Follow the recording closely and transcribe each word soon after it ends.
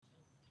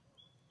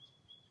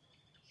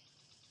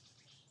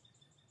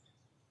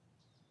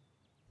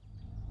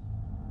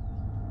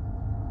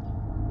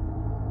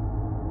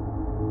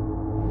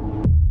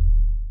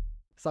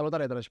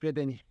Salutare, dragi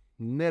prieteni!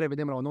 Ne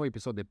revedem la un nou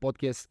episod de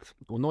podcast,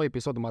 un nou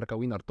episod marca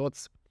Winner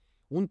Tots,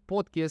 un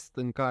podcast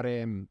în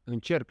care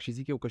încerc și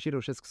zic eu că și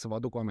reușesc să vă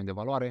aduc oameni de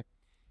valoare,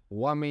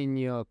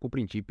 oameni cu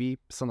principii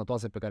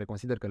sănătoase pe care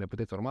consider că le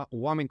puteți urma,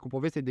 oameni cu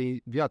poveste de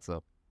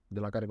viață de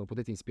la care vă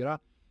puteți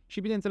inspira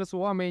și, bineînțeles,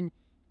 oameni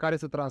care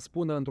să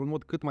transpună într-un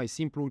mod cât mai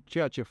simplu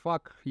ceea ce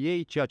fac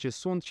ei, ceea ce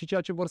sunt și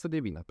ceea ce vor să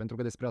devină, pentru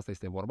că despre asta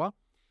este vorba.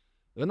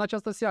 În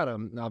această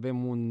seară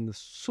avem un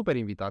super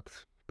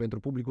invitat. Pentru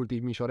publicul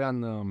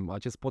timișorean,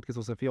 acest podcast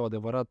o să fie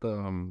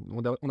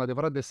un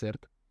adevărat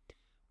desert,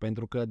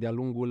 pentru că de-a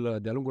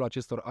lungul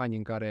acestor ani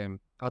în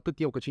care atât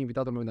eu cât și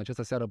invitatul meu în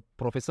această seară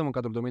profesăm în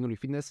cadrul domeniului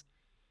fitness,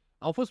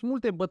 au fost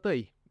multe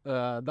bătăi,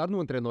 dar nu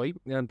între noi,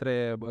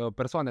 între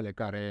persoanele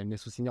care ne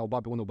susțineau ba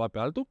pe unul, ba pe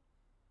altul,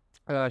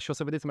 și o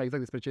să vedeți mai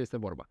exact despre ce este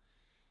vorba.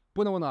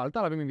 Până una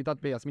alta, l-avem invitat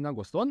pe Iasmin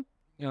Agoston,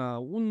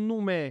 un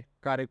nume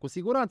care cu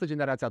siguranță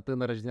generația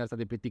tânără și generația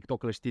de pe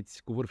TikTok îl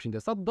știți cu vârf și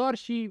îndesat, dar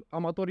și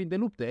amatorii de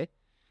lupte.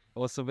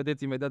 O să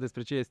vedeți imediat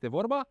despre ce este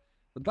vorba,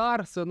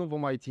 dar să nu vă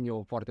mai țin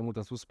eu foarte mult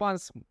în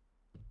suspans.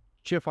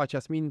 Ce faci,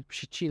 Iasmin,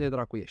 și cine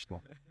dracu ești,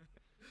 mă?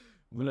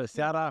 Bună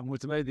seara,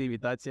 mulțumesc de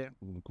invitație.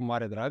 Cu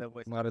mare drag,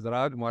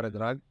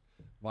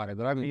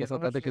 încă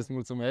să că îți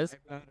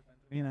mulțumesc.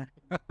 Bine.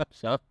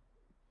 Așa.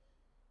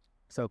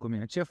 Sau cu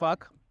mine. Ce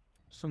fac?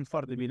 Sunt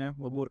foarte bine,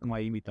 mă bucur că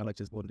m-ai invitat la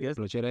acest podcast.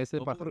 Plăcerea este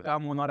Mă bucur că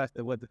am onoarea să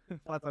te văd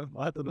față în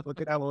față după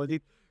cât am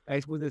auzit că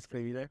ai spus despre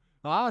mine.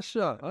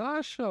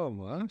 Așa,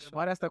 mă.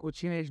 Marea asta cu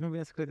cine ești, nu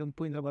vine să cred că îmi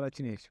pui întrebarea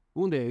cine ești.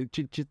 Unde?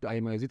 Ce ai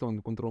mai auzit-o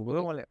într-un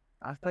Domnule,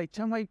 asta e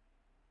cea mai,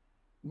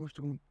 nu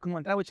știu, când mă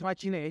întreabă ceva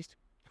cine ești,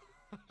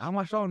 am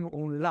așa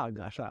un lag,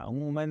 așa, un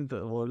moment,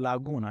 o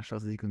lagună, așa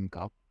să zic, în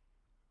cap.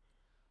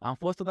 Am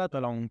fost odată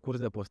la un curs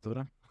de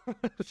postură.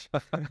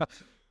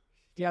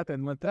 Iată,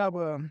 mă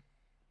întreabă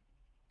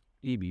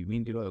Ibi,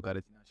 mintilorul care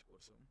ținea și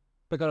cursul,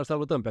 pe care îl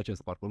salutăm pe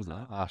acest parcurs,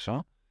 da?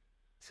 Așa.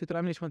 se uită la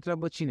mine și mă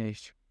întreabă cine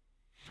ești.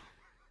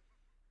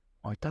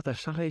 M-a uitat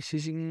așa la ei și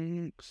zic,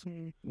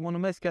 mă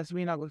numesc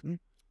Iasmin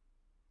Agoston.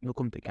 Nu,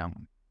 cum te cheamă?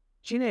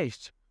 Cine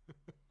ești?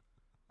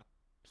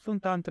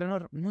 Sunt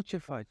antrenor. Nu, ce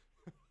faci?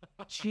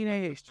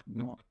 Cine ești?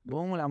 Nu, bă,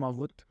 omule, am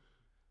avut.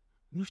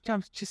 Nu știam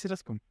ce să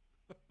răspund.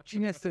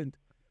 Cine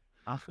sunt?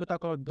 Am făcut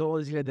acolo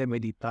 2 zile de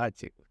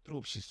meditație, cu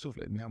trup și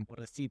suflet. Mi-am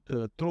părăsit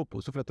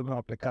trupul, sufletul meu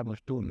a plecat nu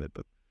știu unde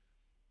tot.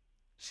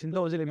 Și în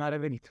 2 zile mi-a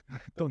revenit.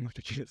 Tot nu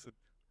știu cine sunt.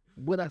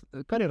 Bă, dar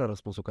care era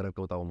răspunsul care îl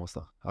căuta omul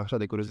ăsta? Așa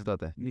de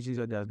curiozitate. Nici în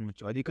ziua de azi nu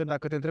știu. Adică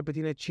dacă te întreb pe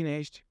tine cine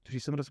ești, tu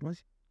știi să-mi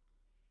răspunzi?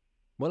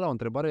 Bă, la o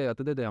întrebare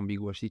atât de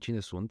ambiguă, știi cine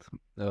sunt?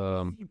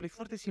 Simplu, e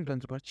foarte simplă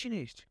întrebare. Cine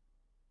ești?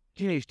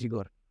 Cine ești,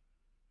 Igor?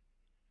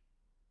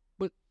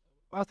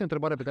 Asta e o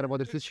întrebare pe care vă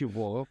adresez și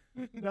vouă.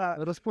 Da.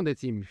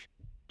 Răspundeți-mi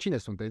cine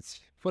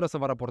sunteți, fără să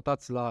vă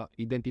raportați la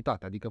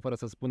identitate, adică fără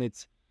să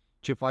spuneți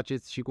ce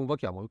faceți și cum vă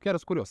cheamă. Chiar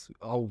sunt curios.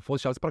 Au fost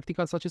și alți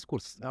practicanți la acest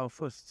curs? Da, au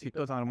fost și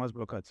toți am rămas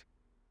blocați.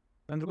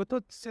 Pentru că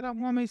toți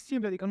eram oameni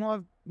simpli, adică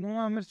nu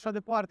am mers așa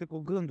departe cu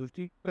gândul,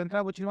 știi? Că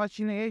întreabă cineva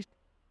cine ești,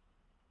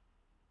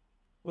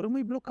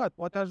 rămâi blocat.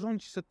 Poate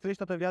ajungi să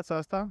trăiești toată viața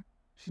asta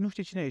și nu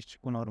știi cine ești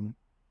până la urmă.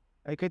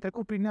 Adică ai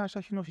trecut prin ea așa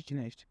și nu știi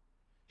cine ești.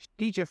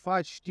 Știi ce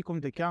faci, știi cum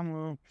te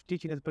cheamă, știi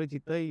cine sunt părinții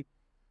tăi.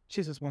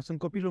 Ce să spun, sunt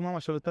copilul mama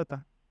și al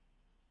tata.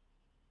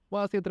 Bă,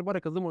 asta e o întrebare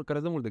care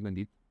dă mult de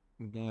gândit.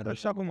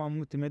 Așa cum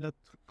am imediat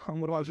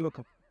am urmat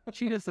jocul.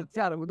 Cine să-ți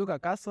iară, mă duc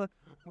acasă,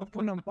 mă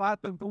pun în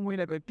pat, îmi pun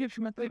mâinile pe piept și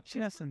mă întreb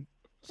cine sunt.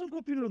 Sunt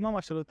copilul mama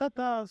și al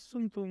tata,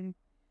 sunt un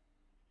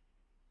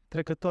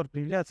trecător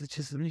prin viață,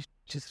 ce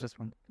să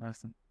răspund la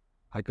asta.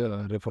 Hai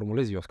că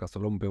reformulez eu ca să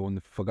luăm pe un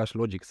făgaș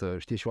logic, să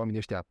știe și oamenii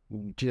ăștia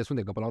cine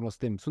suntem, că până la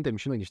urmă suntem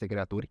și noi niște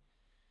creaturi.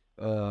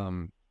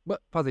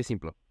 Bă, faza e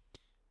simplă.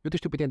 Eu te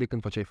știu pe tine de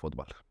când făceai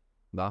fotbal,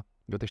 da?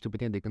 Eu te știu pe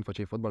tine de când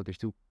făceai fotbal, te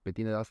știu pe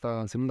tine asta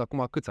însemnând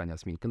acum câți ani,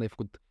 Iasmin?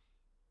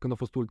 Când a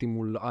fost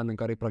ultimul an în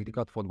care ai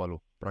practicat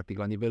fotbalul? Practic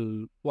la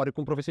nivel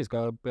oarecum profesionist,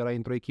 că erai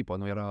într-o echipă,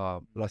 nu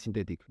era la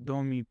sintetic.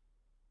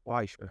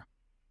 2014.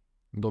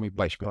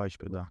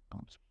 2014. Da.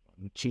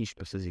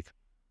 15 să zic.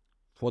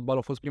 Fotbalul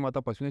a fost prima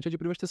ta pasiune în ceea ce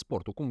privește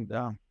sportul. Cum?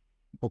 Da.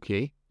 Ok.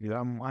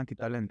 Eram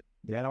antitalent.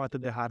 Eram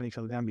atât de harnic și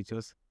atât de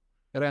ambițios.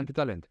 Erai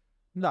antitalent.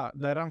 Da,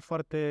 dar eram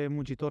foarte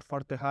muncitor,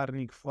 foarte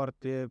harnic,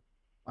 foarte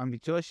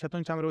ambițios și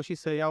atunci am reușit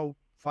să iau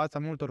fața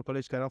multor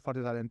colegi care erau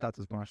foarte talentați,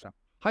 să spun așa.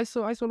 Hai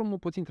să o luăm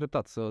puțin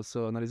treptat, să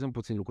analizăm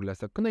puțin lucrurile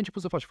astea. Când ai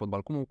început să faci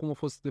fotbal? Cum a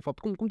fost, de fapt,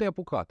 cum te-ai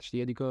apucat,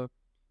 știi? Adică,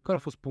 care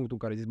a fost punctul în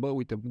care ai zis, bă,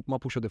 uite, mă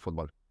apuc și eu de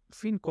fotbal?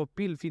 Fiind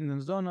copil, fiind în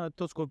zonă,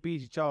 toți copiii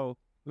ziceau,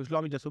 își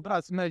luau mici de sub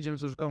braț, mergem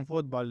să jucăm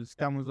fotbal,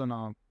 stăteam în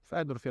zona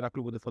Fedorf, era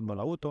clubul de fotbal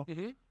auto,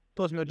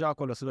 toți mergeau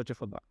acolo să joace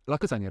fotbal. La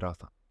câți ani era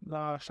asta?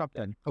 La 7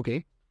 ani. Ok.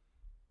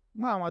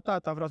 Mama,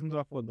 tata, vreau să mă duc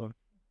la fotbal.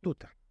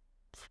 Du-te.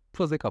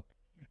 Fă de cap.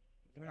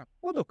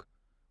 O duc.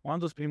 M-am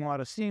dus prima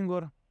oară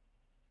singur,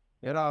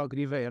 era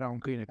grivei, era un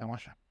câine, cam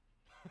așa.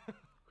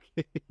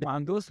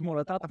 M-am dus, m-a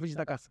lăsat, a fugit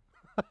acasă.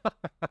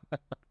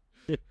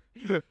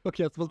 Ok,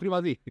 ați fost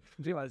prima zi.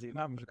 Prima zi,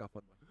 n-am jucat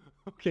fotbal.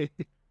 Ok.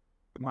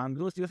 M-am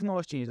dus, eu sunt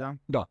 95, da?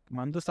 Da.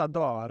 M-am dus a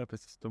doua oară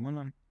peste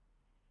săptămână.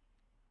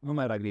 Nu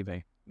mai era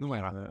grivei. Nu mai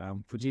era.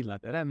 Am fugit la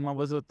teren, m-a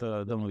văzut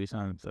domnul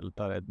Ișan,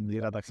 salutare,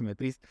 era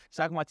taximetrist.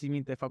 Și acum țin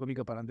minte, fac o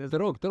mică paranteză.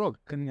 Te rog.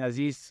 Când mi-a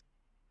zis,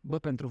 bă,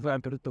 pentru voi am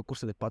pierdut o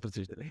cursă de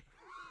 40 de lei.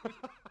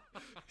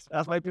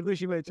 Ați mai pierdut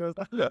și meciul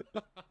ăsta.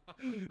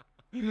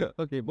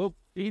 Ok, bă.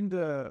 Fiind,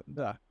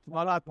 da,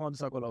 m-a luat, m-a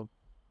dus acolo.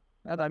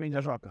 Mi-a dat mingea,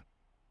 joacă.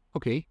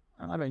 Ok.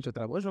 N-avea nicio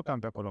treabă, jucam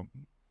pe acolo.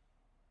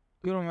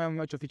 Primul meu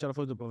meci oficial a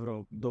fost după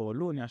vreo 2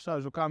 luni, așa,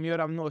 jucam, eu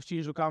eram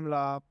 95, jucam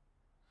la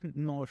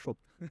 98.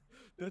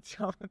 Deci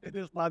am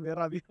de stat de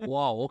radio.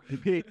 Wow, ok.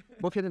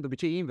 Bă, fii atent, de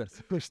obicei e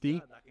invers, știi?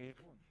 Da, dacă e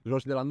bun.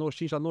 Joci de la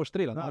 95 la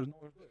 93, la Da, 90.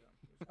 92,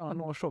 la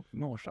 98,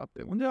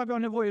 97. Unde aveau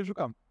nevoie,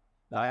 jucam.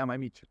 Da, aia mai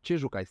mici. Ce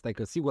jucai? Stai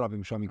că sigur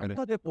avem și oameni care...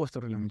 Toate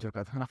posturile am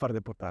încercat, în afară de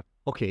portar.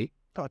 Ok,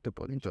 Toate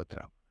posturile, nicio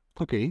treabă.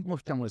 ok, Nu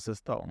știam unde să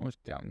stau, nu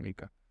știam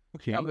nimic. Am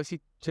ok.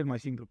 găsit cel mai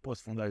simplu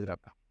post, fundaș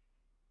dreapta.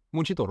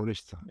 Muncitorul,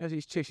 ești. Mi-a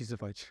zis, ce și să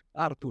faci?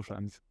 Artușa,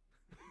 am zis.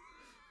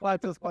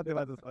 Față spate.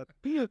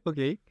 Ok.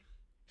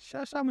 Și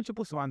așa am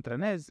început să mă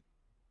antrenez.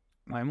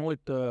 Mai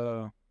mult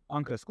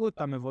am crescut,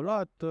 am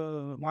evoluat,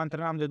 mă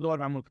antrenam de 2 ori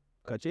mai mult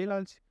ca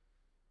ceilalți.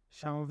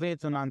 Și am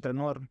venit un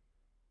antrenor,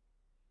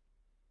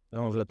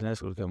 domnul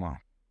Vlătănescu, îl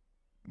chema.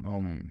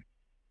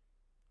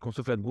 Cu un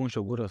suflet bun și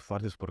o gură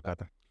foarte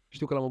spurcată.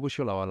 Știu că l-am avut și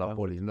eu la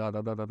poli.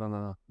 Da.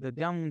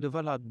 Dădeam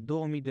undeva la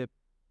 2000 de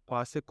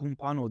pase cu un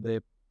panou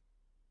de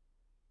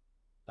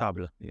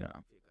tablă.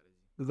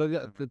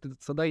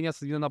 Să dai în ea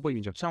să vină înapoi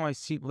mingea. Cea mai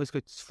simplu, vezi că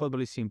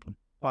fotbalul e simplu.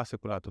 Pase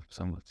curatul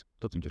să învăț.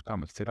 Tot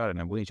încercam, exterare,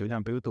 nebunii, ce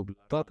vedeam pe YouTube.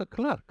 Da,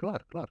 clar.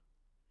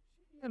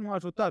 El m-a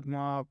ajutat,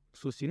 m-a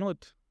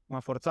susținut, m-a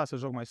forțat să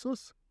joc mai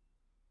sus.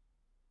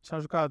 Și am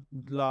jucat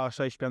la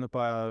 16 ani după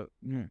aia,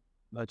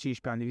 la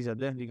 15 ani divizia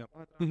D, Liga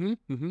 4.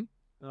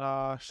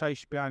 La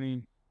 16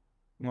 ani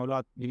m-au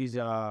luat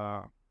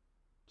divizia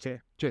C.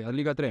 Ce?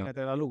 Liga 3.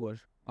 La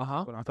Lugoj. Aha.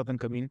 Acolo am stat în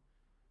cămin.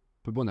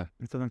 Pe bune.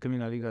 Am stat în cămin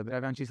la Liga 3,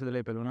 aveam 500 de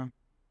lei pe lună.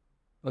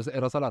 Asta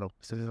era salariul.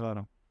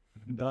 Salariul.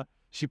 Da.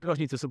 Și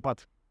ploșniță sub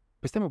pat.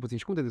 Păi stai mă puțin,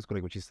 și cum te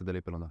descurci cu 500 de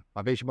lei pe lună?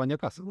 Aveai și bani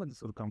acasă? Să mă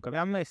descurcam, că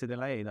aveam mese de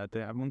la ei,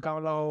 dar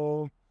mâncam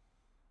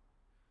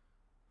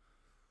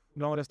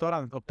la un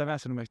restaurant, Optamea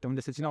se numește, unde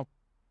se țineau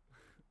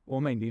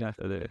oameni din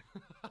astea de...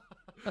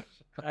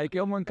 Adică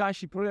eu mâncam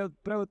și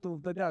preotul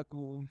dădea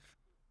cu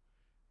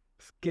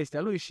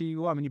chestia lui și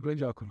oamenii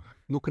plângeau acolo.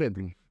 Nu cred.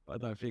 Ba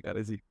da, în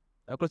fiecare zi.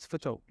 Acolo se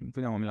făceau,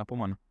 puneam oamenii la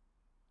pomană.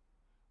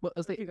 Bă,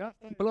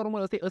 până la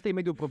urmă, ăsta e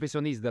mediul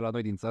profesionist de la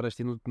noi din țară,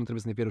 știi, nu trebuie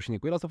să ne fie rușine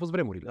cu el, asta a fost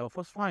vremurile. Dar a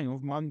fost fain,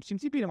 m-am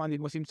simțit bine,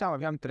 mă simțeam,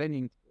 aveam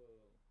training,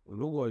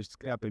 Lugoj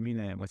scria pe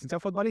mine, mă simțeam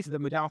fotbalist, de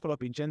mergeam acolo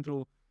prin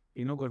centru,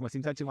 în Lugoj, mă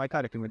simțeam cel mai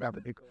tare când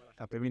mergeam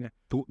pe mine.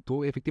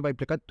 Tu efectiv ai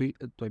plecat,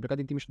 tu ai plecat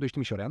din Timișoara, tu ești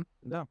timișorean?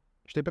 Da.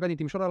 Și ai plecat din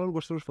Timișoara la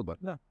Lugoj să joci fotbal?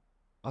 Da.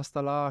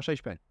 Asta la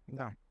 16 ani?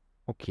 Da.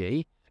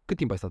 Ok. Cât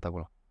timp ai stat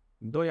acolo?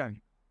 2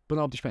 ani. Până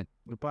la 18 ani?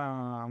 După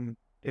aia am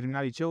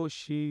terminat liceu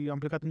și am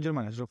plecat în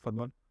Germania să joc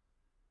fotbal.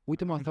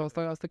 Uite mă,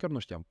 asta chiar nu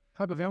știam.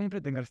 Aveam un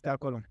prieten care stătea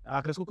acolo.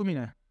 A crescut cu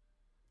mine,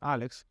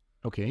 Alex.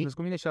 Ok. A crescut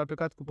cu mine și a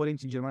plecat cu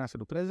părinții în Germania să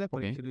lucreze.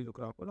 Părinții lui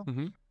lucrau acolo.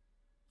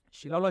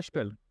 Și l-au luat și pe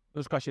el.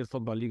 El juca și el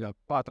fotbal Liga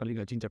 4,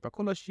 Liga 5 pe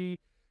acolo și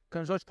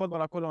când joci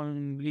fotbal acolo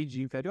în ligi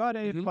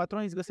inferioare,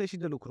 patronii îți găsesc și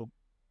de lucru.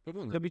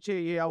 De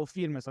obicei ei au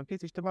firme sau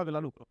chestii și te bagă la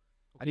lucru.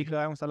 Adică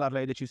ai un salariu la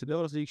ei de 500 de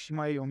euro, să zic, și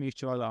mai 1000 și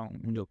ceva la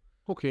un job.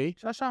 Ok.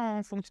 Și așa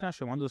am funcționat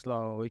și eu. M-am dus la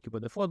o echipă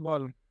de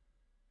fotbal,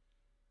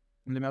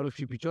 unde mi-a rupt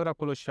și picior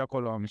acolo și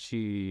acolo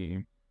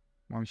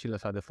m-am și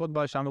lăsat de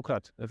fotbal și am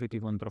lucrat,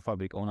 efectiv, într-o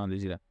fabrică, 1 an de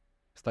zile.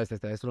 Stai,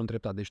 să luăm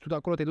treptat. Deci tu de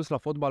acolo te-ai dus la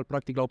fotbal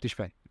practic la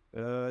 18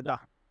 ani. Da.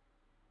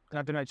 Când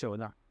am terminat liceul,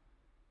 da.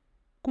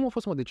 Cum a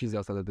fost mă decizia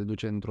asta de a te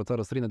duce într-o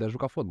țară străină de a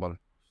juca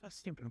fotbal? Așa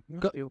simplu.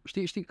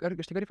 Știi care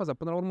e faza?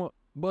 Până la urmă,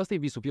 bă, ăsta e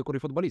visul fiecărui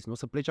fotbalist, nu?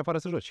 Să pleci afară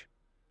să joci.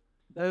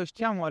 Dar eu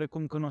știam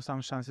oarecum că nu o să am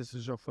șanse să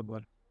joc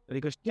fotbal.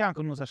 Adică știam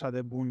că nu sunt așa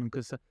de bun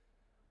încât să...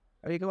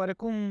 Adică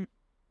oarecum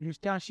nu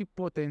știam și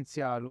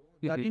potențialul,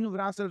 dar nici nu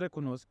vreau să-l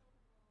recunosc.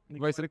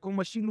 Adică oarecum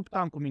mă și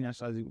luptam cu mine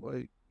așa, zic,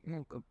 băi,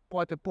 nu, că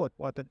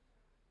poate.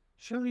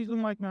 Și am zis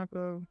numai mea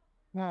că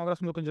vreau să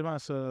mă duc în Germania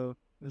să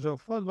joc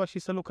fotbal și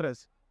să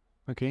lucrez.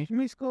 Ok. Și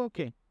mi-a zis că ok.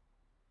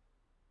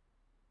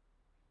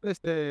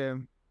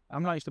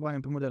 Am luat niște bani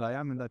în primul de la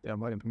ea, mi-a dat ea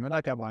bani în primul, mi-a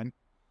dat ea bani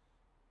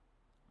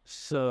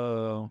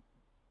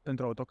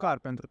pentru autocar,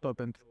 pentru tot,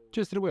 pentru...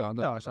 Ce-ți trebuia?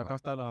 Da, așa că am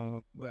stat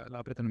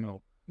la prietenul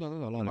meu. Da,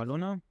 la o Alex.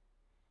 lună.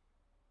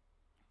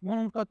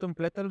 M-am urcat în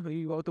Pletel,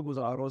 e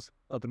autobuzul la roz,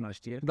 toată lumea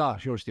știe. Da,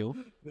 și eu știu.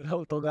 De la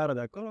autogară de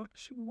acolo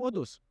și m-a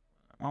dus.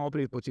 M-am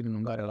oprit puțin în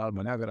Ungaria, la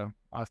Alba Neagră.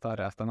 Asta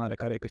are, asta n-are,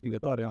 care e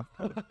câștigătoare.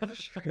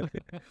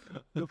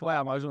 După aia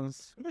am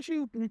ajuns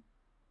și,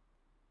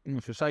 nu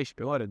știu,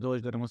 16 ore,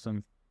 20 de rămas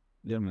în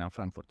Germania, în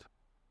Frankfurt.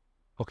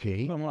 Ok.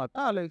 M-am luat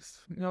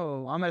Alex,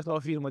 eu am mers la o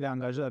firmă de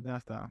angajări de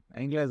asta,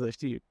 engleză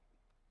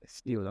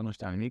știu, dar nu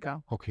știam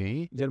nimica. Ok.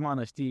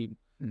 Germană știi,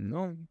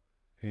 nu.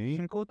 Și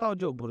îmi căutau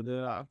joburi,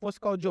 pot să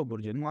caut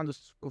joburi, gen, nu m-am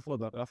dus cu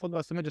fotbal. La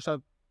fotbal să merge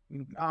așa,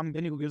 am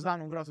venit cu ghiozdan,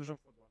 nu vreau să joc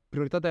fotbal.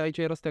 Prioritatea aici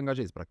era să te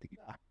angajezi, practic.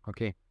 Da. Ok.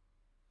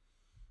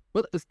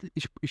 Bă,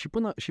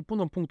 și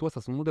până în punctul ăsta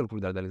sunt multe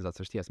lucruri de realizat,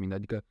 să știi, Iasmin.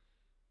 Adică,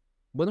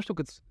 bă, nu știu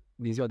câți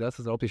din ziua de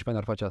astăzi la 18 ani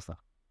ar face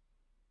asta.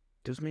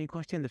 Tu sunt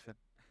inconștient de fel.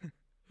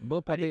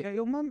 Bă, Adică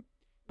eu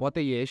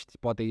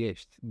poate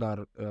ești,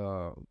 dar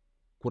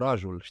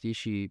curajul, știi,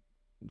 și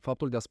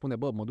faptul de a spune,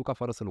 bă, mă duc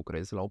afară să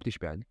lucrez la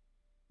 18 ani,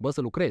 bă,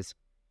 să lucrez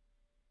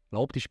la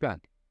 18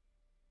 ani,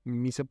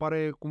 mi se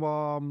pare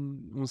cumva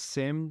un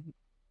semn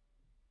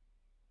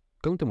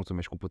că nu te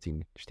mulțumești cu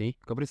puțin, știi?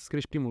 Că vrei să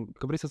crești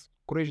că vrei să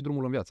curești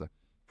drumul în viață.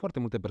 Foarte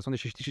multe persoane,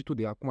 și știi și tu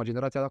de acum,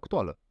 generația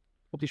actuală,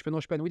 18-19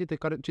 ani,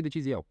 uite-te ce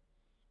decizii iau.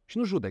 Și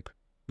nu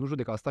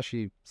judec asta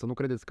și să nu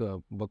credeți că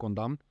vă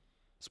condamn,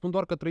 spun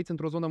doar că trăiți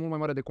într-o zonă mult mai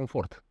mare de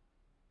confort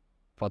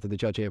față de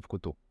ceea ce ai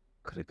făcut tu.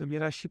 cred că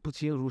mi-era și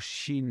puțin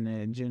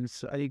rușine,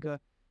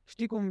 adică,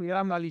 știi cum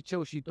eram la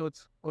liceu și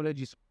toți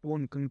colegii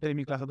spun când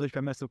termin clasa 12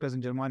 am mers să lucrez în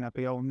Germania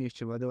că iau 1000 și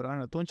ceva de euro an.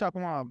 Atunci,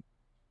 acum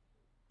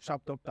 7-8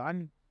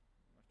 ani,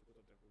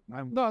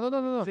 mai mult,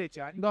 Da.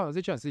 10 ani, Da,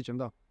 10 ani, să zicem,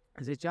 da.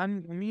 10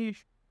 ani, 1000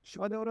 și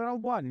ceva de euro erau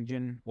bani,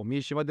 gen. 1000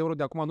 și ceva de euro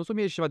de acum, nu sunt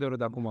 1000 și ceva de euro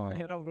de acum.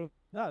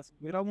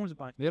 Erau mulți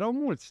bani. Erau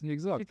mulți,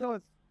 exact. Și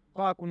toți,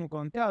 pacul nu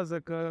contează,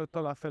 că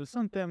tot la fel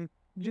suntem.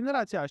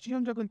 Generația aia. Și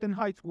eu când te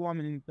înhaiți cu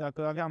oameni,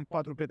 dacă aveam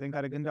 4 prieteni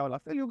care gândeau la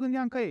fel, eu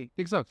gândeam ca ei.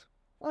 Exact.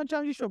 Atunci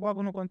am zis și eu,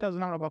 bacul nu contează,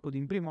 n-am luat bacul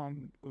din prima,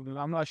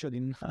 l-am luat și eu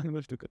din, nu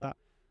știu cât,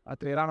 a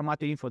treia era la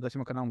mate info, dar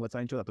că n-am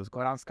învățat niciodată,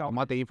 scăram scaune.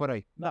 Mate info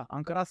ai. Da,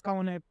 am cărat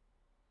scaune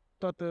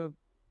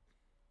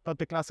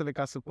toate clasele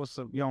ca să pot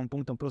să iau un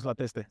punct în plus la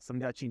teste, să-mi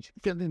dea 5.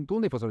 Tu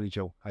unde ai fost la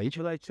liceu? Aici? Și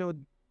la liceu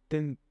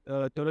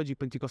teologii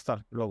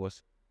pentecostal,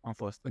 Logos, am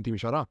fost. În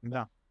Timișoara?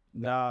 Da,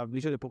 la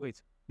liceu de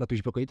Pocăiți. Dar tu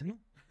ești păcăit?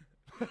 Nu.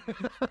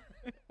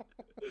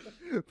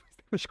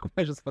 Și cum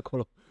ai ajuns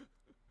acolo?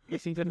 E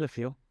sincer de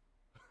fiu.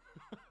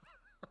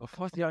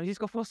 I-am zis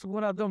că a fost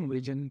gura Domnului,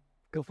 gen,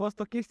 că a fost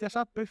o chestie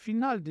așa pe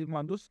final,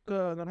 m-am dus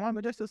că normal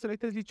mergeai să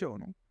selectezi liceu,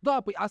 nu?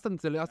 Da, păi asta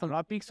înțeleg, asta...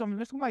 La Pixom,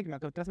 nu știu cu maică mea,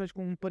 că trebuie să mergi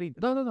cu un părinte.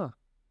 Da.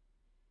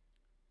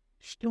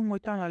 Știu, mă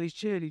uitam la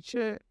licee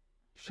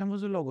și am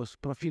văzut Logos,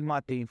 profil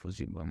Mate Info,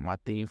 zic, bă,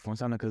 Mate Info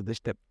înseamnă că-s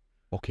deștept.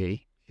 Ok.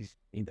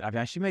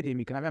 Aveam și medie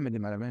mică, n-aveam medie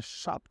mare, aveam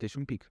 7 și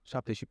un pic,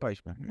 7 și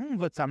 14. Nu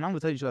învățam, n-am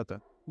învățat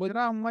niciodată. Bă,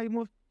 era mai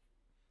mult,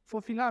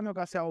 fofilam eu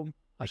ca să iau...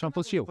 Așa am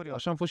fost și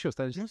eu,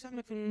 stai. Nu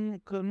înseamnă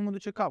că nu mă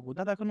duce capul,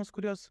 dar dacă nu sunt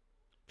curios...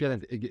 Fii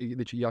atent,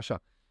 deci e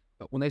așa.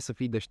 Una e să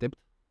fii deștept,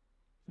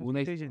 una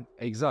e...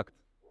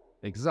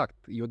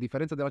 Exact. E o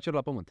diferență de la cer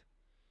la pământ.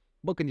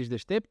 Bă, când ești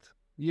deștept,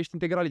 ești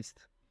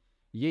integralist.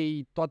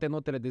 Iei toate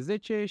notele de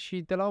 10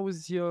 și te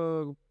lauzi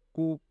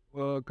cu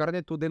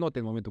carnetul de note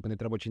în momentul când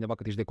te întreabă cineva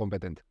cât ești de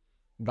competent.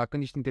 Dacă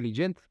când ești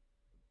inteligent,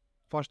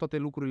 faci toate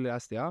lucrurile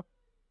astea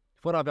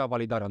fără a avea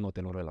validarea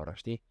notelor ăla,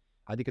 știi?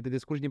 Adică te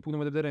descurci din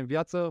punctul meu de vedere în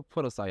viață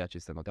fără să ai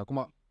aceste note.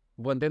 Acum,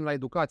 vă îndemn la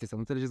educație, să nu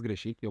înțelegeți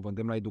greșit. Eu vă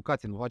îndemn la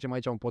educație, nu facem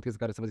aici un podcast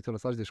care să vă zic să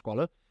lăsați de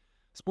școală.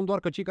 Spun doar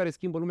că cei care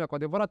schimbă lumea cu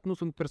adevărat nu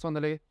sunt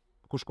persoanele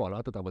cu școală,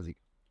 atâta vă zic.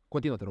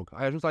 Continuă, te rog.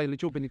 Ai ajuns la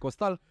liceu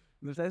pentecostal?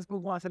 Nu stai să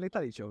spun cum am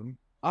selectat liceu, nu?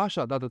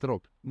 Așa, da, te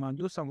rog. M-am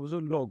dus, am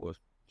văzut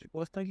Logos. Și cu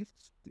ăsta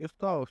eu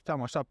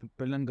stau așa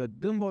pe lângă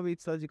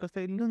Dâmbovița, zic,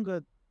 ăsta e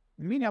lângă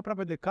mine,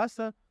 aproape de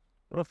casă,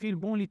 profil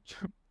bun,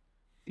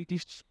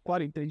 ești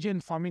foarte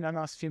inteligent, familia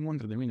mea să fie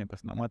mândră de mine,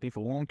 peste la Mate Info,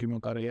 unchiul meu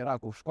care era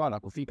cu școala,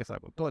 cu fiica sa,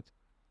 cu toți,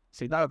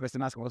 să-i dau eu peste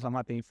nas că am dus la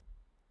Mate Info.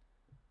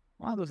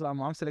 M-am dus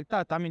am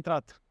selectat, am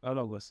intrat la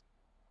Logos.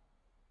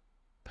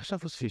 Așa a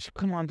fost fiș.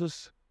 Când m-am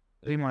dus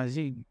prima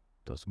zi,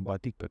 toți un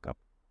batic pe cap.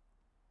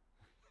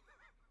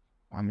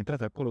 Am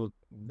intrat acolo,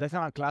 dai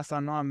seama, clasa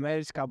nu am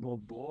mers ca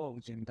bobo,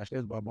 gen, te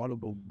aștepți babalul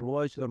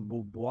boboșilor,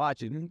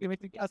 boboace, nu că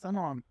mergi clasa, nu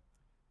am.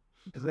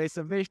 Vrei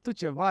să vezi tu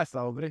ceva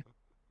sau vrei?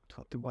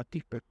 Toate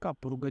batic pe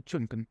cap,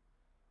 rugăciuni, când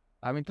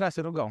am intrat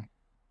se rugau.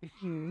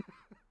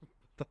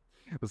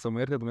 O să mă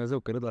ierte Dumnezeu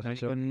că râd la așa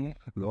ceva. Nu.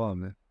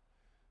 Doamne.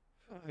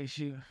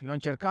 Și eu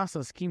încercam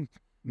să schimb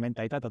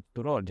mentalitatea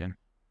tuturor, gen.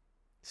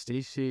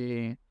 Știi?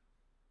 Și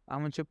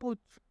am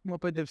început, mă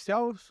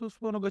pedepseau să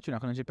spun rugăciunea.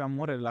 Când începeam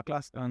orele la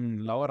clasă,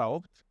 la ora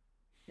 8,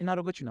 era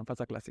rugăciunea în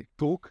fața clasei.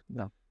 Tuc?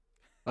 Da.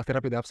 Asta era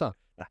pedeapsa?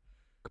 Da.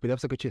 Că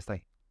pedeapsa că ce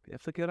stai?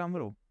 Pedeapsa că eram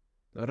rău.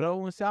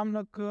 Rău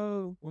înseamnă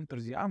că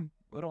întârziam,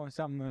 rău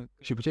înseamnă...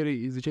 Și pe ce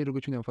îi ziceai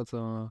rugăciunea în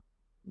fața...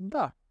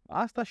 Da,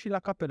 asta și la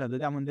capelă,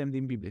 dădeam îndemn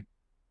din Biblie.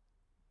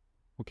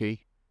 Ok.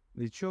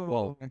 Deci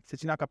eu se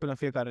ținea capelă în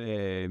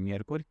fiecare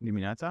miercuri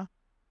dimineața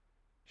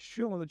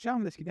și eu mă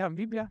duceam, deschideam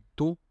Biblia.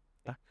 Tu?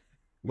 Da.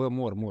 Bă,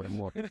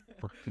 mor.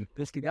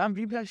 Deschideam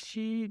Biblia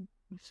și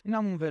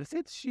spuneam un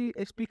verset și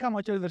explicam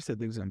acel verset,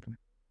 de exemplu.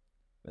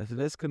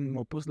 Vezi când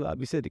m-au pus la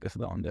biserică să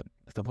dau îndemn.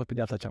 Asta a fost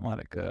pedeapsa cea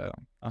mare, că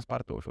am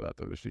spart-o ușa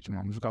odată, nu știu ce,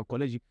 m-am jucat cu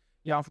colegii.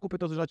 I-am făcut pe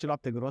toți să joace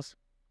lapte gros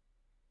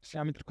și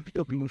am intrat cu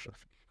pito prin ușă.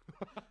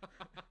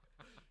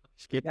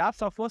 Și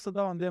pedeapsa a fost să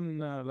dau îndemn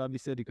la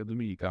biserică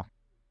duminica.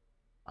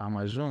 Am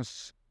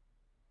ajuns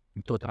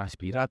tot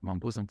transpirat, m-am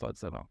pus în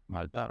față la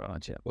altarul la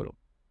aceea acolo.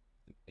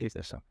 Este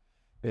așa.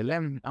 Pe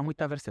lemn am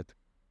uitat versetul.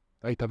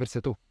 Ai uitat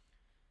versetul?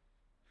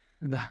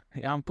 Da,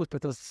 i-am pus pe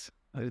toți.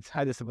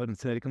 Haide să ne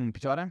ridicăm în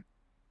picioare.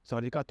 S-au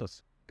ridicat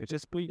toți. Că ce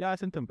spui, ea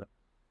se întâmplă.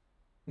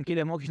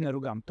 închidem ochii și ne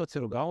rugam. Toți se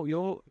rugau,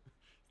 eu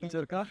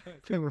încerca.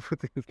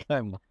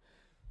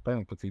 Stai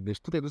mă puțin.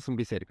 Deci tu te-ai dus în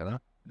biserică,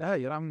 da? Da,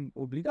 eram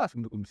obligat să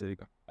mă duc în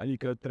biserică.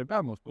 Adică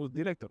trebuia, m-a spus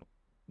directorul.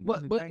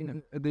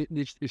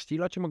 Deci știi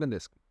la ce mă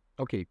gândesc?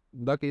 Ok,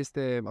 dacă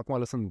este, acum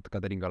lăsând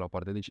caterinca la o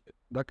parte, deci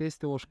dacă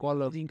este o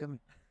școală...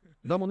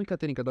 Da, mă, nu-i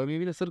caterinca, dar mi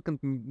vine să râd când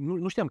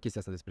nu știam chestia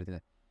asta despre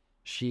tine.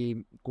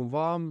 Și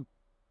cumva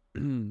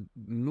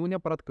nu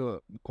neapărat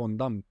că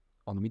condamn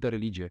o anumită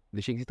religie,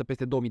 deși există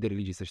peste 2000 de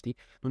religii, să știi,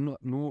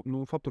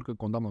 nu faptul că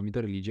condamn o anumită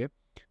religie,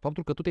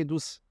 faptul că tu te-ai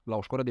dus la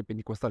o școală de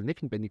pentecostal,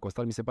 nefiind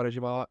pentecostal, mi se pare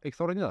ceva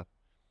extraordinar.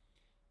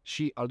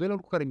 Și al doilea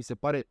lucru care mi se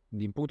pare,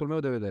 din punctul meu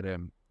de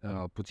vedere,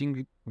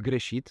 puțin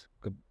greșit,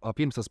 că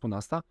afirm să spun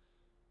asta,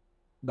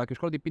 dacă e o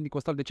școală de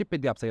pentecostal, de ce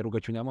pedeapsa e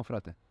rugăciunea, mă,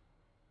 frate?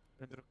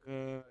 Pentru că...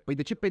 Păi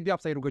de ce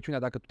pedeapsa e rugăciunea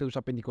dacă tu te duci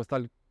la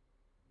pentecostal?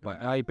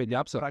 Ai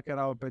pedeapsă? Dacă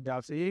era o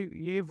pedeapsă.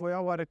 Ei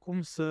voiau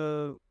oarecum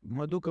să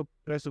mă ducă,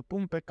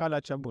 presupun, pe calea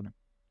cea bună,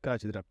 calea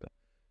cea dreaptă.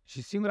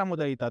 Și singura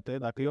modalitate,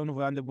 dacă eu nu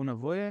voiam de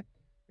bunăvoie,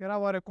 era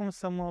oarecum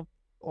să mă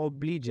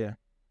oblige.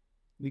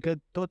 Adică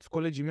toți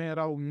colegii mei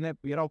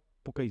erau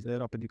pocăiți,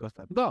 erau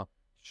pentecostali. Da.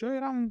 Și eu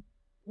eram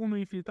unul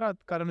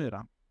infiltrat care nu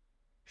era.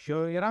 Și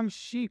eu eram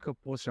și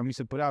căpos și mi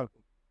se părea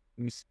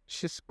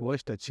ce cu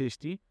ăștia, ce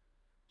știi?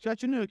 Ceea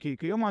ce nu e ok,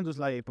 că eu m-am dus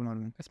la ei până la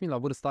urmă. Iasmin, la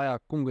vârsta aia,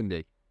 cum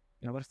gândeai?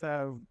 La vârsta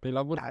aia... Păi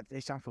la vârsta... Da,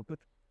 deci am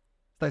făcut.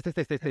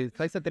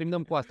 Stai să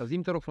terminăm cu asta.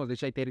 Zi-mi, te rog frumos,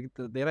 deci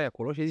erai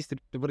acolo și ai zis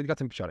te vă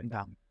ridicați în picioare.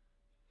 Da.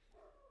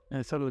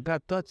 S-au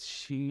rugat toți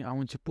și au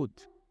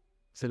început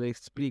să le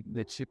explic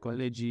de ce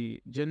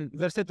colegii...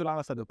 Versetul am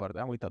lăsat deoparte,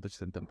 am uitat ce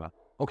se întâmpla.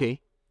 Ok.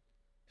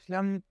 Și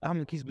am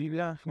închis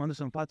Biblia și m-am dus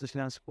în față și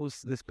le-am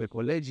spus despre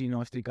colegii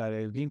noștri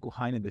care vin cu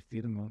haine de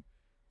firmă,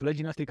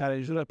 colegii noștri care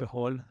înjură pe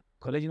hol,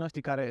 colegii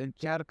noștri care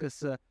încearcă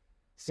să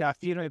se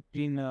afirme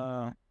prin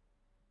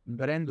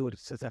branduri,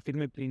 să se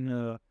afirme prin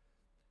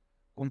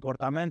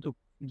comportamentul,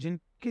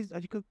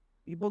 adică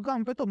îi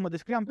băgam pe tot, mă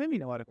descriam pe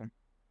mine oarecum.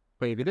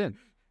 Păi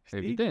evident, Știi?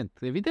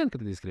 evident că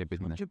te descrie pe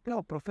mine.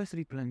 Începeau,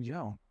 profesorii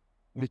plângeau,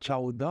 deci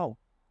audau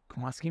că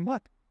m-a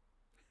schimbat.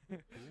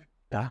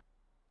 Da.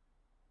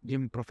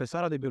 Din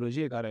profesoara de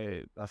biologie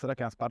care, la seara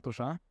că i-am spart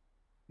ușa,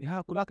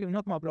 ea cu lacrimi în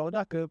ochi mă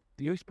aplauda că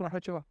eu îi spun așa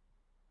ceva.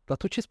 Dar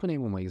tu ce spuneai,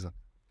 mă, mai exact?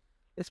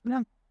 Le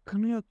spuneam că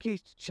nu e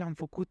ok ce am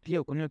făcut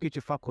eu, că nu e ok ce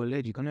fac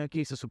colegii, că nu e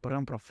ok să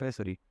supărăm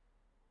profesorii,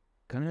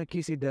 că nu e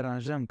ok să-i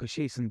deranjăm, că și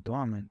ei sunt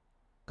oameni,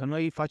 că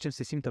noi îi facem să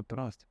se simtă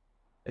prost.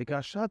 Adică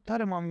așa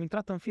tare m-am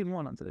intrat în filmul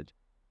ăla, înțelegi?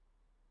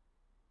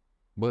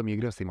 Bă, mi-e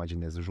greu să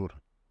imaginez,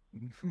 jur.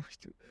 Nu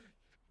știu.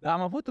 Dar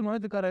am avut un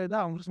moment în care,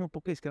 da, am vrut să mă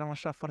pocăiesc, că eram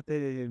așa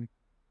foarte...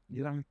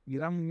 Eram...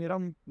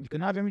 Că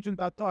n-aveam niciun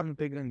tatuaj, nu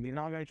te gândi,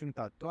 n-aveam niciun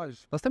tatuaj.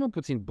 Dar stai mă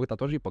puțin, bă,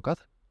 tatuajul e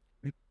păcat?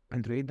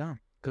 Pentru ei, da.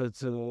 Că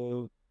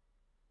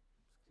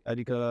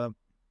adică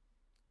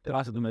te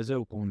lasă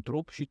Dumnezeu cu un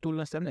trup și tu îl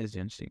însemnezi,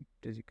 gen, știi?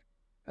 Ce zic?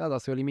 Da,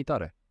 dar e o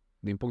limitare.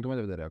 Din punctul meu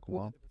de vedere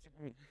acum.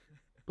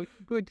 Păi,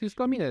 uite,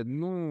 la mine,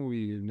 nu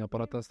e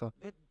neapărat asta.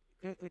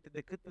 Uite,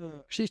 decât...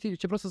 Știi,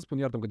 ce vreau să spun,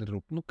 iartă-mă că te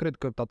întrerup. Nu cred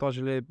că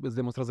tatuajele îți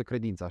demonstrează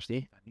credința,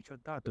 știi?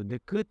 Niciodată.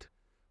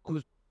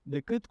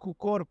 Decât cu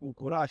corpul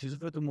curat și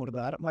sufletul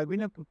murdar, mai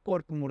bine cu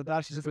corpul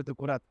murdar și sufletul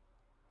curat.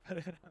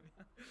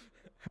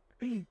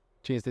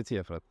 Ce este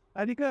ție, frate?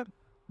 Adică,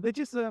 de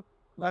ce să...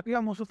 Dacă eu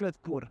am un suflet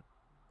pur,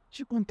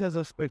 ce contează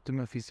aspectul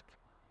meu fizic?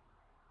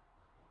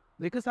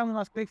 Decât să am un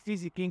aspect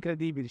fizic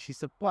incredibil și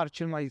să par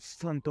cel mai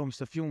sfânt om și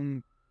să fiu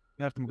un,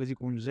 iartă-mă că zic,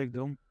 un zec de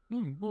om,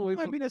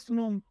 mai bine sunt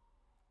un om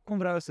cum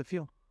vreau eu să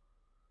fiu.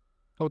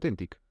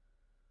 Autentic.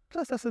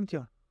 Asta sunt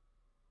eu.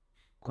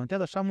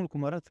 Contează așa mult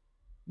cum arăt,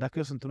 dacă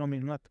eu sunt un om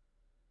minunat.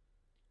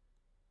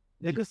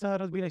 Decât să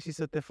arăt bine și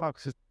să te fac,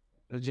 să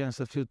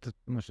fiu,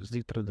 nu știu, să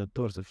zic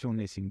trădător, să fiu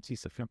nesimțit,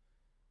 să fiu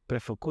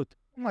prefăcut.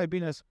 Mai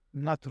bine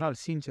natural,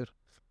 sincer.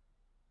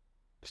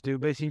 Și te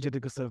iubesc sincer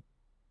decât să...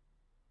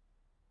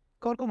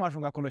 Că oricum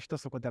ajung acolo și tot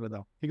socoteală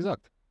dau.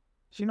 Exact.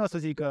 Și nu o să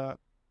zic că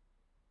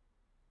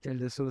cel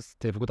de sus...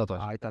 Ți-ai făcut tatuaj.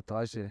 Ai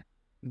tatuaje.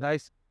 Dai,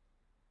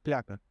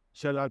 pleacă.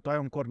 Și ăla, tu ai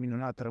un corp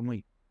minunat,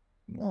 rămâi.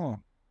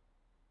 Nu.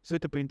 Se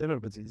uită pe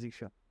interior, ți zic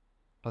și eu.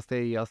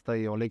 Asta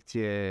e o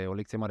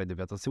lecție mare de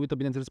viață. Se uită,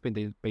 bineînțeles,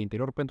 pe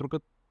interior, pentru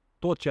că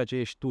tot ceea ce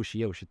ești tu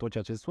și eu și tot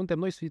ceea ce suntem,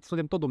 noi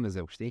suntem tot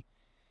Dumnezeu, știi?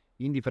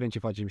 Indiferent ce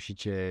facem și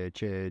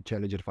ce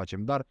alegeri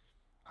facem. Dar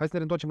hai să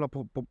ne reîntoarcem la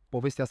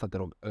povestea asta, te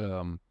rog.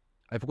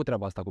 Ai făcut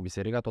treaba asta cu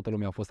biserica, toată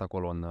lumea a fost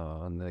acolo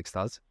în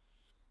extaz.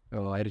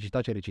 Ai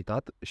recitat ce ai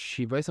recitat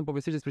și vrei să-mi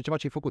povestești despre ceva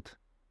ce ai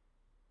făcut.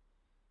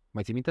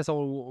 Mai ții minte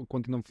sau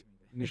continuăm?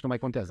 Nici nu mai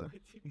contează.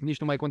 Nici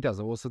nu mai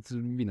contează, o să-ți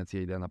vină ție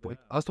ideea înapoi.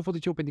 Asta a fost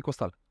liceul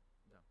pentecostal.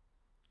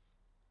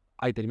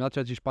 Ai terminat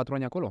ceea ce ești 4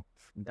 ani acolo?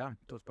 Da,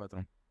 toți 4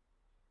 ani.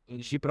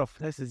 Și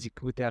hai să zic,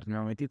 uite, iar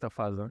mi-am amintit o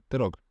fază. Te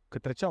rog. Că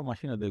trecea o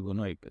mașină de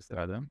gunoi pe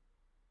stradă.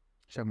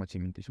 Și acum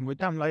țin minte. Și mă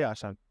uitam la ea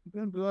așa.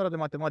 În ora de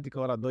matematică,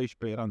 ora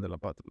 12, eram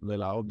de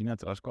la 8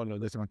 dimineața la școală,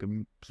 dai seama că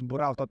îmi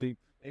zburau toate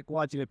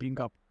ecuațiile prin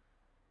cap.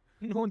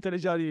 Nu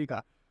înțelegeau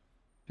nimica.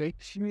 Okay?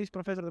 Și mi-a zis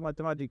profesor de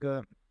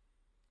matematică,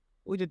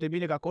 uite-te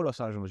bine că acolo o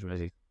să ajungi, mi-a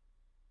zis.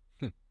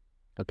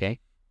 Ok.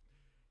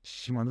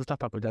 Și m-am dus la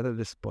facultatea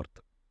de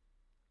sport,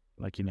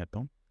 la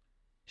Chineto.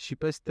 Și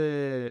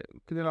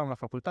când eram la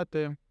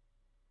facultate,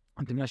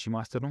 am terminat și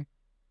masterul.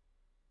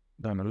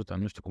 Doamne ajută,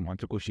 nu știu cum am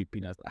trecut și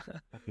prin asta.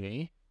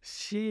 Ok.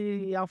 Și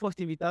am fost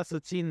invitat să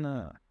țin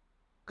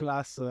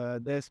clasă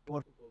de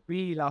sport cu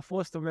copii la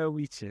fostul meu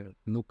liceu.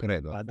 Nu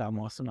cred. Da,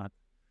 m-a sunat.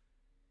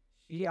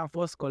 Și am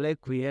fost coleg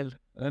cu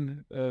el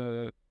în,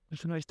 nu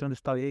știu unde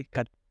stau ei,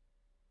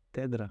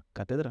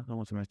 catedra?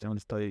 Nu se numește, unde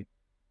stau ei.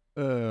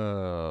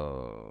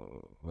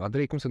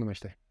 Andrei, cum se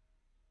numește?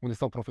 Unde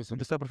stau profesorii?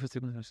 Unde stau profesorii,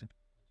 cum se numește?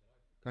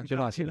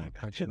 Cancelare.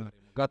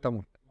 Gata,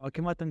 mă. M-au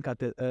chemat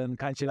în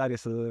cancelarie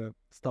să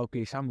stau cu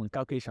ei și am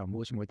mâncat cu ei și am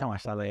băut și mă uitam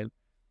așa la el.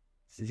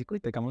 Să zic,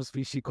 uite că am văzut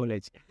fi și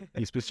colegi.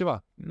 Ai spus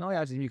ceva? Nu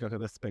i-a zis nimic, că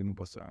respect, nu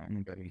pot să,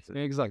 nu-mi permit să...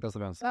 Exact, asta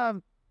vreau să... Da,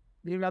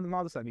 mi-a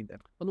adus aminte.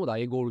 Nu, da,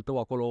 ego-ul tău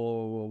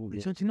acolo...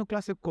 Deci am ținut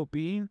clase cu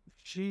copii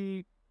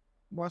și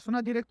m-a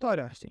sunat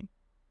directoarea, știi?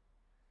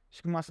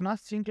 Și când m-a sunat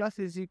să țin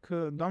clase, zic,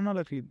 doamna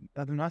Lăcri,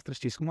 dar dumneavoastră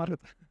știți cum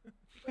arăt?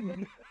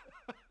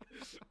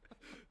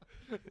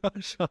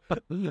 Așa.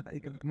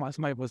 Adică m-ați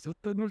mai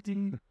văzut în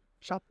ultimii 7-8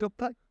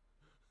 ani?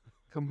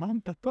 Că m-am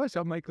tatuat și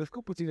am mai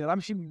crescut puțin, eram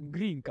și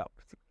gri în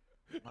cap.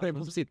 Ai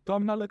văzut?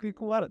 Doamna Lăcri,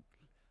 cum arăt?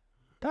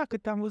 Da, că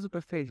te-am văzut pe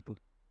Facebook.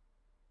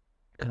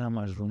 Când am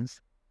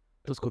ajuns,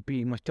 toți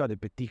copiii mă știau de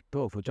pe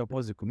TikTok, făceau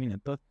poze cu mine,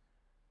 tot.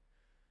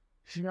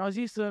 Și mi-au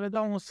zis să le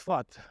dau un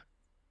sfat.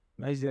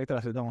 Mi-a zis directora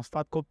să le dau un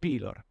sfat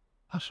copiilor.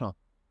 Așa.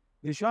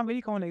 Deci eu am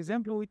venit ca un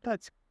exemplu,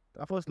 uitați,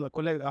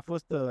 a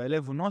fost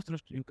elevul nostru,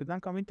 eu credeam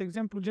că am venit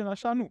exemplu gen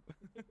așa, nu.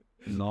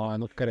 No,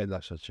 nu cred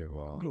așa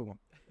ceva. Glumă.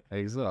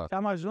 Exact. Și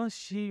am ajuns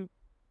și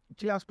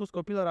ce i-am spus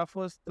copiilor a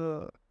fost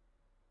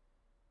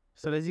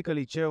să le zic că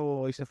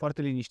liceul este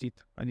foarte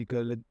liniștit.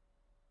 Adică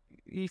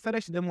îi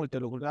ferește de multe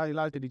lucruri.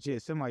 La alte licee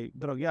se mai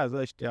droghează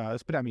ăștia,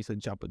 sunt prea mici să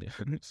înceapă de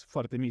sunt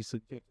foarte mici să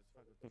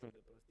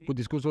Cu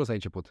discursul ăsta ai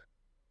început.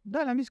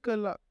 Da, le-am zis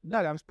că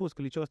le-am spus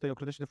că liceul ăsta e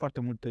ocrotește de foarte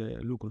multe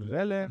lucruri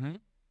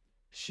rele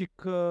și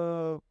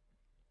că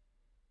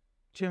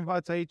ce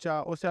învață aici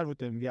o să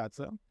ajute în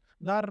viață,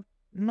 dar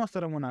nu o să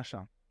rămână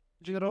așa.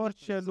 Deci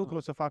orice lucru o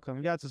să facă în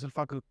viață, să-l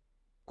facă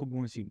cu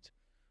bun simț.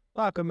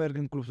 Dacă merg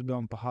în club să bea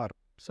un pahar,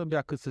 să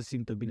bea cât să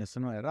simtă bine, să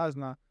nu ai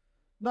razna.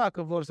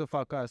 Dacă vor să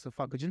facă aia, să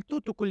facă gen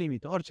totul cu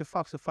limită. Orice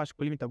fac să faci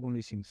cu limita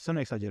bunului simț, să nu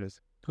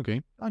exagerezi. Ok.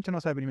 Atunci nu o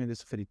să aibă nimeni de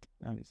suferit,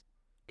 am zis.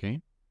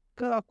 Ok.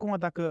 Că acum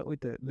dacă,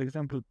 uite, de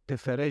exemplu, te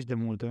ferești de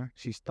multe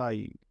și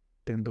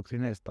te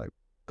îndoctrinezi,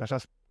 că așa,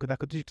 că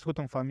dacă tu ești crescut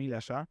în familie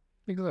așa,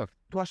 Exact.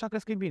 tu așa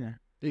crezi că e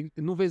bine.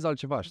 Nu vezi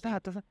altceva, știi? Da,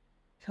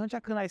 și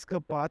atunci când ai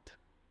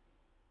scăpat,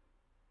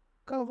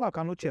 ca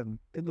vaca în lucern,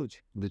 te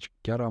duci. Deci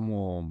chiar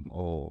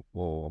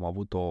am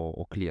avut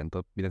o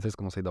clientă, bineînțeles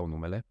că nu o să-i dau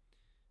numele,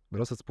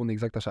 vreau să spun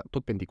exact așa,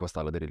 tot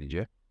penticostală de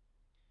religie.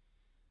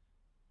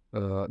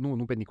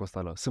 Nu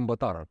penticostală,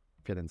 sâmbătară,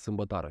 fii atent,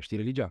 sâmbătară, știi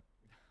religia?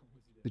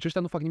 Deci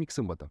ăștia nu fac nimic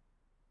sâmbătă.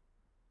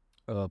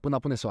 Până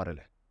apune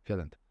soarele, fii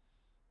atent.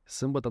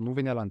 Sâmbătă nu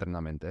venea la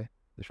antrenamente,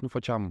 deci nu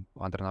făceam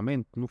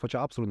antrenament, nu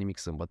făcea absolut nimic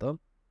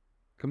sâmbătă.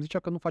 Că îmi zicea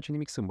că nu face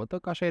nimic sâmbătă,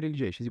 că așa e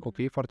religie. Și zic,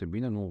 ok, foarte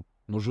bine,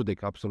 nu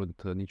judec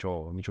absolut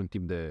niciun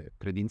tip de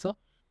credință.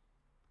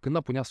 Când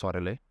apunea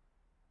soarele,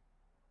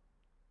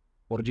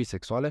 orgii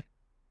sexuale,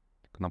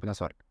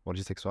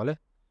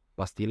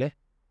 pastile,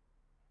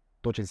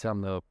 tot ce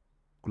înseamnă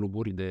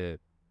cluburi de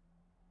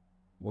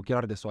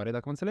ochelari de soare,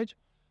 dacă mă înțelegi,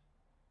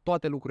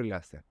 toate lucrurile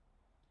astea.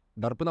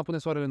 Dar până apune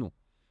soarele, nu.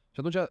 Și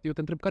atunci eu te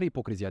întreb, care e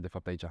ipocrizia de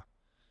fapt aici?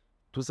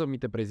 Tu să mi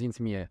te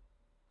prezinți mie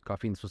ca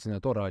fiind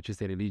susținător al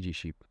acestei religii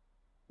și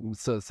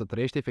să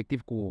trăiești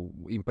efectiv cu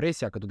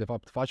impresia că tu de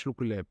fapt faci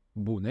lucrurile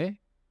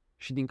bune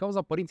și din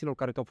cauza părinților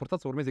care te-au forțat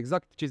să urmezi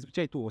exact ce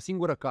ziceai tu, o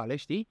singură cale,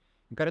 știi,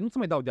 în care nu-ți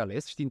mai dau de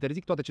ales și te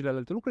interzic toate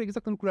celelalte lucruri,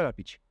 exact în lucrurile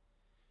alea pici.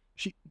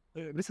 Și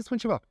vrei să spun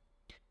ceva?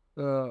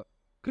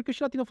 Cred că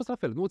și la tine a fost la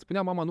fel. Nu îți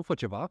spunea mama nu fă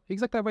ceva,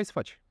 exact aia vai să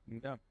faci.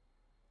 Da.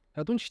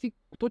 Atunci știi,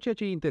 tot ceea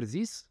ce e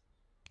interzis,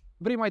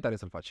 vrei mai tare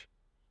să-l faci.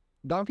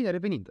 Dar în fine,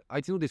 revenind,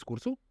 ai ținut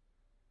discursul,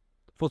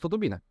 a fost totul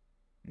bine.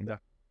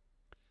 Da.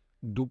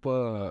 După,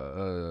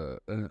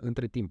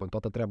 între timp, în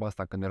toată treaba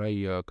asta,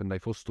 când ai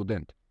fost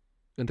student,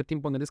 între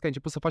timp mă gândesc că ai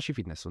început să faci și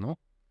fitness-ul, nu?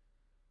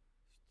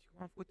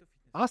 Cum am făcut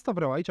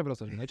fitness? Aici vreau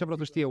să ajung, aici vreau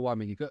să știe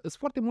oamenii, că sunt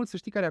foarte mulți să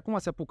știi care acum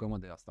se apucă, mă,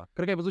 de asta.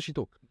 Cred că ai văzut și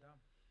tu. Da.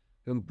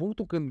 În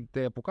punctul când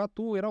te-ai apucat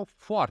tu, erau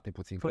foarte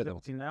puțini, Foarte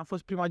puțin. Am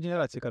fost prima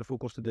generație care a făcut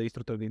cursul de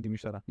instructor din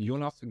Timișoara.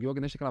 Eu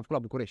gândește că l-am făcut la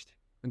București.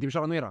 În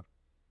Timișoara nu era.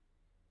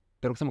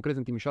 Te rog să mă crezi,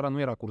 în Timișoara nu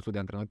era cursul de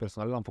antrenori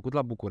personale, l-am făcut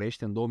la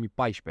București în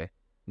 2014,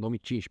 în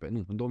 2015,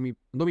 nu, în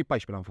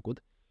 2014 l-am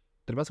făcut.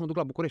 Trebuia să mă duc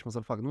la București,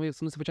 să-l fac. Nu se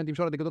făcea în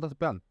Timișoara decât o dată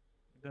pe an.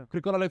 Da.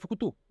 Cred că ăla l-ai făcut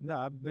tu.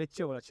 Da,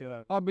 ABC-ul ăla ce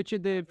era. ABC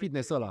de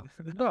fitness ăla.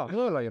 Da,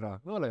 ăla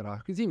era.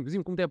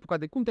 Zim cum te-ai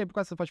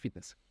apucat să faci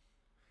fitness?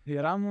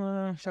 Eram,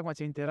 și acum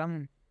țin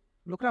minte,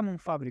 lucram în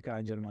fabrica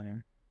în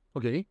Germania.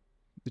 Ok.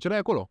 Deci erai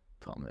acolo.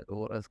 Doamne,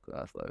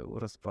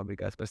 urăsc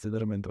fabrica aia, sper să se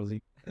dărâme într-o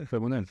zi. Pe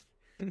mânen.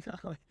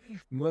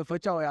 Mă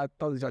făceau aia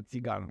tot deja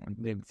țigan,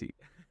 nemții.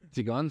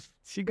 Țigan?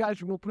 Țigan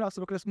și mă puneau să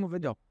lucrez, mă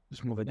vedeau.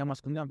 Deci mă vedeam, mă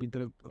ascundeam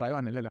printre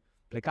raioanele alea.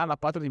 Plecam la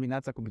 4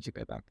 dimineața cu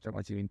bicicleta, ce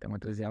mai țin minte, mă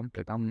trezeam,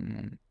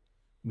 plecam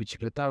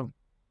bicicleta,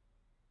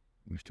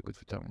 nu știu cât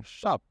făceam,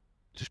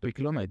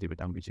 17 km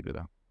plecam cu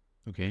bicicleta.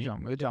 Ok.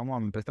 Vedeam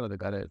oameni pe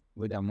stradă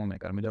vedeam oameni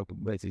care mergeau cu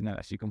băieții din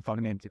alea și când fac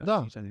nemții.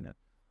 Da.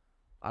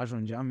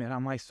 Ajungeam, era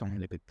mai somn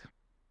decât.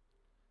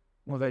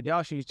 Mă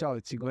vedeau și ziceau,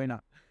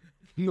 țigoina.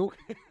 Nu?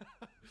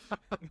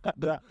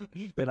 Da,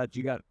 pe la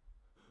țigar.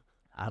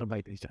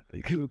 Arbeiter, zicea,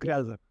 adică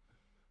lucrează.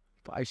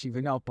 Păi și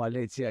veneau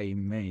paleții aia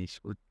imensi,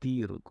 cu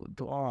tirul, cu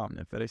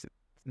Doamne ferește.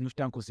 Nu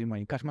știam cum să-i mai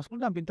încași. Și mă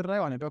ascultam printre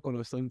raioane pe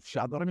acolo și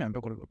adormeam pe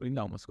acolo, că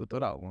prindeau, mă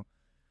scuturau. Mă.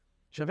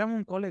 Și aveam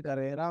un coleg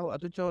care erau,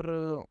 atunci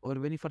ori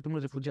venit foarte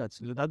mulți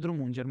refugiați. Le-a dat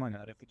drumul în Germania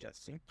la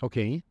refugiați, știi? Ok.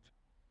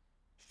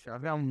 Și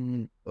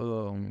aveam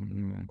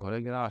un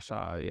coleg,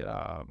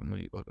 era,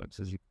 nu-i,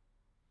 să zic,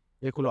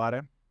 de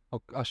culoare,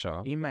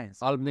 Așa.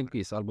 imens. Alb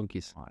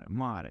închis.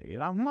 Mare,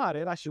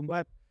 era și un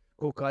băiat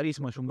cu o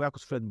carismă și un băiat cu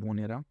suflet bun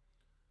era.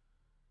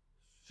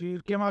 Și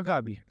îl chema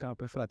Gabi, ca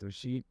pe frate.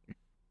 Și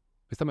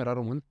Ăsta mai era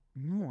român?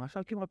 nu, așa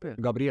îl chema pe el.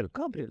 Gabriel.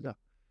 Gabriel, da.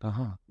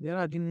 Aha.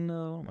 Era din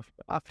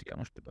Africa,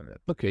 nu știu pe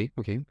unde. Ok.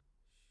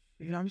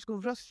 Și am zis că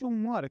vreau să fiu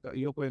mare, că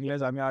eu cu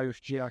engleza mea, eu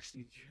știu,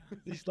 știi.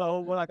 Deci la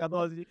omul ăla, ca a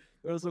doua zi,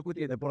 eu sunt o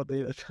cutie de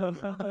proteine.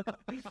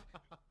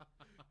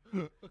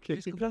 Ok.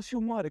 Zis că vreau să fiu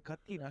mare, ca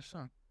tine,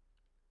 așa.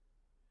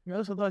 Mi-a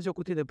dus a doua zi o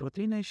cutie de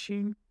proteine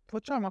și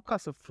făceam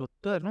acasă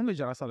flotări, nu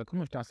mergeam la sală, că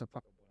nu știam să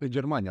fac. În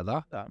Germania,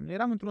 da? Da,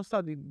 eram într-un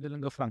stat de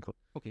lângă Frankfurt.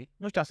 Ok.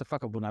 Nu știam să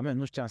fac abonament,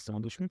 nu știam să mă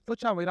duc. Și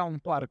era un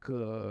parc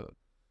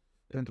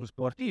pentru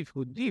sportivi,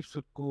 cu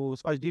dipsuri, să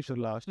faci dipsuri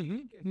la,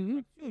 știi?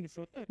 Mă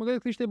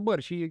gândesc că niște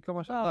bări și cam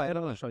așa. Da,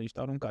 era așa, niște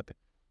aruncate.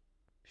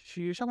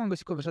 Și așa m-am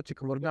găsit conversații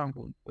că vorbeam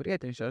cu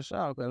prieteni și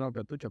așa, că erau pe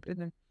atunci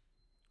prieteni.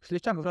 Și le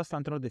ziceam că vreau să fiu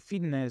antrenor de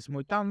fitness, mă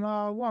uitam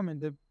la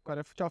oameni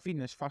care făceau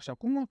fitness și fac și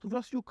acum,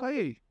 vreau să fiu ca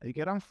ei. Adică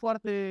eram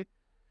foarte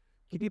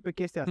chitit pe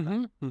chestia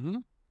asta.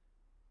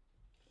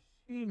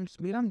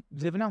 Și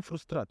deveneam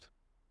frustrat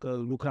că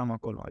lucram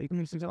acolo. Adică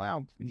mi se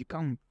zicea,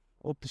 cam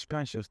 18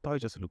 ani și eu stau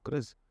aici să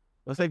lucrez.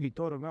 Ăsta e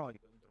viitorul meu,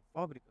 adică într-o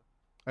fabrică.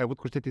 Ai avut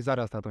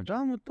conștientizarea asta atunci?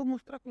 Da, tot mă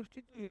stra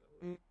conștientizare.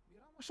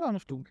 Eram așa, nu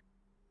știu.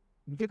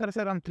 În fiecare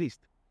seară eram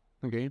trist.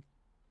 Ok.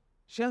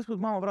 Și am spus,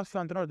 mama, vreau să fiu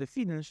antrenor de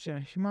fitness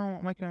și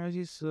maica mi-a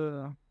zis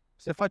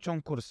să faci un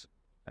curs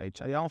aici.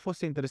 Ea am fost să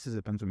se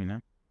intereseze pentru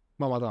mine.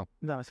 Mama, da.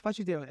 Da, să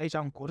faci aici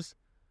un curs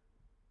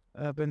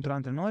pentru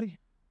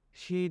antrenori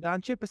dar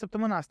începe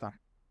săptămâna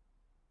asta.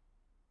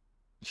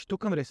 Și tu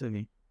când vrei să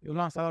vii? Eu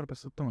luam salariul pe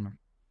săptămână.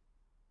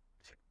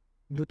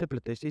 Du-te,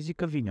 plătește, zic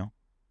că vin eu.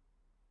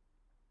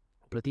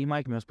 Plătii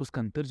maică, mi-a spus că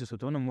întârzi o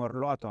săptămână, m-au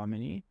luat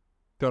oamenii.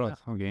 Te-a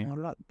luat, Da, ok. m-au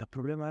luat, dar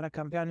problema era că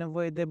aveam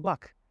nevoie de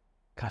BAC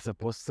ca să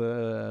pot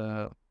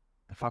să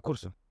fac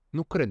cursul.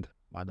 Nu cred.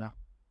 Ba da.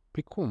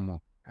 Păi cum, mă?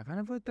 Aveam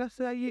nevoie, trebuia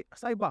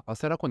să ai BAC.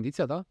 Asta era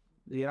condiția, da?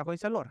 Era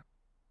condiția lor.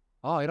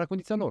 Era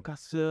condiția lor. Ca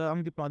să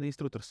am diploma de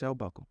instructor, să iau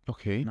BAC-ul.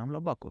 Ok. N-am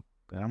luat BAC-ul.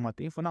 Că eram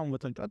atinfă, n-am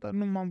învățat niciodată,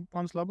 nu m-am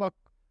dus la BAC.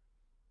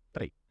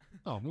 3.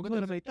 Da, mă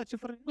Fără veritate,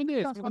 fără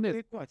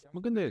Mă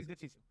gândesc.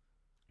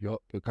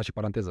 Eu, ca și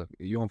paranteză,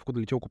 eu am făcut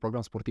liceu cu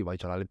program sportiv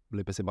aici la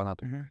LPS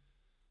Banatul.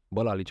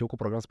 Bă, la liceu cu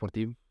program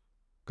sportiv,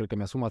 cred că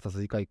mi-asum asta să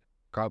zic că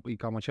e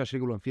cam aceeași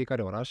regulă în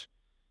fiecare oraș.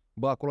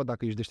 Bă, acolo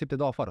dacă ești deștept te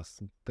dau afară,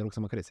 te rog să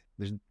mă crezi.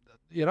 Deci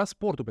era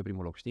sportul pe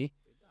primul loc, știi?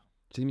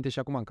 Țin minte și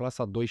acum în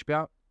clasa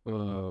 12-a,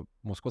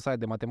 m-a scos aia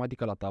de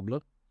matematică la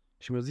tablă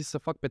și mi-a zis să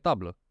fac pe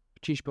tablă,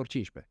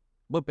 15x15.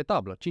 Bă, pe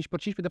tablă,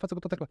 15x15 de față cu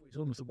toată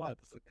clasa.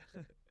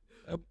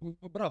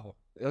 Bravo,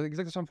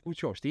 exact așa am făcut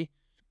și eu, știi?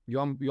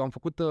 Eu am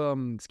făcut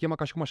schema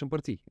ca și cum aș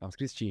împărți. Am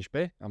scris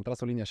 15, am tras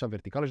o linie așa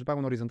verticală și după aia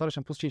în orizontală și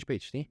am pus 15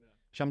 aici, știi?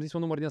 Și am zis un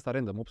număr din asta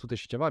random, 800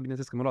 și ceva,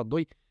 bineînțeles că mi-a luat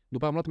 2,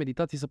 după aia am luat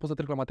meditații să pot să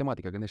trec la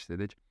matematică, gândește-te,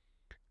 deci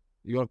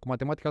eu cu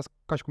matematica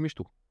ca și cum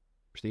ești tu,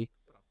 știi?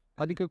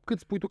 Adică cât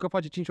spui tu că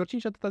face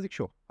 5x5, atâta zic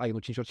și eu. Nu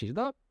 5x5,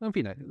 da? În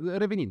fine,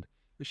 revenind.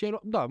 Și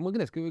da, mă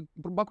gândesc că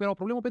bacul era o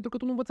problemă pentru că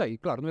tu nu învățai,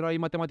 clar, nu erai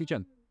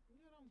matematician.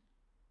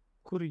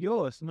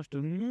 Curios, nu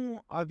știu,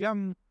 nu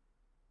aveam.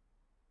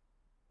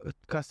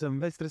 Ca să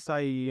înveți trebuie să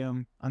ai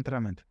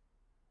antrenament.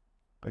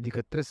 Adică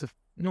trebuie să.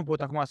 Nu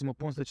pot acum să mă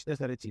pun să citesc,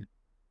 să rețin.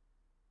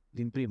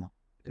 Din prima.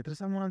 Trebuie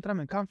să am un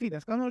antrenament, ca în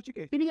fitness, ca în orice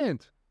chestie.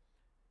 Evident.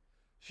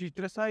 Și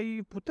trebuie să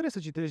ai putere să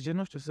citești, gen,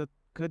 nu știu,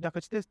 că dacă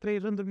citesc 3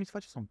 rânduri mi se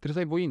face somn.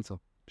 Trebuie să ai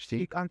voință,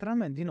 știi?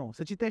 Antrenament, din nou,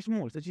 să citești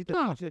mult, să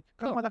citești. Da,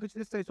 Că acum dacă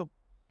citești 3 sau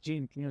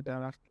 5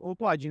 minute, o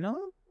pagină,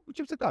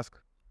 încep să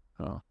casc.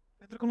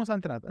 Pentru că nu s-a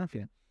antrenat, în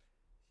fine.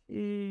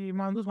 Și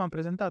m-am dus, m-am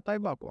prezentat, ai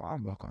bacul,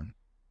 am bacul.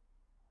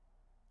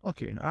 Ok,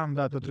 am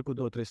dat,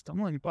 trecut 2-3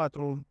 săptămâni,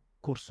 4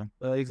 cursuri,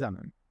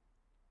 examen.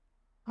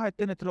 Hai,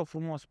 te rog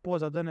frumos,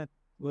 poza,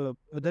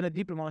 dă-ne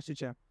diploma, nu știu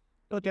ce.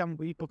 Tot i-am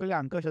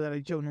păcăleam că ăștia de la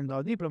liceu nu-mi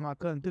dau diploma,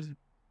 că întârzi.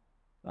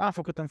 Am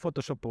făcut în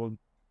Photoshop o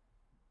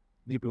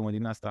diplomă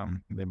din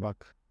asta de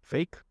bac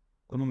fake,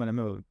 cu numele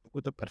meu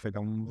făcută perfect.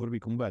 Am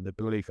vorbit cu un băiat de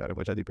pe ulei care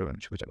făcea diploma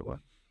și făcea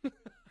lucruri.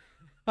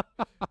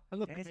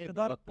 Este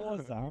doar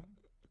poza,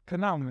 că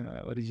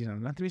n-am original.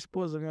 Mi-am trimis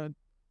poza mea.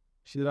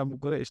 și de la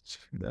București,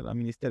 de la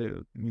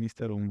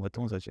Ministerul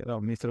Învățământ sau ce era,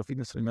 Ministerul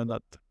Fitness-ului mi-a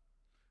dat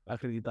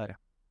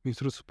acreditarea.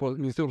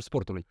 Ministerul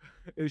Sportului.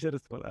 Eu și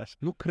răspund așa.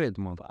 Nu cred,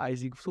 mă. Ai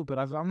zic, super,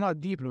 am luat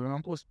diplome,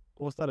 am pus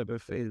postare pe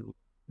Facebook.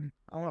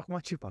 Acum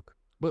ce fac?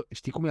 Bă,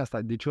 știi cum e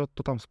asta? Deci eu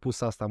tot am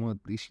spus asta, mă.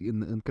 Deci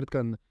cred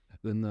că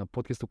în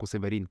podcastul cu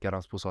Severin chiar am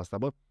spus asta,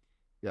 bă.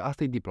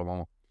 Asta e diploma,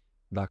 mă.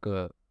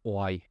 Dacă o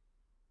ai,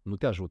 nu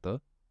te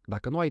ajută.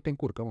 Dacă nu ai, te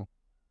încurcă, mă.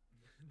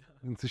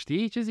 Da.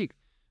 Știi ce zic?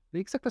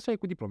 Exact așa e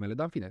cu diplomele,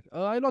 dar în fine.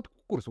 Ai luat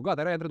cursul,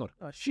 gata, erai antrenor.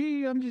 Da,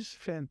 și am zis,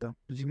 fentă.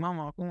 Zic,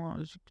 mama,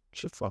 acum, zic,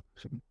 ce fac?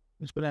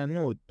 Îmi spunea,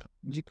 nu,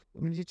 zic,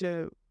 îmi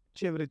zice,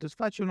 ce vrei tu să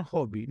faci? E un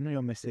hobby, nu e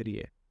o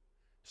meserie.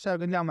 Și așa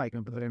gândeam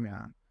maică pe vremea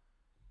aia.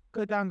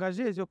 Că te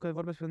angajezi, eu că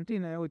vorbesc pentru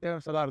tine, uite, ai un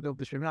salariu de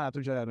 18 milioane,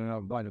 atunci era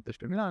bani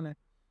 18 milioane,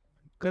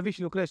 că vii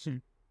și lucrezi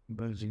și...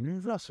 Bă, zic, nu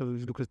vreau să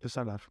lucrez pe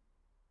salar.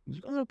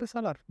 Zic, nu pe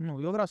salar,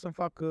 nu, eu vreau să-mi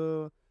fac,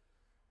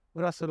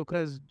 vreau să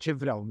lucrez ce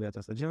vreau în viața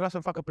asta, vreau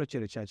să-mi facă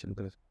plăcere ceea ce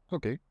lucrez.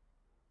 Ok.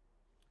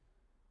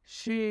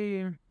 Și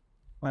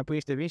mai pui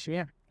niște vin și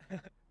mie?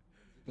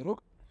 Te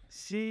rog?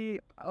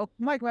 Și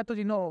maică mea tot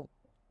din nou,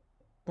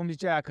 cum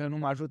zicea că nu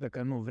mă ajută,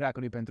 că nu vrea, că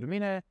nu-i pentru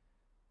mine,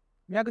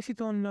 mi-a găsit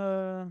un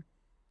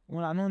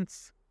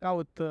anunț,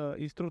 caut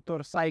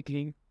instructor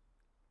cycling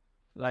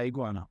la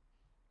Iguana.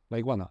 La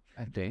Iguana.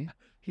 Ok.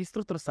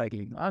 Instructor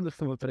cycling. Am dus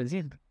să mă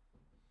prezint.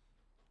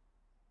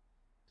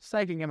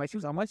 Cycling e mai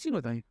ținut, am mai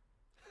ținut aici.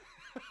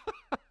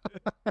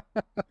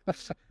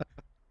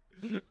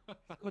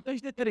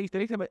 Scotești de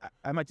TRX,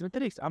 ai mai ținut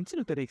TRX? Am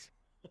ținut TRX.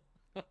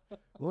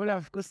 Bă,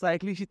 le-am făcut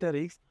cycling și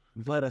TRX,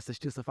 fără să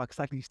știu să fac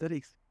cycling și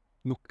TRX.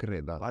 Nu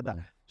cred asta. Ba da.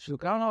 Și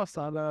lucram la o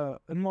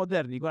sală în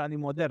modern, Iguana din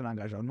modern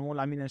angajau, nu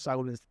la mine în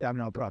șagul unde stăteam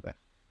neaproape.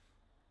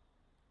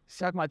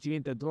 Și acum țin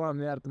minte,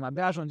 Doamne iartă-mă,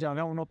 abia ajungeam,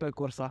 aveam un Opel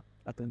Corsa,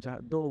 atunci,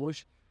 2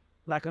 uși,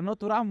 dacă nu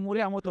turam,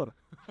 muria motor.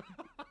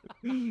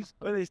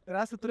 Bă, deci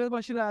trebuia să turez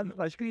mașina,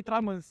 și când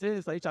intram în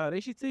sens aici la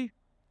Reșiței,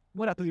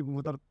 murea tot timpul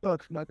motor,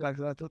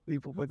 tot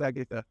timpul făcea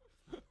chestia.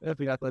 E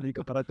pe asta,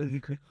 adică, paranteză.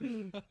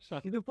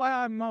 Și după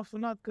aia m-au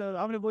sunat că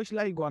am nevoie și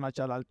la Iguana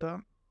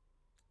cealaltă,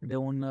 de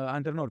un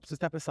antrenor, să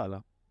stea pe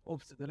sală.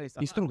 800 de lei.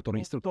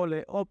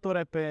 Instructor. 8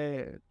 ore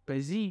pe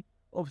zi,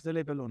 800 de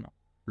lei pe lună.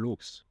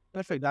 Lux.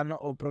 Perfect, dar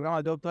o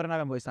programă de 8 ore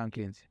n-aveam voie să am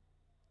clienți.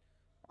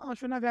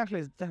 Și eu n-aveam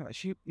clienți.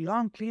 Și eu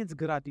am clienți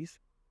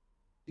gratis,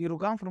 îi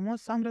rugam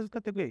frumos să am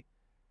rezultate cu ei.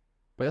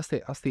 Păi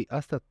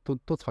asta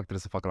toți fac, trebuie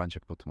să facă la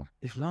început, mă.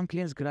 Deci luam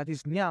clienți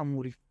gratis,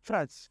 neamuri,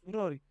 frați,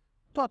 surori,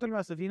 toată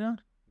lumea să vină.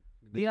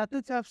 Din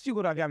atâția,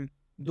 sigur aveam 2-3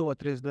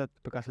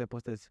 dăți pe care să le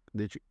postez.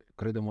 Deci,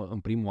 crede-mă, în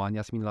primul an,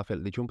 Iasmin la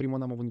fel. Deci eu în primul an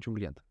n-am avut niciun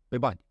client. Pe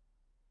bani.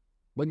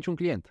 Bă, niciun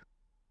client.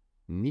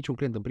 Niciun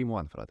client în primul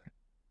an, frate.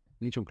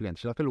 Niciun client.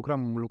 Și la fel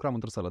lucram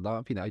într-o sală, dar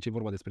în fine, aici e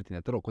vorba despre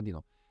tine. Te rog,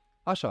 continuă.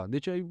 Așa,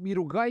 deci îi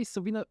rugai să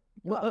vină...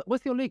 Bă,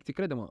 ăsta e o lecție,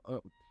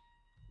 crede-mă.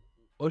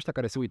 Ăștia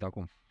care se uită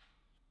acum.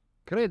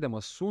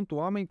 Crede-mă, sunt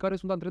oameni care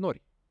sunt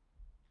antrenori.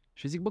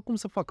 Și zic, bă, cum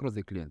să fac rost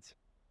de clienți?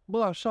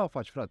 Bă, așa o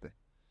faci, frate.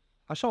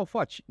 Așa o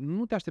faci.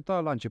 Nu te aștepta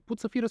la început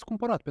să fii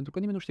răscumpărat, pentru că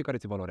nimeni nu știe care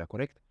ți-e valoarea,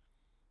 corect?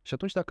 Și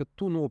atunci dacă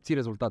tu nu obții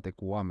rezultate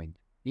cu oameni,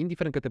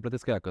 indiferent că te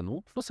plătesc ea că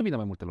nu o să vină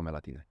mai multe lume la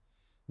tine.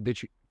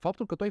 Deci,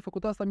 faptul că tu ai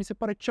făcut asta mi se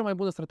pare cea mai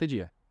bună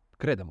strategie.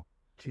 Crede-mă.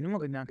 Și nu mă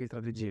gândeam că e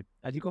strategie.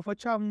 Adică o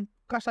făceam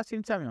ca așa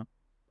simțeam eu.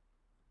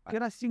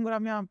 Era singura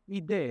mea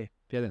idee.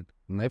 Fii atent.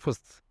 N-ai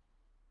fost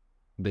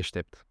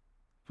deștept.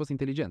 Ai fost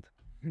inteligent.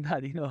 Da,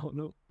 din nou,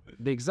 nu?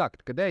 De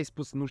exact. Că de-aia ai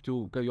spus, nu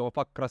știu, că eu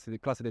fac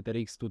clase de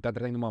TRX, tu te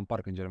antrenai numai în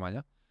parc în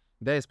Germania.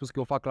 De-aia ai spus că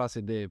eu fac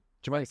clase de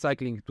ceva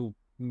cycling, tu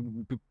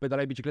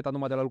pedalai bicicleta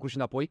numai de la lucru și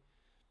înapoi.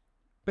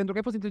 Pentru că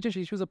ai fost inteligent și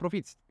ai știut să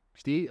profiți.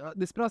 Știi?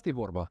 Despre asta e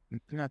vorba.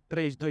 Până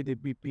 32 de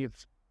BPM.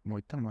 Mă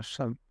uitam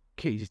așa,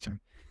 ok,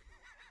 ziceam.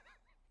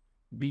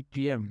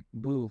 BPM,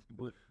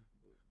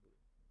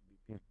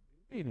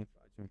 Bine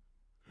facem.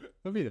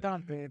 Bine.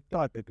 Da, pe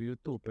toate, pe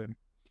YouTube, pe...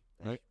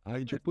 Ai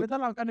început?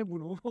 Pedalam ca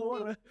nebunul o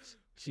oră.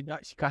 Și da,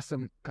 și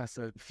ca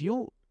să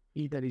fiu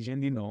inteligent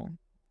din nou,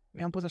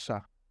 mi-am pus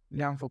așa.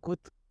 Le-am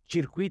făcut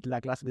circuit la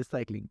clasă de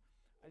cycling.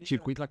 Adică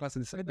Circuit la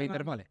clasă de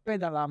intervale.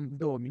 Pedalam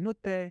 2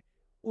 minute,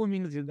 1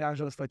 minut de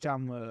jos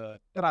făceam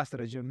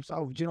trasere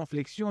sau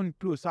genoflexiuni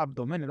plus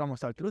abdomene, luam o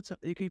salteluță,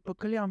 adică îi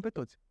păcăleam pe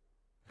toți.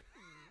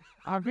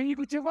 Am venit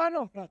cu ceva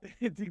nou, frate.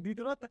 Zic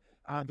dintr-o dată,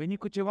 am venit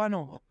cu ceva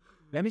nou.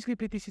 Le-am zis că e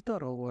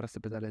plictisitor o oră să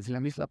pedalez.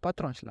 Le-am zis la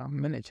patron și la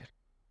manager.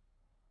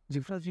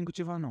 Zic, frate, vin cu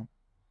ceva nou.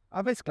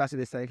 Aveți clase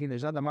de cycling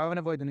deja, dar mai avea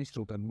nevoie de un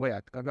instructor,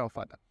 băiat, că avea o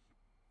fată.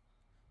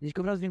 Zic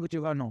că vreau să vin cu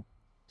ceva nou.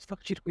 Să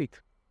fac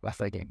circuit la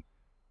cycling.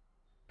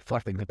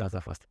 Foarte încântat a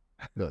fost.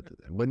 Da,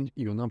 bă,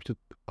 eu n-am știut,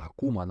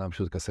 acum n-am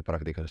știut că se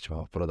practică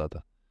ceva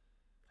vreodată.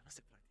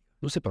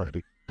 Nu se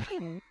practică.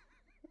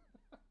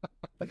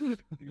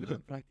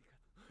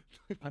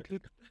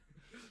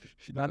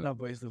 Și n-am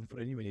voie să-mi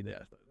fură nimeni ideea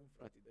asta.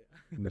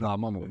 Da,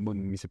 mamă, bă,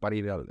 mi se pare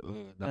ireal.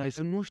 Da.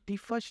 Să nu știi,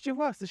 faci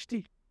ceva, să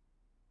știi.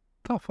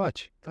 Da,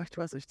 faci. Faci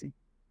ceva să știi.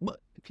 Bă,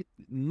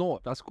 9,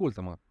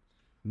 ascultă-mă.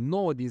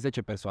 9 din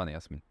 10 persoane,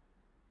 Iasmin.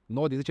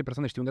 9 din 10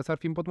 persoane știu unde s-ar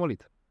fi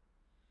împotmolit.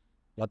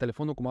 la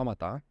telefonul cu mama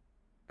ta,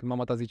 când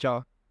mama ta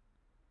zicea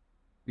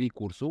e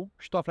cursul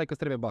și tu aflai că îți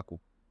trebuie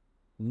bacul.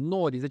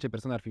 9 din 10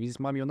 persoane ar fi zis,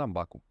 mami, eu n-am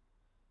bacul.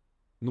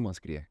 Nu mă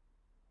înscrie.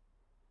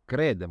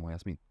 Crede-mă,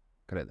 Iasmin,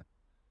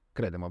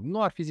 crede-mă.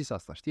 Nu ar fi zis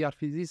asta, știi? Ar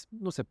fi zis,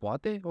 nu se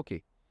poate, ok.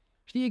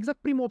 Știi, exact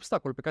primul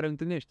obstacol pe care îl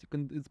întâlnești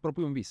când îți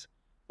propui un vis.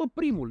 Bă,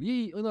 primul,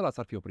 ei în ăla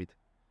s-ar fi oprit.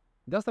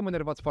 De asta mă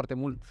enervați foarte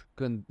mult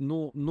când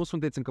nu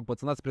sunteți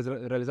încăpățânați spre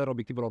realizarea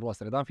obiectivelor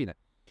voastre, dar în fine.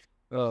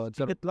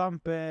 Cât l-am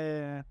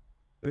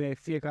pe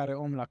fiecare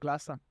om la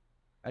clasă?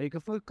 Adică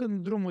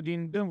făcând drumul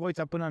din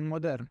Dâmbovița până în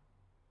Modern,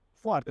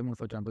 foarte mult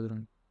făceam pe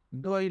drum.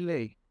 2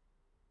 lei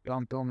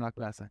l-am pe om la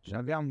clasă. Și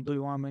aveam 2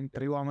 oameni,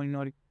 3 oameni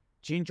nori,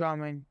 5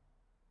 oameni.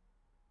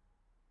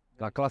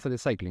 La clasă de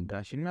cycling.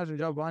 Da, și nu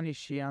mi-ajungeau banii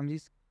și am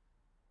zis,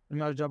 nu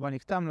mi-ajungeau banii.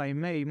 Stăm la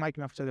e-mail, maică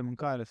mi-a făcea de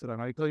mâncare, săran,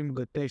 adică îmi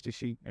gătește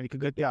și, adică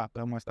gătea, că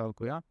am stau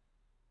cu ea.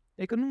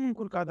 Adică nu mă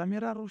încurca, dar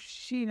mi-era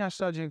rușine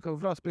așa, gen că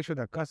vreau să plec și eu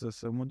de acasă,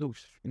 să mă duc,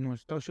 nu,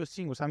 stau și eu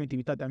singur, să am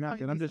intimitatea mea.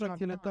 Ai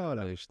distracțiile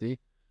tale, știi?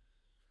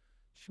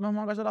 Și m-am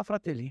angajat la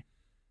Fratelli,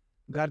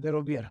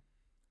 garderobier,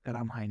 care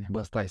am haine.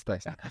 Bă, stai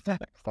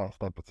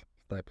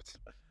puțin.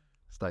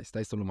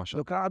 Stai să luăm așa.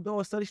 Lucra la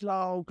 2 sări și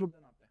la un club de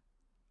noapte.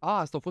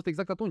 Asta a fost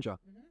exact atunci.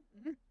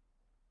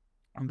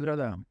 În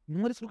perioada aia. Nu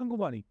mă descurcam cu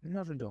banii, nu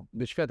ajungeau.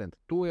 Deci fii atent,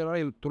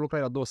 tu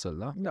lucrai la 2 săli,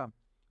 da? Da.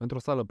 Într-o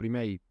sală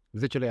primeai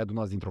 10 lei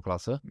adunați dintr-o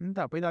clasă,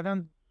 Da, păi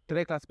aveam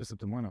 3 clase pe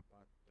săptămână.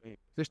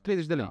 deci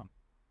 30 de lei, Da.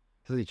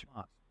 să zici.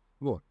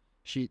 Bun.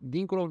 Și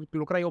dincolo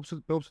lucrai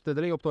pe 800 de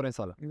lei 8 ore în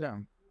sală.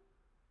 Da,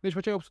 Deci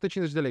făceai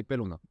 850 de lei pe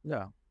lună.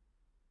 da,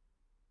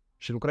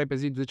 Și lucrai pe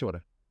zi 10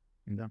 ore.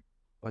 da.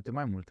 Poate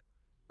mai mult.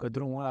 Că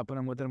drumul ăla până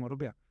în Modern mă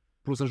rupea.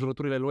 Plus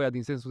înjurăturile lui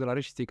din sensul de la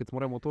reșiției că îți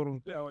murea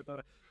motorul.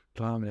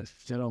 Doamne,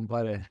 ce rău îmi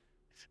pare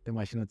de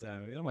mașinuța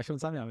aia. Era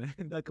mașinuța mea.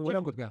 Dacă Ce-ai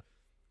făcut cu ea?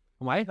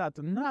 Mai?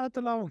 n-a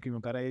dat la unchiul meu,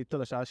 care e tot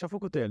așa, și-a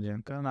făcut el,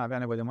 gen, că n-avea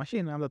nevoie de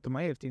mașină, am dat-o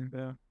mai ieftin,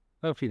 că...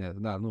 În fine,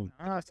 da, nu.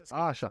 Asta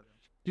Așa.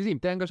 Și zi,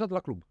 te-ai angajat la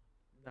club.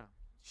 Da.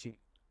 Și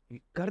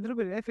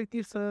garderobierul era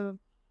efectiv să...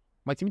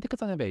 Mai ții minte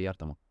câți ani aveai,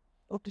 iartă-mă?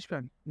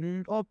 18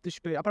 ani.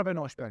 18, aproape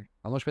 19 ani.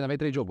 La 19 ani aveai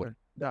 3 joburi.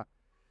 Da.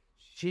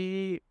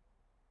 Și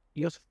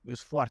eu sunt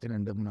foarte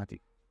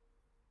neîndemânatic.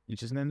 Deci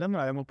sunt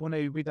neîndemânat, mă pune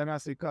iubita mea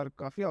să-i car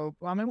cafea,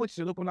 am emoții,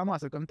 se duc până la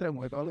masă, că îmi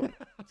tremure pe acolo.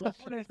 Să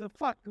pune să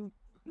fac,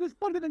 sunt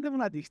foarte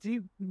neîndemânatic,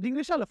 știi? Din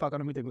greșeală fac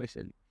anumite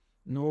greșeli.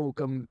 Nu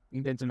că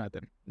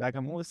intenționate. Dacă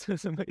mă uit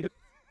să mă iert.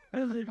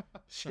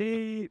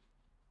 Și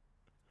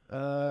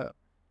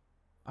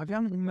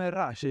aveam un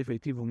meraș,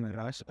 efectiv un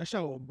meraș,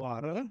 așa o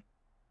bară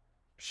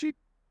și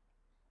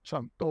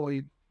am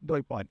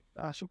doi pani.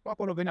 Da? Și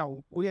acolo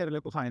veneau uierele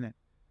cu haine.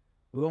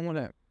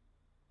 Omule,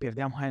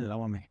 pierdeam haine la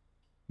oameni.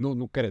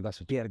 Nu cred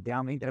așa.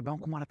 Pierdeam, îi întrebam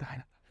cum arată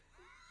haina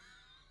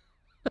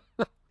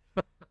ta.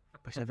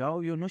 Păi și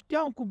aveau, eu nu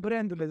știam cu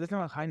brandurile, de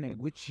seama, haine,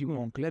 Gucci și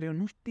Moncler, eu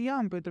nu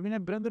știam, pentru mine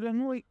brandurile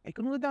nu, e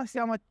că nu dădeam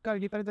seama care e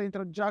diferența dintre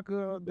o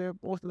geacă de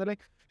 100 de lei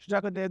și o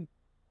geacă de 10.000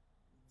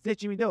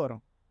 de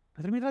euro.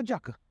 Pentru mine era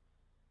geacă.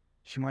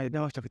 Și mai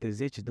dădeau ăștia câte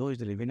 10-20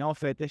 de lei, veneau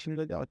fete și îmi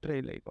dădeau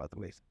 3 lei, 4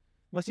 lei.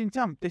 Mă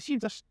simțeam, te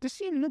simți,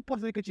 nu poți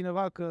să zică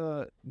cineva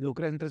că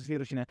lucrezi, nu trebuie să fie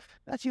rușine.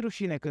 Dar ce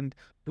rușine când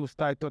tu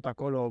stai tot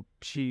acolo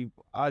și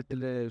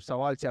altele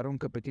sau alții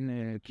aruncă pe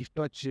tine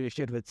chiștoci,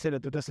 șervețele, tu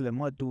trebuie să le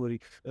mături,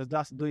 îți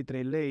dați 2-3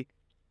 lei.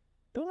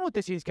 Tu nu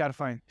te simți chiar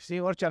fain. Știi,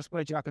 orice ar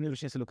spune cineva că nu e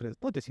rușine să lucrezi,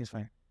 nu te simți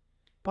fain.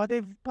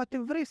 Poate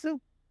vrei să,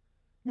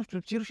 nu știu,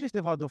 ce rușine să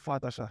te vadă o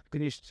fată așa,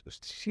 când ești,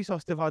 și sau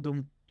să te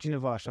vadă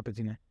cineva așa pe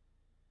tine.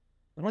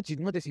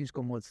 Nu te simți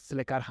comod să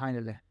le car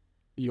hainele.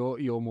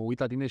 Eu mă uit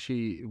la tine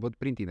și văd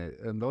prin tine.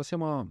 Îmi dau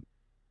seama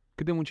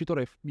cât de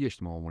muncitor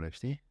ești, mă, omule,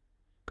 știi?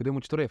 Cât de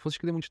muncitor ai fost și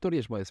cât de muncitor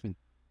ești, bă, Iasmin.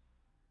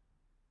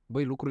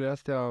 Băi, lucrurile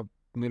astea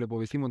noi le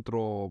povestim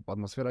într-o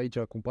atmosferă aici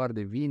cu un par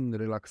de vin,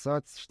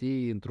 relaxați,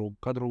 știi, într-un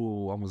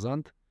cadru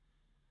amuzant.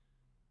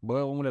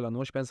 Bă, omule, la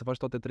 19 ani să faci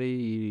toate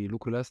 3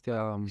 lucrurile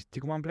astea...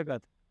 Știi cum am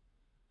plecat?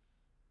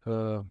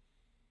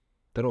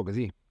 Te rog,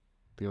 zi.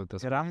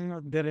 Eram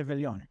de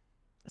Revelion.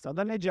 S-a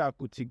dat legea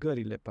cu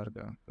țigările,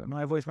 parcă. Că nu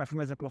ai voie să mai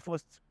fumezi, că a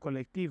fost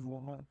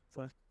colectivul.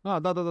 Da.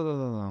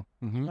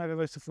 Nu ai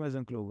voie să fumezi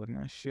în cluburi.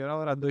 Ne? Și era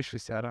ora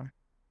 12 seara.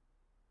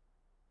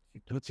 Și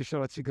toți își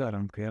luau o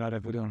țigară, că era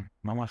Revelion.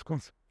 M-am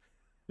ascuns.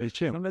 De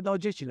ce? Nu le dau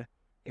gecile.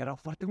 Erau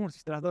foarte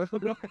mulți.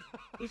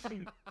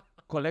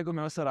 Colegul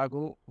meu,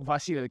 săracul,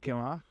 Vasile îl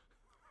chema,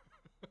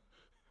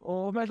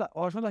 o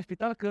ajuns la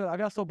spital că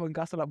avea sobă în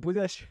casă la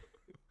Budea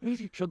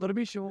și-o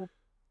dormit și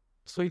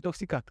s-a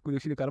intoxicat cu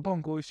dioxid de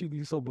carbon, cu și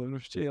din sobă, nu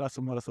știu ce, era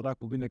să moară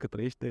săracul, bine că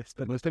trăiește,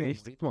 sper că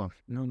trăiește.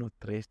 Nu,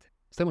 trăiește.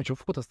 Stai mă, ce-a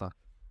făcut ăsta?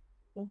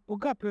 O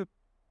băgat pe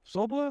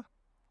sobă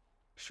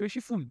și-o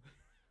ieșit fum.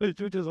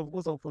 Deci ce s-a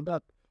făcut, s-au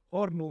fundat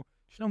hornul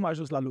și nu a mai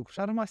ajuns la lucru și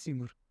a rămas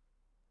singur.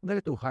 Dă-le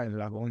tu hainele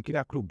la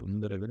închiria clubul, nu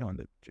de Revelion,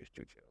 de ce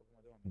știu ce.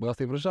 Bă,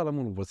 asta e vrăjeală,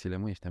 mă, Vasile,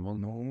 mă, ești bun.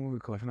 Nu,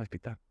 că așa la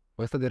spital.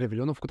 Bă, ăsta de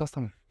Revelion a făcut asta,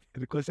 mă.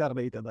 Cred că o seară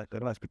înainte, dar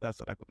era la spital,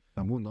 săracul.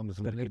 Da, bun, doamne, să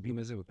Sper că mă e bine.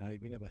 Dumnezeu. Da, e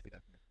bine la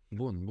spital.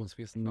 Bun, să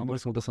fie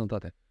multă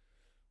sănătate.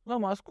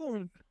 M-am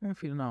ascuns, în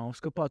fine, au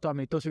scăpat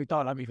oamenii, toți se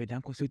uitau la mine, vedeam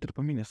cum se uită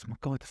pe mine, să mă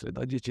caute, să le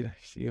dau gecile.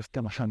 Și eu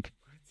stăteam așa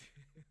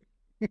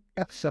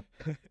Așa.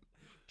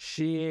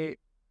 Și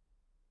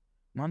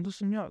m-am dus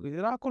să-mi iau,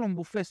 era acolo un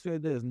bufet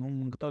suedez, nu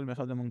mâncătoare lumea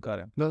așa de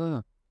mâncare.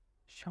 Da.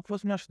 Și am fost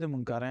să-mi iau și de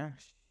mâncare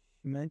și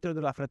mentorul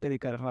de la fratele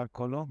care era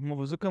acolo, m-a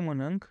văzut că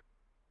mănânc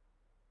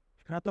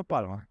și mi-a dat o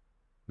palmă.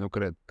 Nu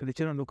cred. Că de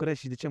ce nu lucrez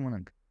și de ce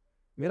mănânc.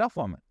 Mi-era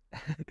foame.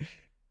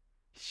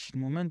 Și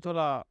în momentul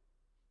ăla,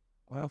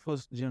 aia a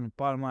fost gen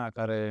palma aia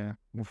care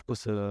m-a făcut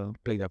să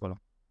plec de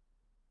acolo.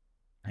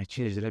 Ai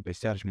 50 de lei pe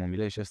seară și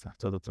mobilei și ăsta,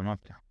 toată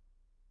noaptea.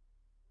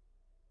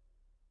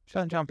 Și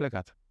atunci am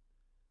plecat.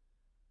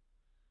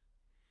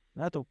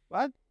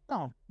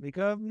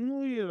 Adică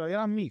nu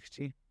era mic,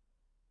 știi?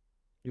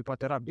 Eu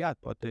poate era beat,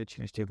 poate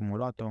cine știe cum a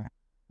luat-o.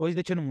 O zi,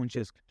 de ce nu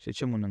muncesc? Și de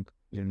ce mănânc?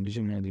 De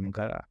ce mănânc din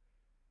mâncarea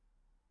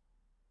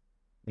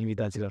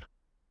invitaților?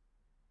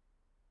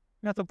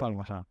 Mi-a dat o palmă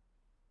așa.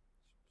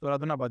 S-au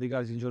adunat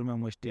bodyguards din jurul meu,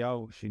 mă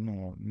știau și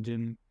nu,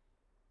 gen,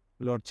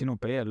 lor ținu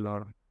pe el,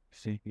 lor,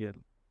 știi,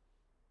 el.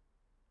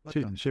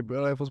 Și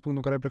ăla a fost punctul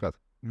în care ai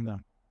plecat. Da,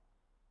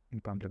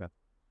 după am plecat.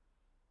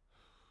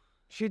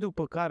 Și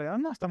după care,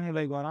 n-am stat mult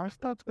la Igoara, am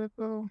stat, cred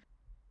că,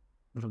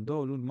 vreo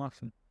 2 luni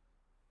maxim.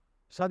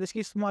 S-a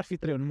deschis Smart Fit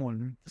 3 în mall,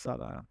 în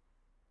sala aia.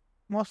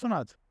 M-au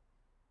sunat.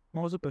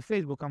 M-au văzut pe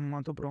Facebook,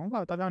 am tot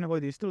promovat, aveam nevoie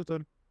de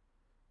instructor.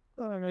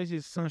 Da, mi-a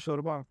zis, sunt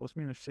Șorban,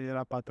 Cosminu și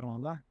era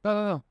patronul, da?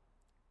 Da.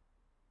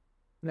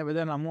 Ne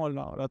vedem la mall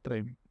la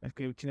 3.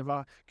 Că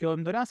cineva, că eu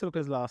îmi doream să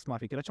lucrez la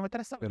Smart Fit, era cea mai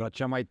tare sală. Era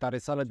cea mai tare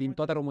sală din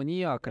toată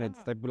România, cred.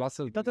 Stai,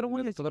 lasă Toată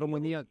România. Toată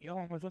România. Eu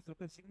am ajuns să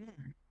lucrez, zic, nu.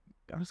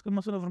 Am zis că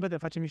mă sună vreun prieten,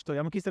 facem mișto.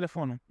 I-am închis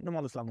telefonul, nu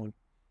m-am dus la mall.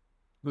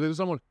 Nu te-ai dus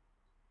la mult?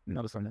 Nu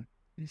m-am dus la mall.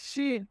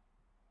 Și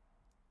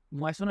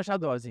mai sună și a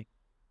doua zi.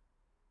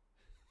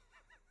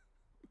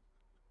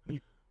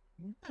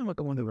 Hai mă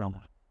că mă unde vreau,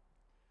 mă.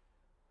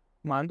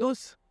 M-am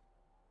dus,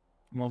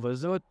 m-am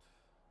văzut,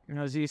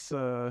 mi-a zis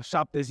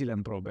 7 zile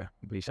în probe.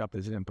 Păi 7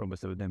 zile în probe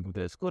să vedem cum te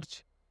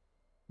descurci.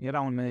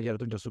 Era un manager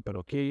atunci super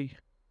ok.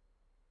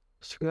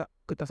 Și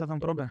cât a stat în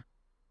probe?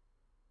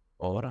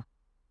 O oră.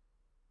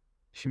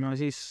 Și mi-au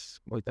zis,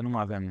 uite, nu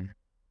mai avem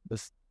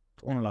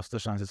 1%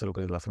 șanse să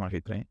lucrezi la Smart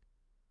Fit 3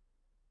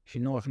 și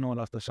 99%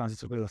 șanse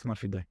să lucrezi la Smart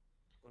Fit 2.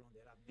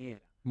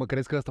 Mă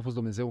crezi că ăsta a fost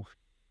Dumnezeu?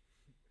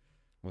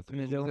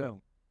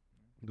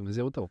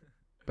 Dumnezeu tău.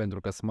 Pentru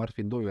că Smart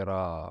Fit 2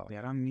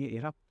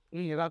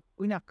 Era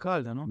pâinea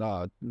caldă, nu?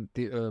 Da,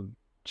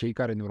 cei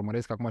care ne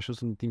urmăresc acum și eu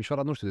sunt în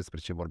Timișoara, nu știu despre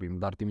ce vorbim,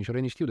 dar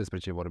timișorenii știu despre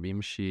ce vorbim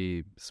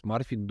și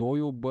Smart Fit 2,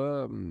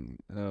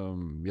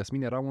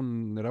 Iasmin era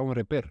un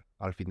reper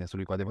al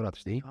fitnessului cu adevărat,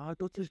 știi?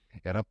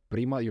 Era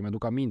prima, eu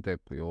mi-aduc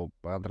aminte, eu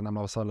antrenam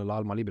la o sală la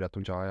Alma Libre,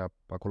 atunci aia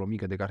acolo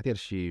mică de cartier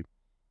și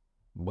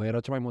era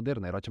cea mai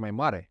modernă, era cea mai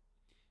mare.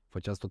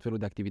 Făceați tot felul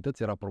de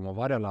activități, era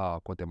promovarea la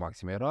cote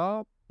maxime,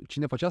 era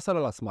cine făcea sală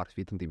la Smart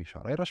Fit în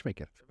Timișoara, era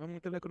șmecher. Și aveam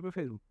multe like-uri pe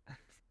Facebook.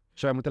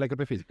 Și mai multe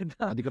like-uri pe Facebook.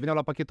 Da. Adică veneau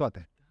la pachet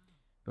toate.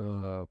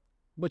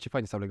 Bă, ce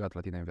fain s-au legat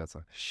la tine în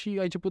viață. Și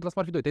ai început la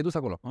Smart Fit 2, te-ai dus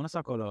acolo. Am dus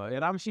acolo.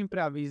 Eram și în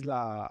preaviz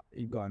la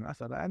Igoana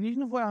asta, dar nici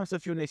nu voiam să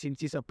fiu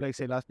nesimțit să plec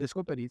să-i las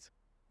descoperiți.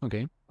 Ok.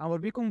 Am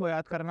vorbit cu un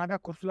băiat care n-avea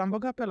cursul, l-am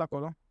băgat pe el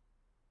acolo.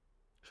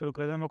 Și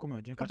lucrez în locul meu.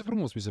 Foarte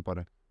frumos, mi se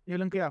pare.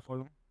 El încă e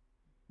acolo.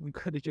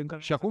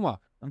 Și acum?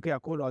 Încă e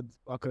acolo,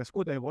 a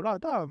crescut, a evoluat,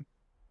 da.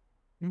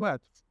 Un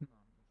băiat.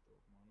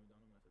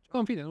 Da,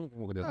 în fine, nu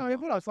mă gândesc. Da, a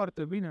evoluat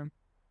foarte bine.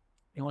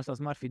 Eu ăsta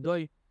Smart Fit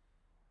 2.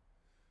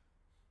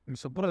 Mi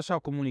s-a părut așa o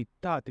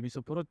comunitate, mi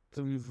s-a părut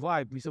un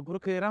vibe, mi s-a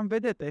părut că eram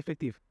vedetă,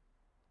 efectiv.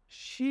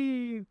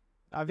 Și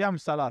aveam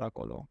salar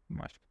acolo,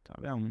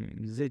 aveam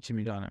 10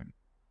 milioane.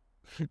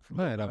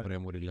 Bă, era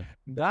vremurile.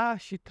 Da,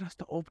 și trebuia să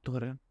stau 8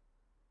 ore.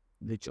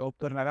 Deci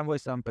 8 ore, n-aveam voie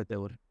să am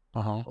PT-uri.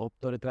 Aha.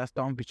 8 ore trebuia să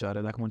stau în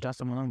picioare. Dacă munceam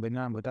să mănânc,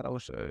 veneam, bătea la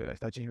ușă,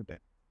 stai 5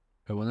 minute.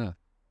 Pe bună.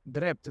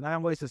 Drept,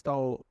 n-aveam voie să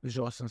stau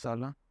jos în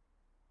sală.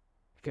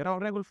 Că erau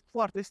reguli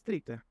foarte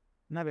stricte.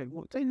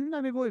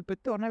 N-aveai voie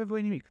PT-uri, n-aveai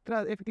voie nimic.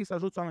 Trebuia efectiv să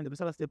ajuți oameni de pe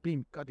sală să te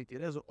plimbi ca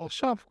titirezul.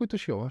 Așa am făcut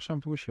și eu,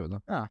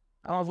 da.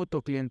 Am avut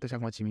o clientă și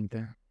acum ții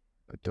minte.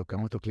 Uite, că am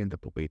avut o clientă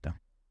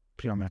pocăită.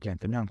 Prima mea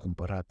clientă, mi-am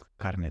cumpărat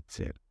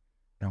carnețel.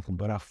 Mi-am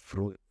cumpărat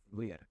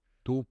fluier.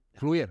 Tu,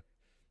 fluier.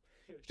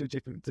 Știu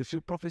ce, să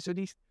fiu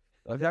profesionist.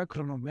 Avea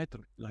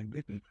cronometru.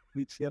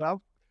 Deci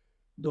eram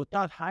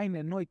dotat,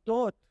 haine noi,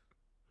 tot.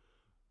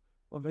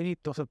 A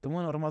venit o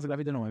săptămână, a rămas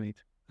gravidă, nu a mai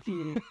venit.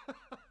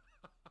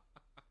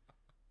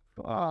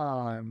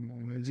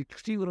 Zic,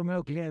 singurul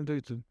meu client,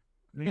 uite,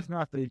 nici nu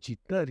asta de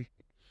citări.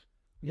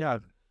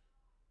 Ia,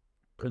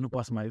 că nu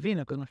poate să mai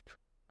vină, că nu știu.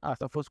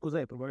 Asta a fost scuza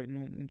ei, probabil,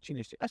 nu,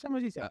 cine știe. Așa mi-a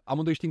zis ea.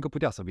 Amândoi știm că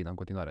putea să vină în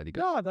continuare, adică.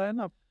 Da,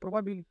 dar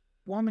probabil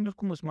oamenii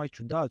oricum sunt mai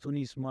ciudați,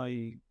 unii sunt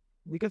mai...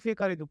 Adică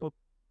fiecare după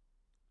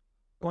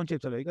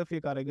conceptele, adică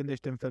fiecare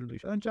gândește în felul lui.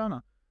 Și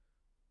atunci,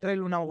 3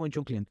 luni n-am avut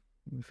niciun client.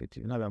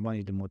 Efectiv, n-aveam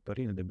bani de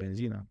motorină, de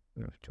benzină,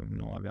 nu știu,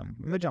 nu aveam.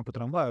 Mergeam cu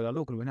tramvaiul la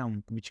lucru,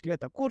 veneam cu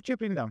bicicleta, cu orice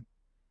prindeam.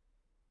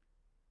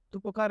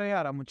 După care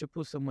iar am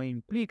început să mă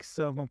implic,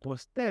 să mă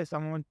postez,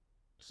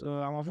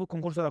 am avut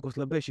concursul ăla cu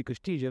slăbești și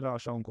câștigi, era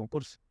așa un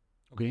concurs.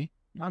 Ok.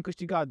 Am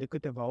câștigat de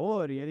câteva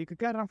ori, adică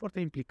chiar eram foarte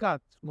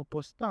implicat, mă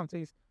postam,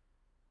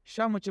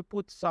 și am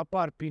început să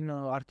apar prin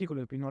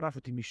articole, prin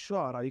orașul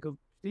Timișoara, adică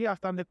știi,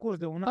 asta în decurs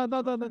de un an, Da.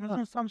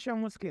 am și am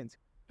mulți clienți.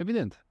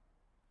 Evident.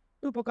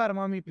 După care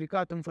m-am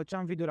implicat, îmi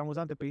făceam videouri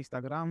amuzante pe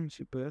Instagram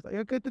și pe ăsta.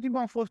 Eu că tot timpul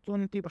am fost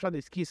un tip așa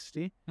deschis,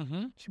 știi?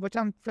 Și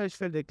făceam fel și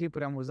fel de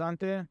clipuri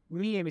amuzante.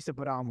 Mie mi se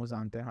păreau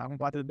amuzante. Acum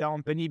poate dădeau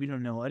un penibil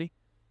uneori.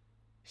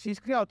 Și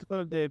scriau tot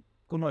felul de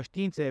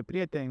cunoștințe,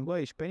 prieteni,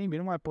 băi, ești penibil,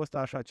 nu mai posta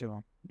așa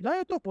ceva. Dar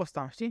eu tot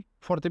postam, știi?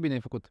 Foarte bine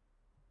ai făcut.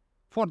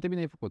 Foarte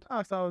bine ai făcut.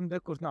 Asta în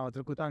decurs, au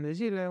trecut ani de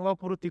zile, au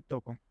apărut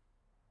TikTok-ul.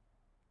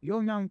 Eu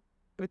mi-am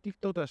pe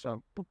TikTok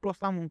așa,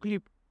 postam un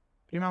clip,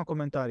 primeam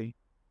comentarii.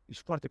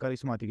 Ești foarte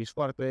carismatic, ești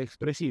foarte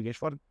expresiv, ești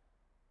foarte...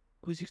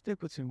 Păi zic, stai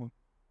puțin, mă.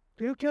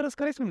 Eu chiar sunt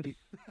carismatic.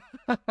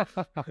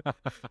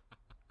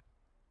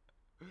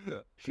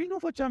 Și nu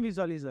făceam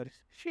vizualizări.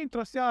 Și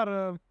într-o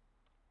seară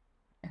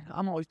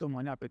am auzit o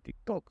manea pe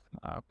TikTok,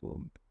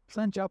 acum,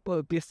 să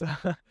înceapă piesa,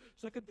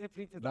 să cânte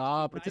Prințesa.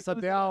 Da, Prințesa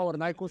de Aur,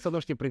 n-ai cum să nu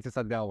știi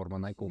Prințesa de Aur, mă,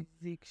 n-ai cum.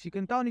 Zic, și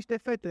cântau niște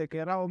fete, că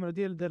era o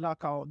melodie de la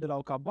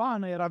o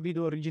cabană, era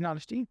video original,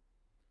 știi?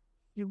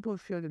 Zic, bă,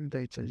 fii atent de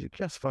aici, zic,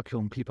 ia să fac eu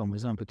un clip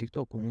amuzant pe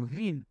TikTok cu un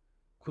vin,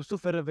 cu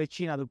suferă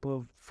vecina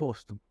după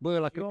fostul.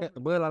 Bă,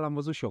 ăla l-am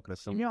văzut și eu, cred.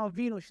 Și mi-au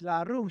vinul și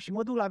la rum și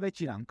mă duc la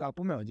vecina în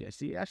capul meu,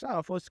 și așa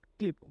a fost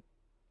clipul.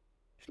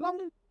 Și l-am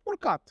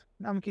urcat,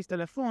 am închis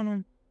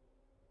telefonul,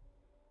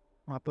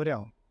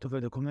 apăreau tot felul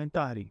de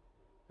comentarii.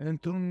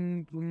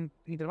 Într-un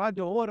interval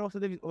de o oră,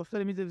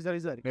 100.000 de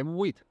vizualizări. Mi-am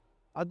uit.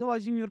 A doua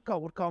zi mi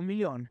urcau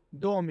 1.000.000,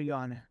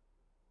 2.000.000.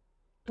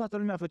 Toată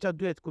lumea făcea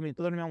duet cu mine,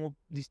 toată lumea mă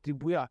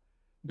distribuia.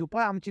 După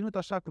aia am ținut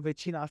așa cu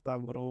vecina asta,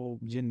 vreo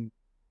gen,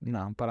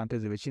 în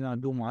paranteze, vecina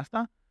Duma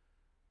asta,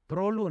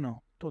 vreo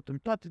lună. Toată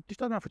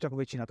lumea făcea cu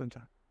vecina atunci.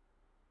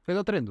 Păi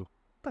da trendul.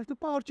 Păi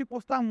după aia orice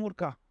postam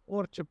urca.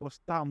 Orice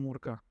postam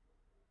urca.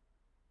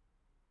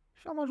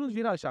 Și am ajuns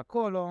viral și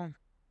acolo.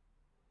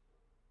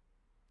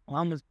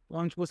 Am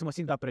început să mă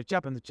simt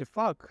apreciat pentru ce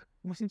fac.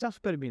 Mă simțeam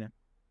super bine.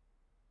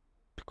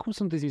 Cum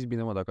să nu te simți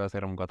bine, mă, dacă asta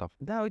era mâncata?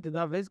 Da, uite,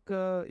 da, vezi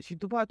că... Și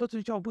după aia toți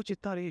ziceau, bă, ce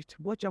tare ești,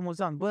 bă, ce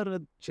amuzant,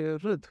 bă, ce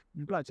râd,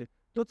 îmi place.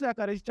 Toți aia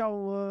care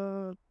ziceau,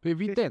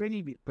 Evident. ești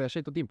penibil. Păi așa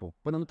e tot timpul.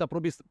 Până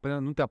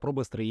nu te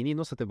aprobă străinii, nu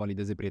o să te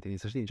valideze prietenii,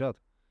 să știi niciodată.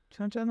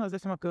 Și atunci nu îți dai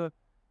seama că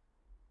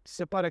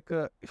se pare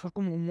că,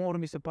 oricum, umorul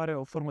mi se pare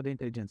o formă de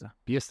inteligență.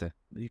 Este.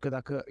 Adică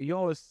dacă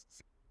eu,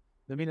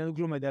 de mine nu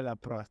glume de alea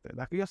proaste,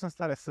 dacă eu sunt în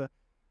stare să...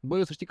 Bă,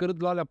 eu să știi că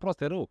râd la alea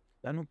proaste, rău.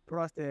 Dar nu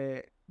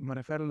proaste, mă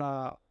refer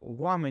la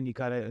oamenii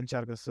care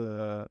încearcă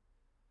să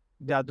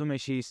dea dume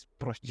și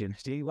proști gen,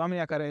 știi?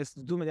 Oamenii care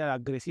sunt dume de alea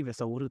agresive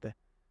sau urâte.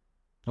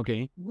 Ok.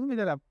 Glume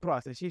de alea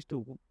proaste, știi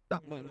tu?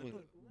 Da,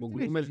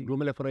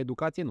 glumele fără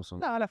educație nu sunt.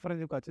 Da, alea fără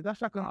educație. Dar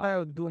așa când dai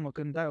o dumă,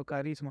 când dai o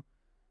carismă,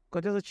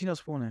 contează cine o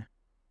spune.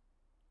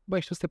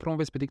 Băi, și tu să te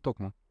promovezi pe TikTok,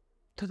 mă.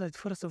 Da, dar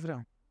fără să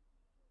vreau.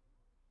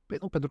 Păi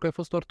nu, pentru că ai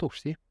fost doar tu,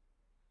 știi?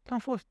 Am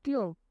fost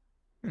eu.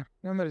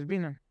 Mi-a mers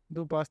bine.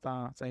 După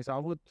asta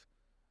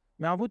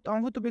am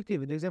avut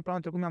obiective. De exemplu,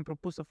 anul trecut mi-am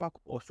propus să fac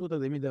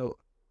 100.000 de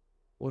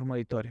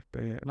urmăritori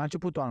la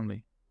începutul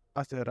anului.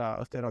 Asta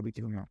era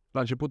obiectivul meu. La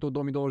începutul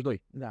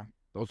 2022. Da.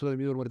 100.000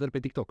 de urmăritori pe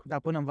TikTok. Da,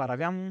 până în vară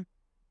aveam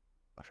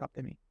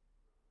 7.000.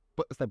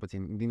 Stai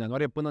puțin, din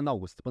ianuarie până în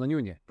august, până în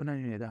iunie. Până în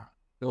iunie, da.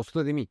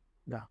 100.000.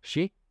 Da.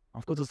 Și? Am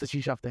făcut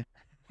 157.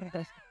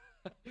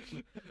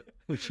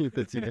 Cine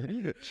te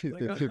ține?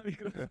 Cine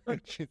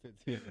te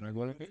ține,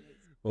 dragule?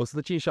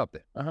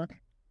 157. Aha.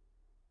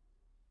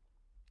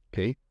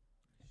 Ok.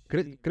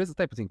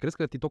 Stai puțin, crezi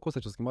că TikTok-ul ăsta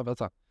ce-a schimbat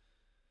viața?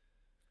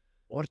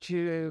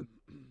 Orice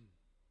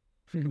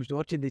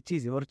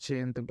decizie,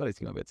 orice întâmplare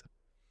schimbă viața.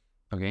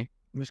 Ok.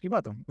 Mi-a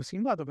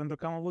schimbat-o pentru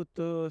că am avut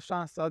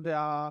șansa de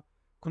a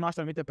cunoaște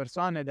anumite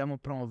persoane, de a mă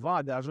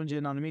promova, de a ajunge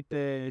în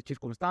anumite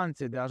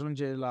circunstanțe, de a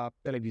ajunge la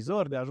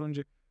televizor, de a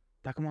ajunge...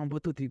 Dacă m-am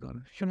bătut,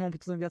 Igor, și eu nu m-am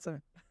bătut în viața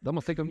mea. Da,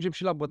 mă, stai că mergem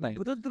și la bătaie.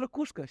 M-am bătut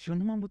drăcușcă și eu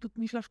nu m-am bătut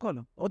nici la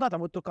școală. Odată am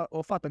bătut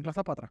o fată în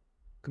clasa 4-a.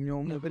 Când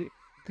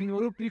mi-a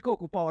rupt tricou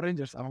cu Power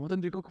Rangers. Am avut un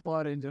tricou cu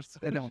Power Rangers.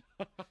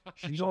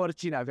 Și nu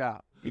oricine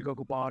avea tricou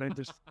cu Power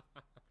Rangers.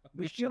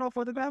 Băi, și era o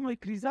fată de aia mai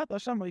crizată,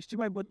 așa, mai știi,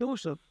 mai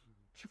bătăușă.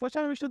 Și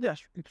făceam mișto de ea.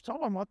 Și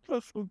sau m-a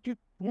tras cu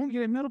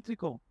unghiile, mi-a rupt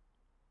tricou.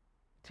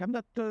 Ți-am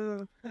dat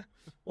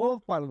o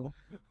palmă.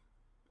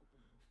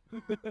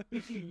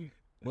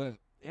 Bă,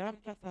 Era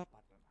clasa 4.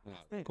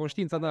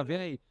 conștiința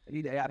n-aveai?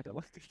 Lidia,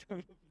 iartă-mă.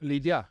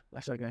 Lidia.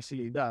 Așa că și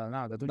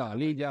Lidia, Da,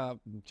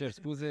 Lidia, cer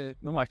scuze.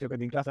 Nu mai știu că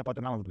din clasa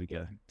 4 n-am avut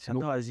weekend. Și a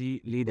doua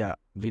zi, Lidia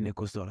vine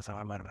cu soră să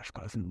mai la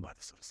școală să nu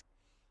bate soră.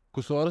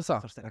 Cu soră sa?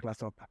 Soră la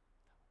clasa 8.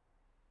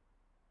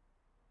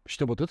 Și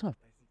te-a bătut, mă?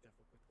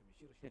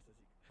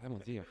 Hai mă,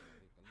 zi.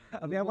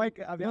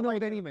 Nu ne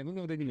aude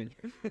nimeni.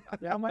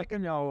 Avea mai că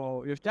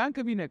eu știam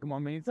că vine, că m-am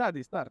amenințat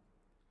de start.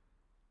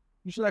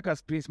 Nu știu dacă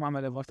ați prins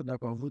mamele voastre,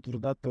 dacă au avut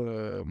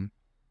vreodată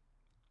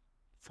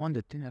fond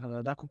de tiner,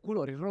 dar cu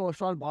culori,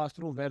 roșu,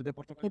 albastru, verde,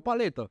 portocaliu. O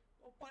paletă.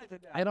 O paletă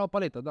de Era o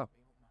paletă, da.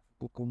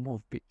 cu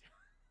mov.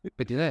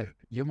 Pe tine?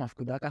 Eu m-am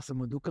făcut ca să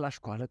mă duc la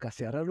școală, ca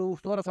să arăt lui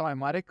sora sa mai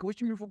mare, că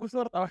uite mi-a făcut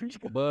sora ta mai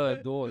mică. Bă,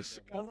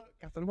 dos.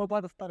 Ca să nu mă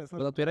bată stare.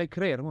 Bă, dar tu erai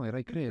creier, mă,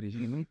 erai creier.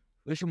 Nu?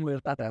 Bă, și m-a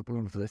iertat aia până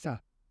nu te dai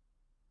seama.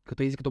 Că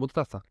tu ai zis că te-a bătut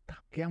asta.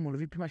 Da, că ea m-a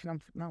lovit prima și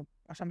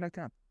așa am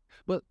reacționat.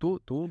 Bă,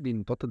 tu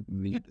din toată...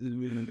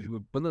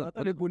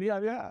 Toată nebunia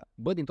mea.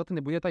 Bă, din toată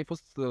nebunia ta ai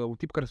fost un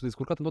tip care s-a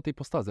descurcat în toate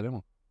ipostazele,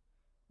 mă.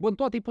 Bă, în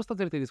toate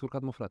ipostazele te-ai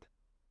descurcat, mă, frate.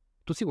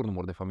 Tu sigur nu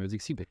mori de foame, eu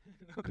zic sigur.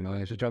 Când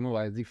așa ceva,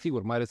 nu, zic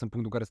sigur, mai ales în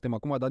punctul în care suntem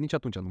acum, dar nici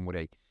atunci nu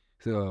mureai.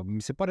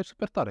 Mi se pare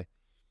super tare.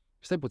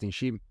 Și stai puțin,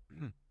 și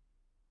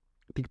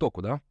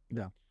TikTok-ul, da?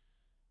 Da.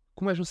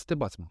 Cum ai ajuns să te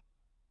bați, mă?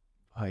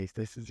 Hai,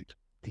 stai să zic.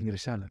 Din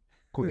greșeală.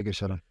 Cum e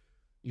greșeală?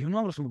 Eu nu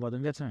am vrut să mă bat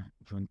în viața mea.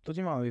 Eu tot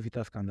timpul am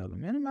evitat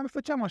scandalul. Eu mai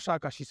făceam așa,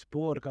 ca și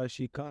sport, ca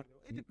și cardio.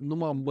 Nu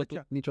m-am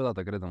bătut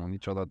niciodată, cred-mă,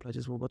 niciodată. Place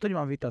să mă bat. Tot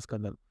timpul am evitat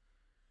scandalul.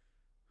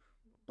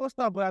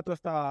 Băiatul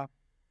ăsta,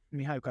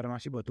 Mihai, care m-a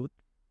și bătut,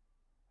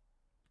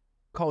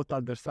 caut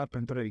adversar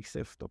pentru Eric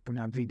Sef, tot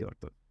punea video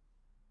tot.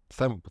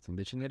 Stai mă puțin,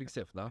 deci în Eric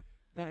Sef, da?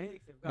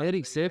 Da,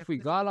 Eric Sef e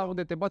gala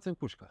unde te bați în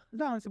cușcă.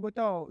 Da, se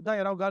băteau, da,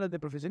 erau gale de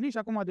profesioniști,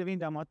 acum devin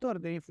de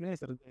amatori, de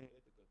influencer.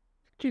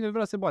 Cine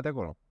vrea să bate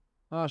acolo?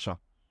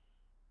 Așa.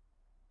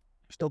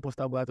 Și tot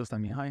posta băiatul ăsta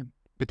Mihai.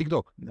 Pe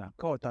TikTok? Da,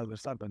 caut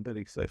adversar pentru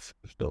Eric Sef.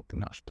 Și tot,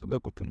 naștă, dă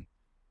cu tână.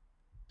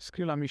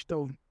 Scriu la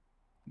mișto,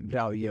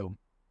 vreau eu.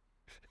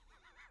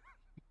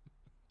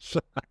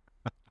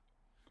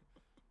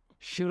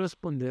 Și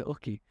răspunde,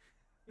 ok.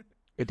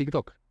 Pe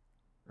TikTok?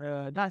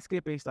 Da, scrie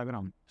pe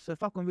Instagram. Să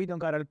fac un video în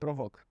care îl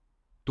provoc.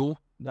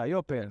 Tu? Da,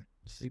 eu pe el.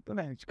 Și zic,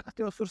 că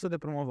asta e o sursă de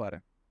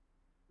promovare.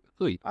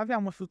 Îi.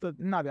 Aveam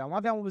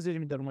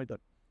 80.000 de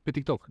urmăritori. Pe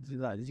TikTok?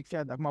 Da, zic,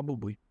 fii de acum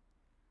bubui.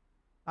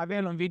 Avea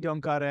el un video în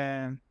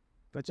care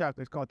făcea că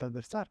își caut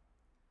adversar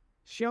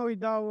și eu îi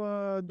dau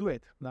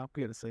duet, da, cu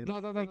el.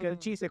 Adică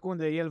 5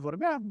 secunde el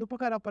vorbea, după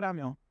care apăream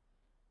eu.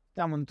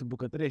 Te-am în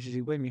bucătărie și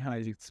zic, băi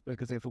Mihai, zic, sper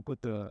că ți-ai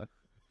făcut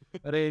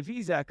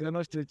revizia, că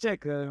nu știu ce,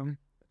 că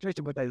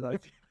ce băteai la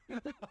alții.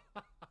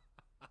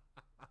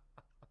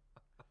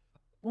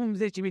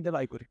 10.000 de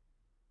like-uri.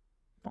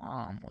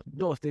 Mamă,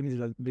 200.000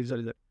 de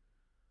vizualizări.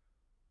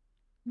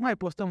 Mai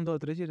postăm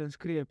 2-3 zile, îmi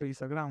scrie pe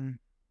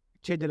Instagram,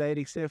 cei de la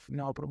Eric Sef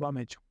ne-au aprobat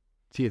meciul.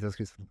 Ție ți-a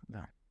scris?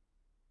 Da.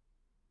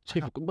 Ce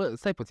ai făcut? Bă,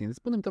 stai puțin,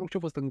 spune-mi, te rog, ce a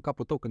fost în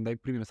capul tău când ai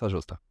primit mesajul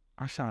ăsta?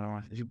 Așa am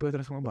rămas. Și băi,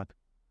 trebuie să mă bat.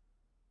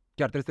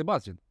 Chiar trebuie să te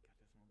bați, gen?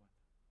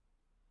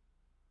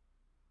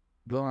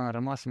 Bă, am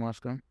rămas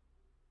mască.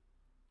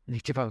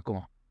 Zic, ce fac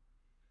acum?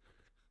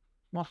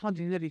 M-am aflat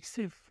din Eric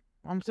Sef.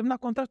 Am semnat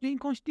contractul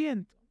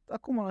inconștient.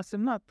 Acum l-am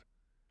semnat.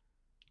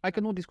 Hai că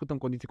nu discutăm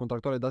condiții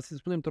contractuale, dar să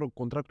spunem, te rog,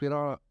 contractul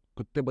era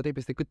că te băteai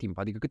peste cât timp?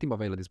 Adică cât timp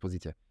aveai la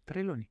dispoziție?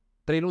 3 luni.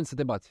 3 luni să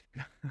te bați.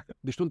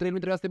 Deci tu în 3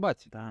 luni trebuia să te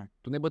bați. Da,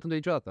 Tu ne-ai bătând de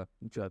niciodată.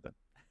 niciodată.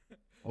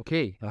 Ok,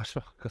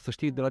 așa, ca să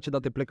știi de la ce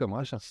date plecăm,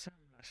 așa.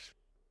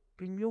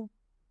 Păi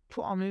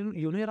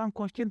eu nu eram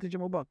conștient de ce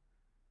mă bag.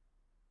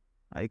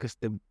 Adică să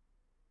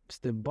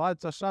te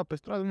bați așa pe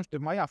stradă, nu știu,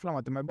 te mai ia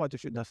flama, te mai bate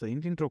și dar să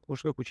intri într-o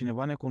cușcă cu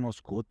cineva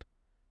necunoscut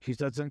și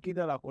să-ți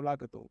închide la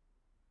colacătul.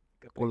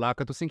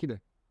 Colacătul se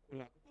închide.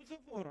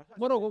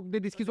 Mă rog, de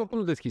deschizi oricum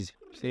nu deschizi.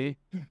 Știi?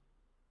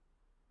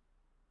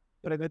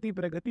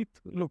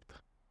 Pregătit,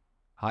 luptă.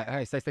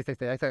 Hai,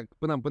 stai,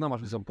 până am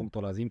ajuns în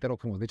punctul ăla, zi-mi, te rog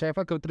frumos. Deci ai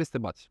aflat că trebuie să te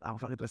bați. Am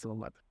aflat că trebuie să mă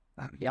bat.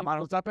 I-am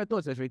anunțat pe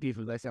toți, efectiv,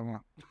 îți dai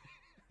seama.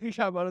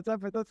 Și am anunțat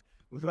pe toți,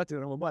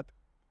 fraților, mă bat.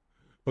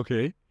 Ok.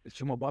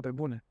 Și mă bat pe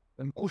bune,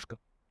 în cușcă.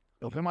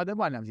 Pe o prima de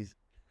bani, am zis.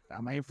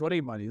 Am mai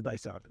înflorit bani, îți dai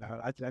seama.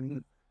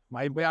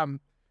 Mai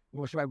băiam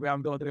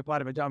 2-3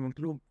 pare, mergeam în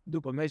club,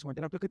 după meci, mă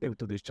întream pe câte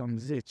tu, deci am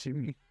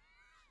 10.000.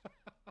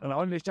 La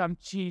unde am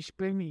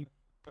 15.000.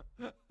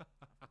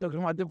 O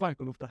grămadă de bani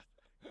cu lupta.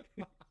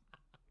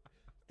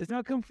 Deci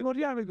că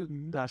înfloream,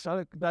 da,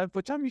 așa, dar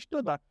făceam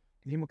mișto, dar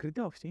ei mă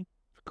credeau, știi?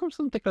 Cum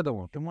să nu te credă,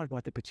 mă? Te mă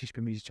bate pe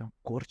 15.000, ziceam,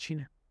 cu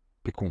oricine.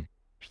 Pe cum?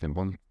 Suntem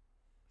bun?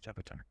 Ce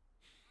pe ceame.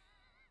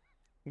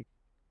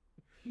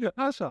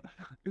 Așa.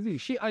 Zi,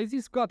 și ai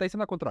zis, gata, ai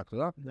semnat contractul,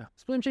 da? Da.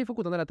 Spune-mi ce ai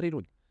făcut în alea 3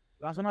 luni.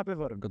 L-am sunat pe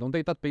vărul. Că nu te-ai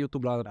uitat pe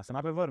YouTube la... L-am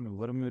sunat pe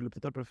vărul meu e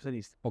luptător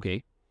profesionist. Ok.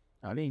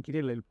 Alin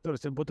Chiril e luptător,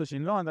 se bătă și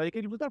în Londra, adică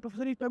e luptător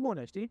profesionist pe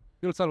bune, știi?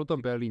 Îl salutăm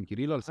pe Alin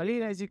Chiril.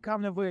 Alin, zic că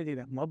am nevoie de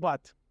tine, mă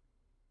bat.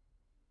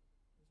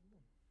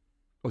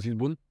 O simți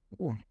bun?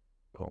 Bun.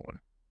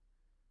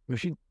 Eu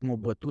și m-a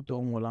bătut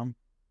omul ăla.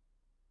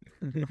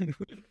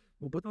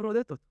 M-a bătut rău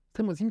de tot.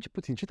 Stai mă, zi-mi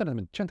puțin, ce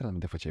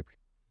antrenamente făceai?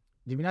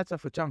 Dimineața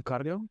făceam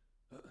cardio.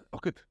 O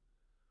cât?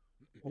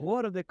 O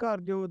oră de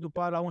cardio,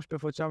 după aia la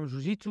 11 făceam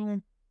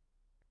jiu-jitsu,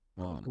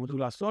 mă duc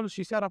la sol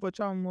și seara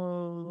făceam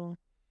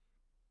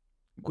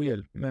cu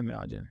el,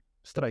 MMA, gen,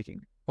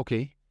 striking. Ok.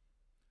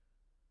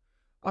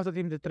 Asta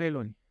timp de 3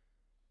 luni.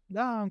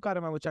 Da, în care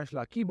mai făceam și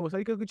la kickbox,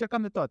 adică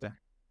încercam de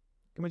toate.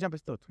 Că mergeam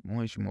peste tot.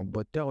 Măi, și mă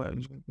băteau,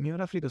 mi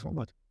era frică să mă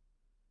bat.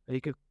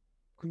 Adică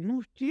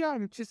nu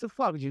știam ce să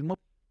fac, gen, mă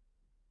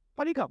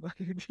panicam.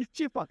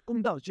 Ce fac,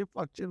 cum dau, ce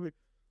fac, ce...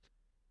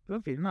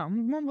 În fine,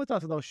 m-am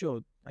învățat să dau și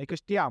eu. Adică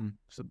știam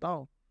să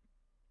dau.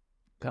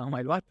 Că am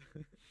mai luat.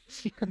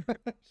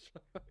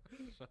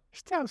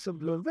 Știam să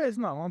lovesc,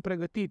 m-am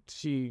pregătit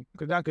și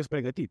credeam că-s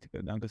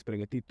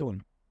pregătit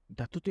ton.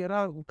 Dar totul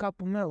era în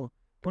capul meu,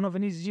 până a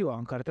venit ziua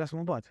în care trebuia să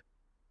mă bat.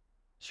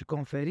 Și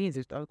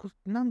conferințe,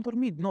 n-am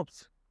dormit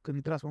nopți când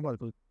trebuia să mă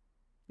bat.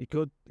 Adică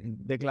eu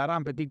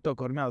declaram pe TikTok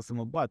că urmează să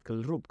mă bat,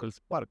 că-l rup, că-l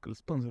sparg, că-l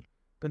spânzur.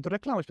 Pentru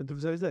reclamă și pentru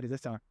vizualizări, îți dai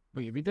seama.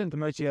 Băi, evident,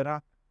 meu ce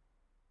era,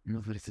 nu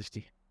vrei să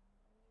știi.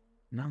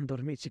 N-am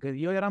dormit și că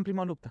eu eram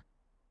prima luptă.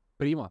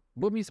 Prima.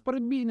 Bă, mi se pare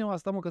bine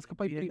asta, mă, că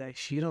scăpai Bine, prima. dar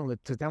și rău, că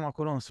stăteam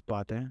acolo în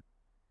spate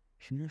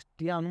și nu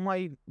știam,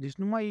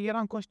 nu mai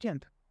eram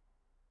conștient.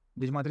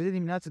 Deci m-a trezit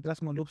dimineața, trebuia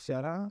să mă lupt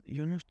seara,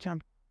 eu nu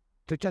știam,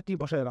 trecea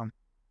timp, așa eram,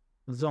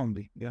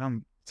 zombie,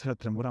 eram,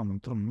 tremuram în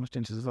tron, nu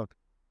știam ce să fac.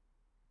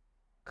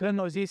 Când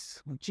au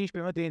zis, în 15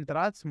 minute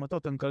intrați, mă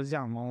tot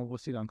încălzeam, m-am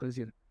obosit la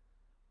încălzire.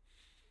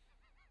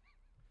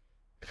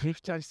 Nu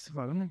știam ce să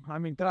fac, nu?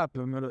 Am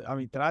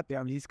intrat,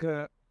 i-am zis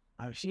că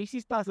am și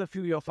insistat să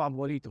fiu eu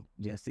favoritul,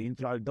 gen să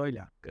intru al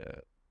doilea,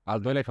 că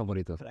Al doilea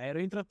favoritul.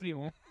 fraierul intră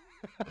primul.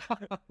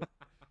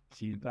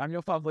 Și intram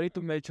eu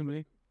favoritul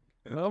meciului.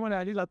 Rămâne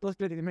a zis la toți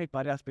prietenii mei,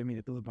 pareați pe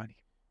mine toți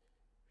banii.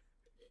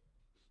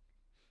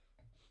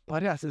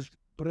 Pareați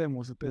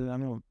premiul să pe la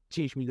meu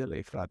 5.000 de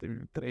lei,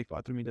 frate,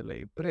 3-4.000 de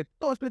lei.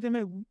 Toți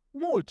prietenii mei,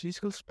 mult, și zis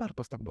că îl spar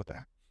pe ăsta cu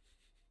bătaia.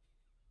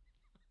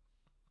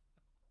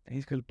 Am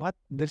zis că îl bat,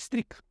 de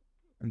stric,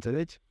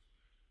 înțelegi?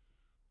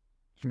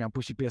 Și mi-am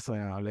pus și piesa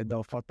aia, le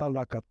dau fatal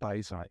la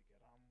catai,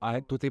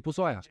 Tu ți-ai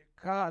pus-o aia?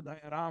 dar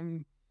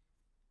eram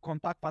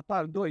contact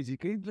fatal 2, zic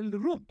că îl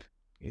rup.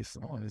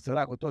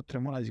 Săracul tot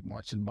tremura, zic, mă,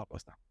 ce-l bat pe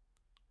ăsta?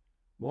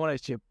 Bă,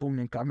 ce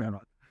pumni în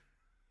camionat.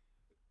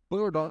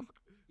 Bă, da.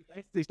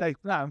 Stai,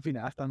 în fine,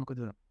 asta nu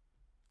contează.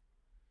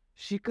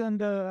 Și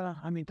când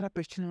am intrat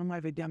pe scenă, nu mai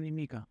vedeam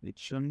nimica.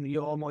 Deci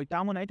eu mă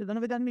uitam înainte, dar nu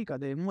vedeam nimica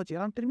de emoții,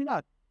 eram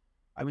terminat.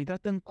 Am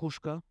intrat în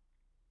cușcă,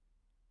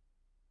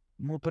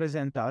 m-am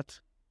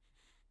prezentat,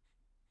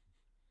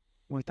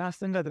 mă uitam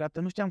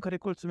stânga-dreapta, nu știam care e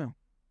colțul meu.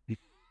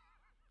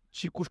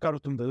 Și cușca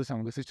rotundă, dă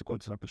seama, găsește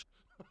colțul la cușcă.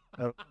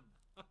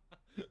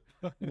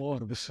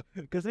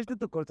 Găsește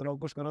tu colțul la o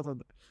cușcă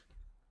rotundă.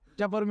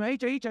 Ce-a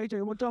vorbit aici,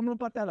 eu mă duceam în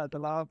partea altă,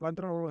 la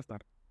antrenorul ăsta.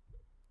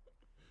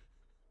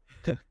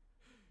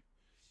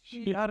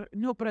 Iar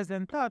ne-au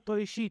prezentat, a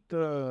ieșit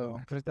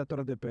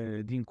prezentatorul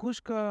din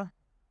cușcă,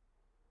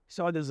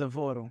 se aude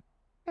zăvorul.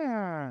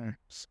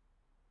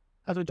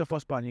 Atunci a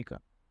fost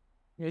panică.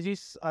 Mi-a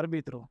zis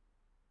arbitru,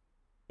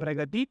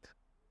 pregătit?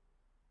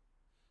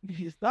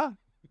 Zis, da,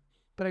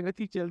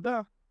 pregătit el,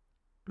 da,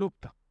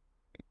 luptă.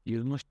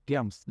 Eu nu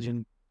știam,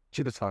 gen,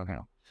 ce trebuie să fac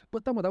eu. Bă,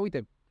 da, mă, dar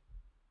uite,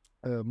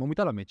 m-am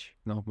uitat la meci.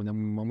 No,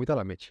 m-am uitat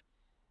la meci.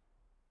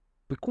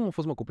 Păi cum a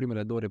fost, mă, cu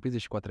primele două reprize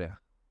și cu a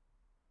treia?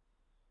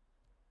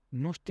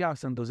 Nu știam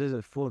să-mi dozez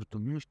efortul,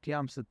 nu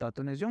știam să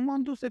tatonez. Eu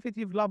m-am dus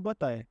efectiv la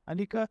bătaie.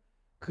 Adică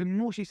când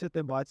nu știi să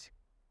te bați,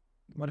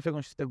 mă refer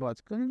cum știi să te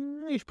bați, când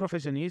nu ești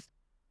profesionist,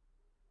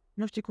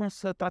 nu știi cum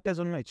să tratezi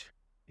un meci.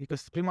 Adică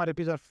prima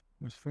repriză ar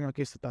fi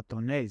ok să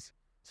tatonezi,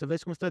 să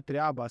vezi cum stă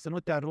treaba, să nu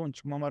te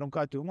arunci, cum am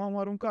aruncat eu.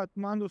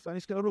 M-am dus, am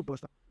zis că rup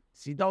ăsta.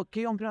 Să-i dau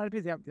KO în prima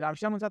repriză, l-am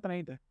și anunțat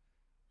înainte.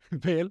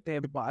 Pe el te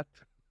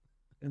bat,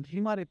 în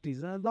prima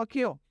repriză îl dau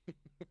KO.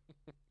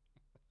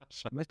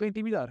 Așa. Mergi pe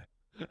intimidare.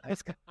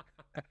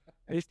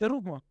 Este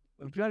rup, mă.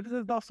 În prima repriză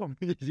îți dau somn.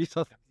 Zis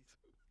asta.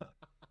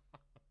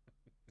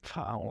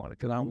 Mă,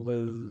 când am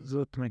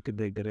văzut, mă, cât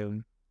de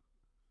greu.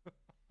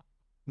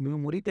 Mi-a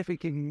murit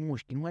efectiv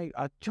mușchi.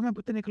 Cea mai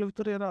puternică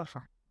lovitură era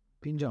așa.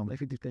 Pingeam,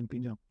 efectiv te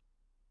împingeam.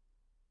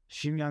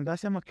 Și mi-am dat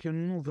seama că eu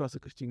nu vreau să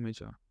câștig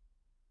meciul ăla.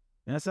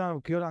 Mi-am dat seama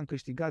că eu l-am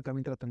câștigat, că am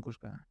intrat în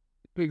cușca aia.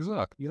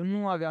 Exact. Eu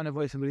nu aveam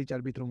nevoie să-mi ridice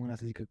arbitrul mâna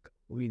să zică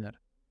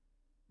winner.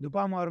 După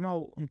aia mă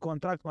urmeau, în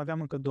contract mai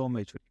aveam încă 2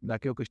 meciuri.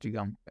 Dacă eu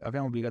câștigam,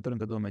 aveam obligatoriu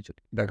încă 2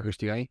 meciuri. Dacă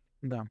câștigai?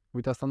 Da.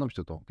 Uite, asta n-am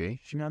știut-o, ok?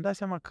 Și mi-am dat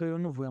seama că eu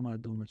nu voiam mai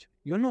 2 meciuri.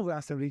 Eu nu voiam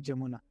să-mi ridice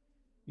mâna.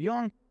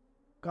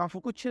 Am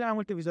făcut cele mai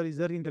multe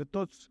vizualizări dintre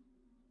toți,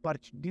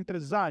 dintre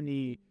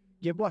Zani,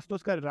 Gheboas,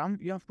 toți care eram,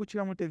 eu am făcut cele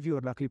mai multe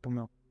view-uri la clipul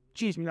meu.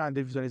 5 milioane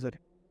de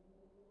vizualizări.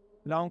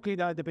 La un clip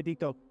de pe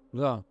TikTok.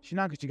 Da. Și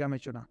n-am câștigat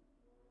meciul ăla.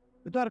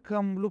 Doar că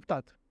am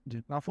luptat.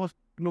 Am fost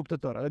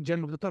luptător, gen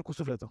luptător cu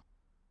sufletul.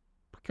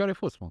 Chiar ai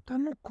fost, mă. Dar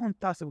nu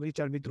conta să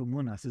ridice arbitru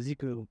mâna, să zic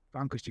că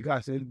am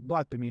câștigat, să-l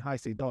bat pe mine, hai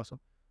să-i dau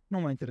sau. Nu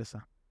mă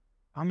interesa.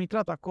 Am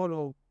intrat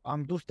acolo,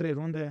 am dus 3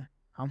 runde,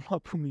 am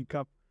luat pumnii în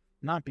cap,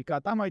 n-am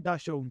picat, am mai dat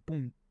și eu un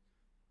pumn.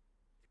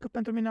 Că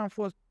pentru mine am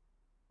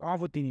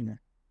avut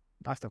inimă.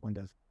 Asta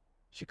contează.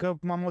 Și că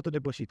m-am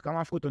autodepășit, că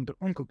am făcut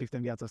încă clip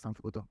în viața asta, am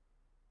făcut-o.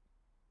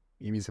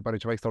 Mi se pare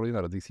ceva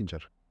extraordinar, zic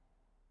sincer.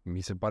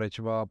 Mi se pare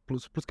ceva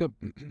plus că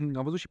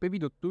am văzut și pe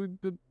video, tu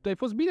ai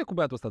fost bine cu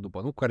băiatul ăsta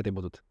după, nu? Cu care te-ai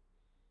bătut.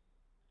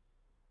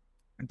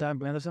 Dar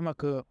mi-am dat seama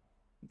că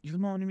eu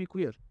nu am nimic cu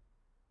el.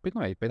 Păi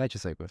n-ai ce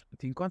să ai cu el.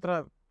 Din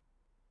contra,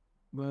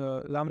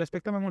 l-am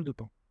respectat mai mult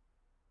după.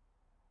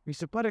 Mi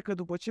se pare că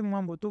după ce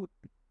m-am bătut,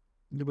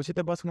 după ce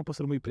te bați, nu poți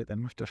să rămâi prieten,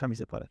 nu știu, așa mi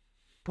se pare.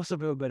 Poți să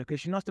bei o bere, că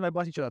și nu o să te mai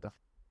bați niciodată.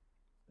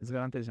 Îți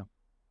garantez eu.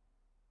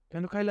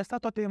 Pentru că ai lăsat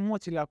toate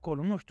emoțiile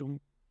acolo, nu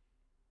știu.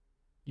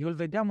 Eu îl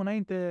vedeam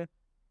înainte,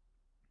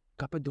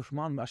 ca pe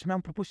dușman, așa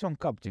mi-am propus eu în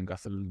cap, gen, ca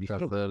să-l Ca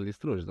distrug. să-l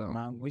distrugi, da.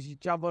 M-am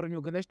zicea, vă rog,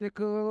 gândește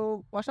că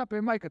așa pe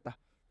maică ta.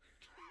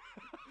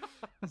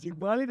 Zic,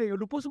 bă, Aline, eu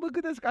nu pot să mă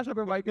gândesc așa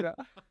pe maică ta.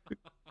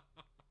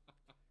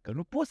 Că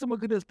nu pot să mă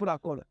gândesc până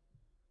acolo.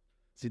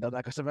 Zic, dar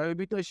dacă aș avea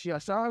iubită și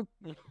așa,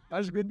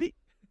 aș gândi.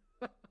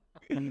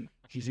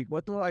 Și zic,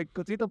 bă, tu ai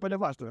cățuit-o pe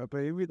nevastă mea,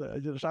 pe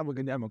iubită. Așa mă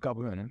gândeam în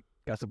capul meu, ne?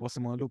 Ca să pot să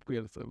mă lupt cu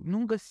el.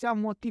 Nu găseam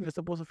motive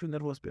să pot să fiu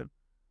nervos pe el.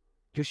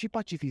 Eu și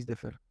pacifist de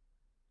fel.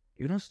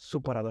 Eu nu sunt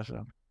supărat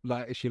așa.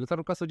 Și el ți-a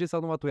aruncat săgeți sau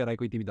numai tu erai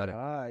cu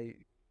intimidarea?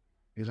 Ai,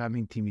 eram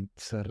intimid,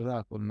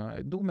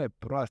 săracul. Dume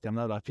proaste, am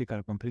dat la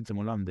fiecare conferință,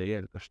 mă luam de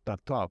el, că și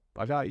tatua.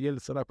 Avea el,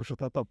 săracul, și-o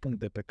tatua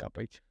puncte pe cap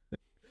aici.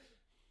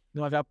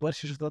 Nu avea păr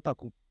și-o tatua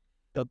cu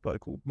tatuat,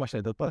 cu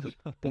mașina de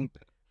tatuat, puncte.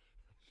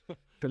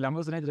 Că le-am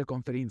văzut înainte de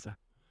conferință.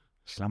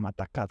 Și l-am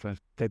atacat,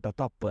 te-ai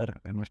tatuat păr,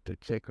 nu știu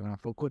ce, că l-am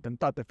făcut în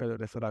toate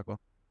felurile, săracul.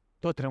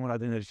 Tot tremura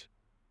de energie.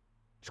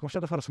 Și cum așa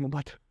de afară să mă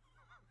bată.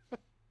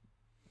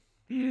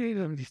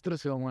 L-am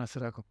distrus pe omul ăla,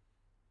 săracul.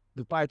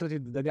 După aia tot îi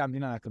dădeam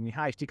din aia, că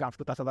Mihai, știi că am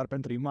făcut asta doar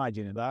pentru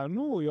imagine, dar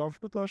nu, eu am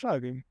făcut-o așa,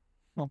 că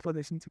m-am fost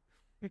de simțit.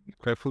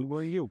 Că ai fost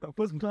eu. Am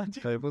fost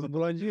bulangiu. Ai fost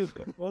bulangiu.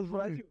 Am fost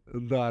bulangiu.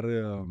 Dar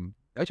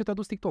aici te-a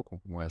dus TikTok-ul,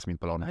 mă, Iasmin,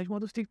 pe la urmă. Aici m-a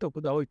dus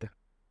TikTok-ul, da, uite.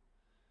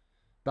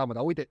 Da, mă,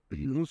 dar uite,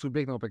 un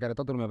subiect nou pe care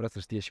toată lumea vrea să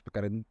știe și pe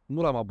care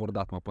nu l-am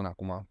abordat, mă, până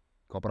acum,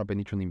 cu aproape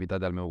niciun invitat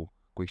de-al meu,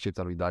 cu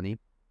excepția lui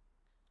Dani.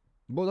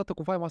 Bă, odată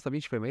cu faima asta vin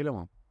și femeile,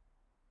 mă.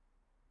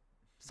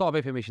 Sau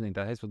aveai femei și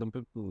înainte? Hai să vedem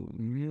pe...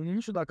 Nu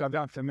știu dacă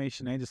aveam femei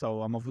și înainte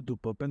sau am avut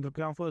după, pentru că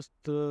eu am fost,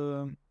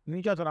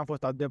 niciodată n-am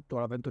fost adeptul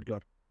al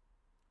aventurilor.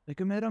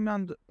 Adică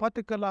mereu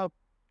poate că la,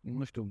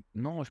 nu știu,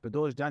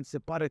 19-20 de ani se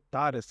pare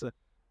tare să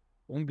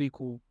umbli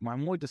cu mai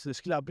multe, să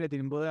deschid la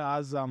prieteni, bă,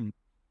 azi am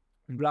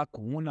umblat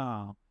cu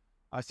una,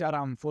 aseară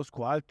am fost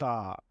cu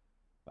alta,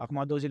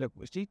 acum 2 zile,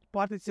 știi,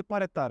 poate ți se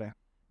pare tare.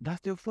 Dar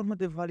asta e o formă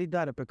de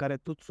validare pe care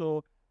tu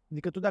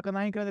adică tu dacă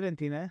n-ai încredere în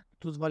tine,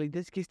 tu îți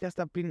validezi chestia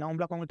asta prin a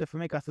umbla cu multe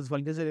femei ca să-ți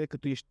valideze că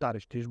tu ești tare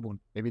și tu ești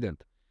bun.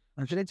 Evident.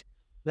 Înțelegi?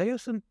 Dar eu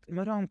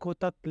mereu am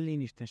căutat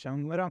liniște și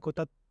mereu am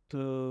căutat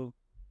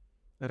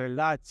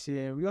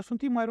relație. Eu sunt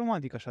tip mai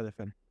romantic așa de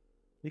fel.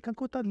 Adică am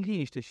căutat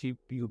liniște și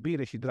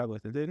iubire și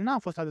dragoste. Deci n-am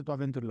fost adeptul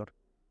aventurilor.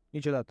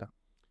 Niciodată.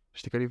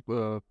 Știi care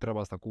e treaba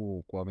asta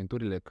cu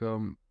aventurile? Că,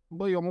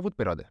 bă, eu am avut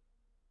perioade.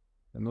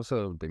 Nu o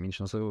să te mint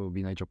și nu o să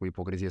vin aici cu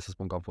ipocrizie să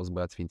spun că am fost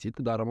băiat sfințit,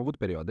 dar am avut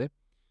perioade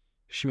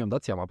și mi-am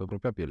dat seama pe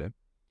propria piele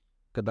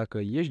că dacă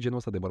ești genul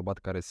ăsta de bărbat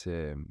care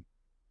se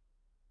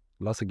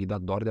lasă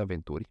ghidat doar de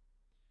aventuri,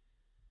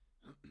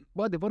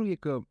 bă, adevărul e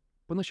că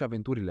până și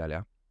aventurile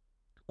alea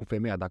cu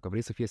femeia, dacă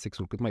vrei să fie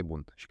sexul cât mai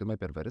bun și cât mai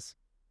pervers,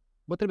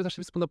 bă, trebuie să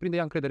aștepți până prinde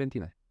ea încredere în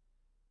tine.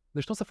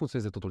 Deci nu o să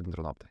funcționeze totul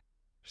dintr-o noapte.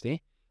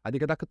 Știi?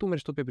 Adică dacă tu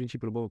mergi tot pe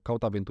principiul, bă,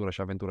 caut aventură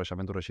și aventură și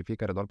aventură și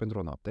fiecare doar pentru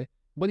o noapte,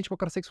 bă, nici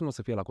măcar sexul nu o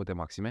să fie la cote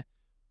maxime,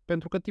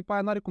 pentru că tipa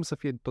aia n-are cum să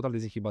fie total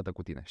dezinhibată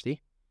cu tine,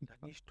 știi? Dar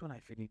nici tu n-ai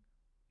feeling.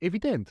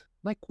 Evident,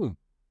 n-ai cum.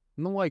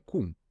 Nu ai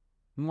cum.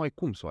 Nu ai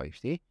cum să o ai,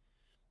 știi?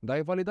 Dar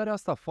e validarea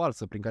asta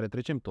falsă prin care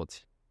trecem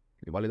toți.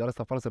 E validarea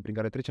asta falsă prin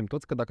care trecem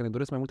toți că dacă ne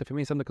doresc mai multe femei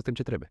înseamnă că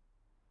suntem ce trebuie.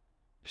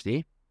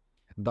 Știi?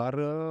 Dar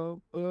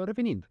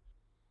revenind,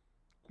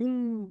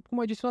 cum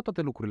ai gestionat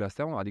toate lucrurile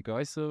astea, mă?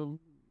 Adică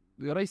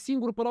erai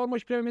singur până la urmă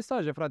și primeai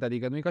mesaje, frate,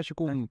 adică nu e ca și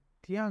cum...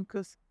 Știam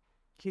că sunt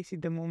chestii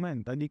de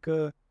moment,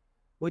 adică,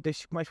 uite,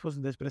 și cum ai spus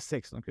despre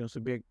sex, nu? Că e un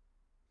subiect...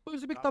 Bă, e un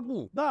subiect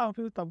tabu. Da, un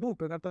subiect tabu,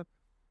 pe care...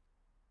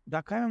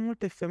 Dacă ai mai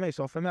multe femei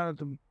sau femei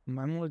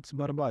mai mulți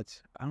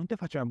bărbați, nu te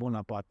face mai bun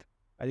la pat.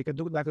 Adică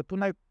dacă tu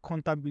n-ai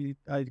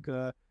contabilitate,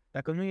 adică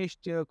dacă nu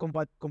ești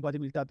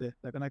compatibilitate,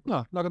 dacă n-ai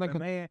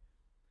femeie,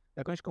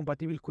 dacă nu ești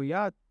compatibil cu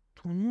ea,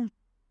 tu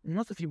nu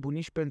o să fii bun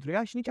nici pentru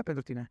ea și nici ea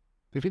pentru tine.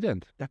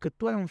 Evident. Dacă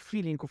tu ai un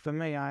feeling cu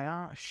femeia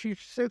aia și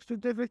sexul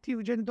de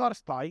efectiv, gen doar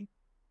stai,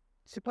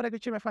 se pare că e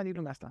cel mai fain din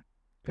lumea asta.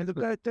 Pentru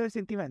că te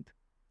sentiment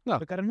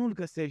pe care nu-l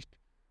găsești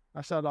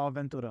așa la o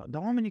aventură.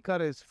 Dar oamenii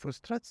care sunt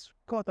frustrați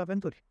caută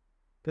aventuri.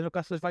 Pentru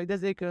ca să-și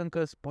valideze ei că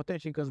încă sunt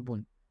potenți și încă sunt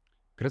buni.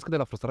 Crezi că de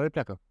la frustrare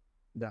pleacă?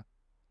 Da.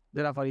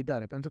 De la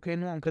validare. Pentru că ei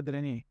nu au încredere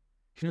în ei.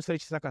 Și nu se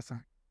fericiți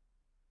acasă.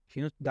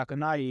 Și dacă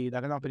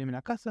n-au pe nimeni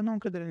acasă, nu au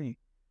încredere în ei.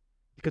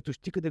 Adică tu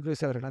știi cât de greu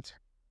să ai o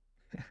relație.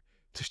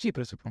 Tu știi,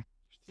 presupun.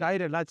 Să ai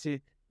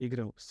relație e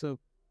greu. Să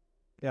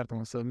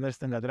mergi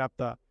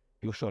stânga-dreapta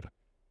e ușor.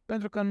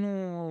 Pentru că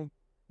nu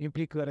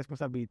implică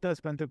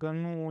responsabilități, pentru că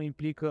nu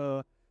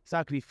implică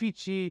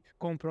sacrificii,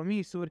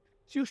 compromisuri.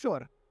 Și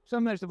ușor. Să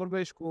mergi să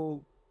vorbești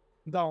cu,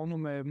 dau un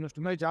nume, nu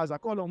știu, mergi azi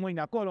acolo,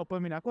 mâine acolo, pe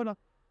mine acolo.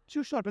 Și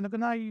ușor, pentru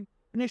că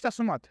nu ești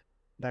asumat.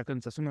 Dar când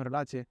îți asumi o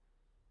relație,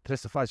 trebuie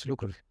să faci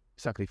lucruri,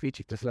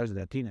 sacrificii, trebuie să lași de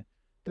la tine.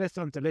 Trebuie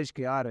să înțelegi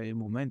că ea are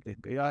momente,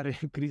 că ea are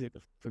crize, că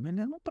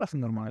femeile nu prea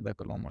sunt normale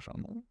dacă luăm așa,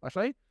 nu?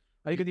 Așa e?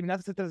 Adică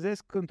dimineața se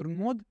trezesc într-un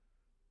mod,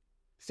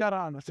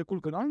 seara se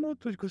culcă în alt mod,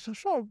 tu zici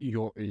așa.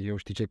 Eu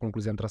știi ce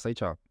concluzie am tras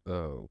aici?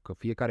 Că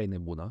fiecare e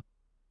nebună,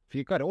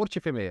 orice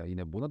femeie e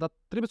nebună, dar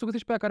trebuie să o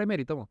găsești pe aia care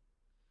merită, mă.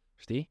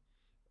 Știi?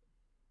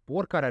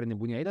 Oricare are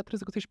nebunia ei, dar trebuie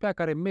să găsești pe aia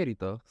care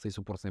merită să-i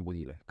suporți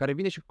nebuniile, care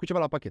vine și cu ceva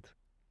la pachet.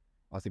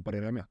 Asta e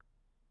părerea mea.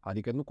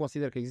 Adică nu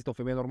consider că există o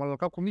femeie normală la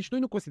cap, cum nici noi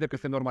nu consider că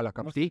este normal la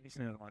cap, știi? Nici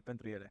nu e normal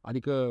pentru ele.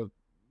 Adică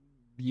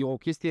e o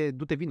chestie,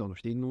 du-te vino, nu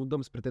știi? Nu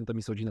dăm spre tentă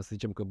misogină să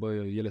zicem că, bă,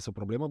 ele sunt o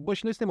problemă. Bă,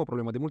 și noi suntem o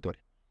problemă de multe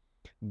ori.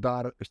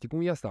 Dar știi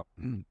cum e asta?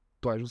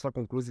 Tu ai ajuns la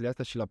concluziile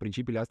astea și la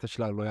principiile astea și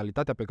la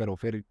loialitatea pe care o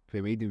oferi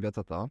femeii din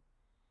viața ta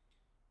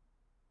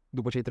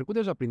după ce ai trecut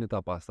deja prin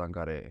etapa asta în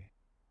care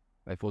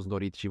ai fost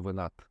dorit și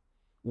vânat.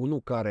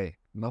 Unul care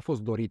n-a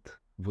fost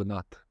dorit,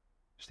 vânat,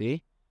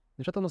 știi?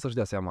 Niciodată nu o să-și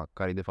dea seama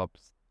care e de fapt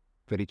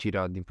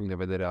fericirea din punct de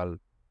vedere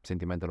al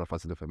sentimentelor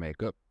față de o femeie,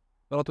 că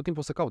ăla tot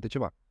timpul o să caute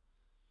ceva.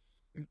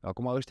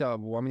 Acum ăștia,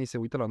 oamenii se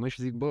uită la noi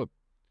și zic, bă,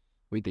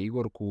 uite,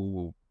 Igor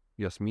cu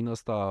Iasmin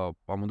ăsta,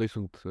 amândoi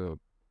sunt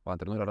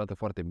antrenori, arată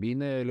foarte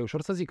bine, le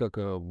ușor să zică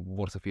că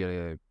vor să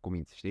fie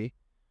cuminți, știi?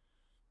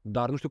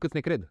 Dar nu știu câți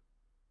ne cred.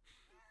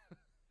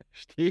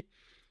 Știi?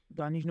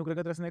 Dar nici nu cred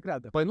că trebuie să ne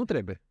creadă. Păi nu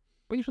trebuie.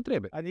 Păi nici nu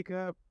trebuie.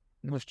 Adică,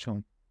 nu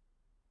știu.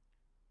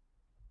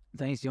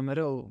 Dar eu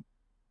mereu,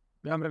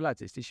 eu am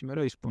relație, știi? Și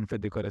mereu îi spun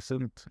fete care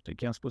sunt,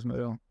 că i-am spus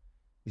mereu,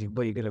 zic,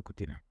 băi, e greu cu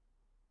tine.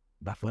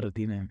 Dar fără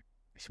tine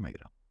e și mai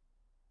greu.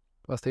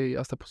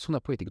 Asta sună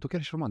poetic. Tu chiar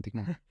ești romantic,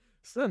 nu?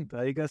 Sunt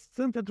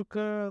pentru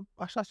că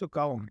așa sunt eu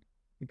ca om.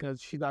 Adică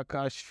și dacă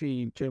aș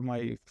fi cel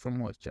mai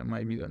frumos, cel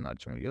mai milionar,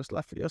 cel mai... Eu sunt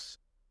la fel,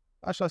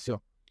 așa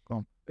sunt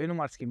eu. Păi nu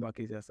m-ar schimba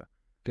chestia asta.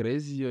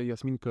 Crezi,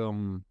 Iasmin, că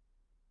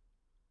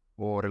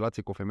o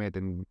relație cu o femeie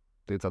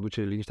te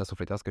aduce liniștea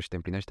sufletească și te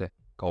împlinește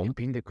ca om?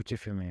 Depinde cu ce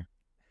femeie.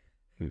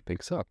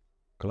 Exact,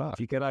 clar.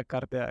 Fii că era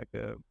cartea aia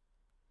că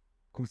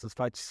cum să-ți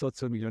faci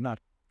soțul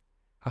milionar.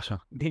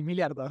 Așa. Din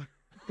miliardă.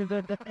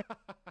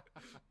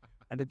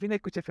 Depinde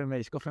cu ce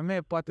femeie. Și că o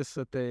femeie poate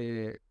să te...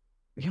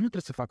 Eu nu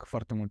trebuie să facă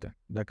foarte multe.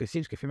 Dacă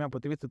simți că femeia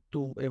potrivită,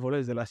 tu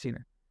evoluezi de la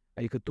sine.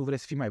 Adică tu vrei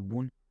să fii mai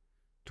bun,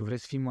 tu vrei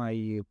să fii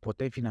mai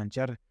potent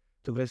financiar,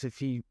 tu vrei să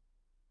fii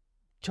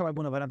cea mai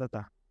bună variantă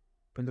ta.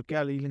 Pentru că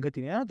ea e lângă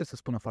tine. Ea nu trebuie să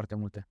spună foarte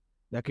multe.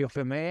 Dacă e o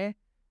femeie,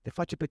 te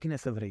face pe tine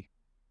să vrei.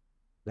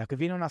 Dacă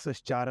vine una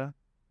să-și ceară,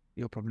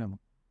 e o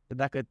problemă.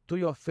 Dacă tu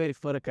îi oferi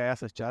fără ca ea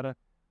să-și ceară,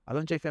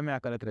 atunci ai femeia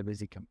care trebuie,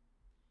 zic eu.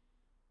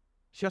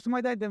 Și o să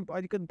mai dai de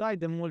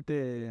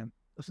multe,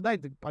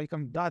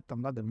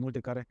 am dat de multe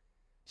care,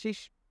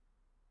 și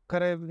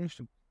care, nu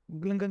știu,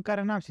 lângă în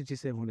care n-am simțit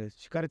să evoluez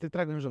și care te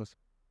trag în jos.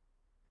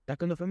 Dacă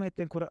când o femeie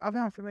te încurajă,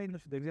 aveam femei, nu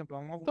știu, de exemplu,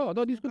 am avut.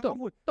 Da,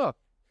 discutăm. Da.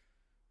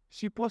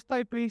 Și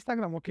postai pe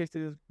Instagram o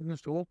chestie, nu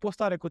știu, o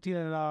postare cu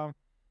tine la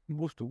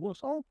bustul gol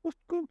sau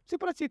se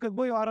părăție că,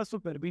 băi, eu arăt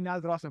super bine,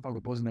 azi vreau să-mi fac o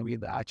poză în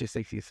da, ce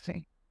sexy,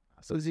 știi?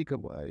 Să zic că,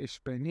 bă,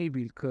 ești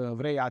penibil, că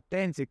vrei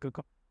atenție,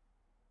 că...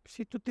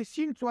 Și tu te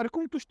simți,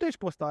 oarecum tu ștești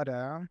postarea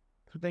aia,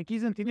 tu te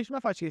închizi în tine și nu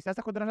mai faci chestia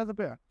asta, că o deranjează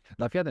pe ea.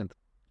 Dar fii atent,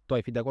 tu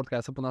ai fi de acord ca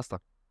ea să pună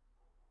asta?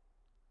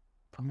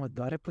 Păi mă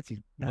doare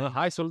puțin. Bă,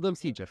 hai să-l dăm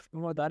sincer.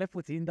 Mă doare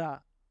puțin,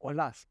 dar o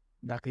las.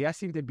 Dacă ea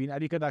simte bine,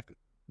 adică dacă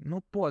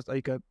nu poți,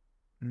 adică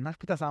n-aș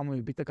putea să am o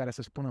iubită care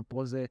să-și pună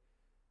poze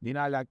din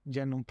alea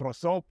gen un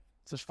prosop,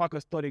 să-și facă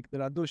story de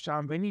la duș și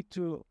am venit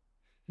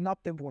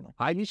noapte bună.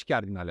 Hai nici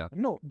chiar din alea.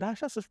 Nu, dar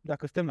așa,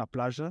 dacă suntem la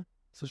plajă,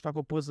 să-și facă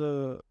o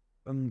poză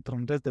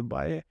într-un dres de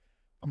baie,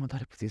 mă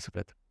doare puțin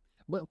suflet.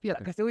 Bă, fii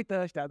atent. Dacă se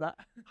uită ăștia, da?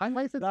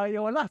 Hai să... Dar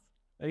eu o las.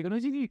 Adică nu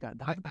zic nimic,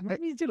 dar nu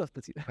mi-e gelos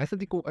puțin. Hai să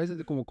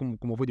zic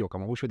cum o văd eu, că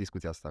am avut și o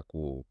discuție asta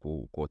cu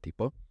o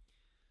tipă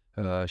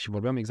și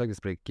vorbeam exact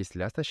despre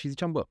chestiile astea și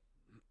ziceam, bă,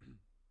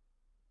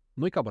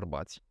 noi ca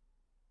bărbați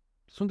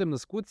suntem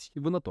născuți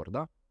vânători,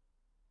 da?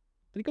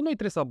 Adică noi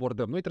trebuie să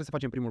abordăm, noi trebuie să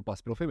facem primul pas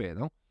spre o femeie,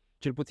 nu?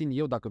 Cel puțin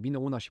eu, dacă vine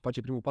una și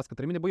face primul pas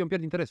către mine, băi, eu îmi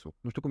pierd interesul.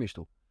 Nu știu cum ești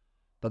tu.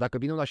 Dar dacă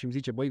vine una și îmi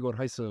zice, băi, Igor,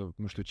 hai să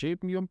nu știu ce,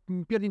 eu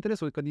îmi pierd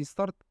interesul, că din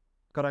start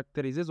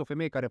caracterizez o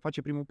femeie care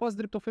face primul pas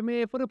drept o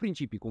femeie fără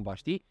principii, cumva,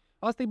 știi?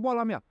 Asta e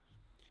boala mea.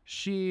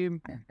 Și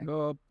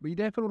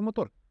ideea e felul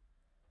următor.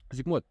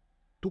 Zic, mă,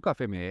 tu ca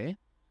femeie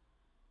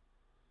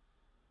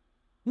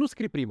nu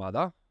scrii prima,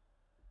 da?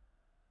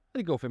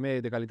 Adică o femeie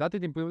de calitate,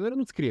 din punct de vedere,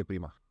 nu scrie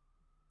prima.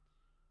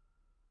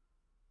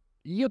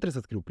 Eu trebuie să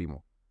scriu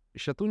primul.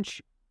 Și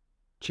atunci,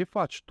 ce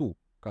faci tu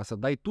ca să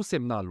dai tu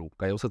semnalul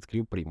ca eu să-ți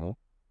scriu primul,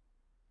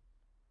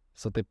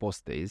 să te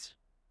postezi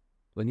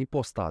în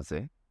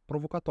ipostaze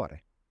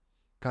provocatoare,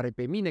 care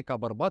pe mine, ca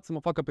bărbat, să mă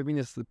facă pe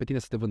tine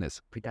să te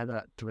vânez. Păi da,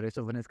 dar tu vrei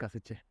să o vânezi ca să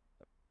ce?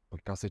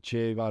 Ca să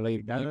ce...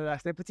 Dar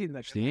asta e puțin,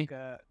 dacă, știi?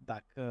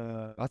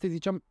 Dacă... Asta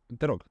ziceam,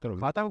 te rog.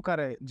 Fata cu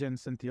care gen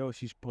sunt eu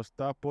și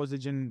posta poze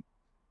gen,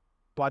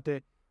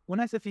 poate,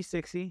 una e să fii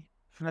sexy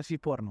și una să fii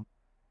porno.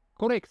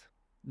 Corect.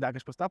 Dacă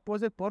își posta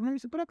poze porno, mi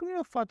se părea că nu e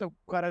o fată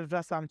cu care aș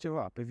vrea să am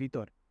ceva pe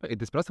viitor. E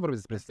despre asta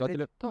vorbesc, despre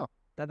situațiile... Da.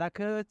 Dar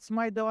dacă îți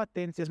mai dă o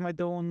atenție, îți mai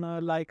dă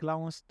un like la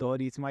un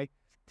story,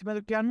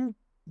 pentru că ea nu,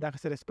 dacă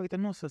se respectă,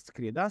 nu o să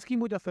scrie. Dar în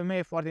schimb, uite, o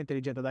femeie foarte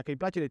inteligentă, dacă îi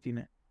place de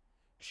tine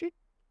și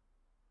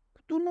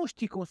tu nu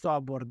știi cum să o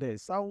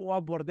abordezi sau o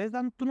abordezi,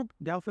 dar tu nu,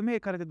 de o femeie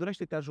care te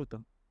dorește, te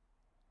ajută.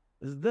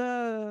 Îți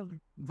dă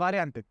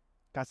variante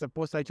ca să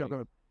poți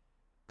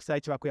să ai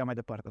ceva cu ea mai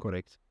departe.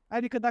 Corect.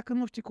 Adică dacă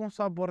nu știi cum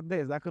să o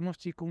abordezi, dacă nu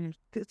știi cum...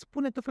 Îți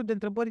pune tot felul de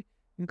întrebări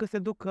încât se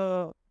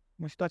ducă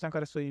în situația în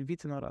care să o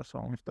inviți în oraș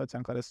sau în situația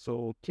în care să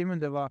o chemi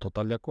undeva.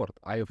 Total de acord.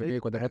 Ai o femeie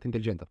cu adevărat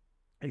inteligentă.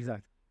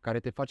 Exact. Care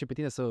te face pe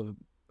tine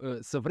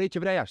să vrei ce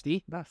vrea ea,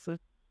 știi? Da,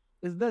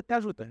 te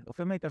ajută. O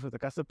femeie te ajută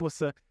ca să poți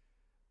să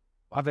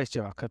aveți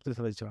ceva, că trebuie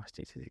să aveți ceva,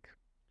 știi ce zic.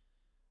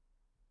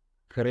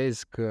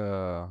 Crezi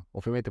că o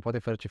femeie te poate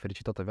face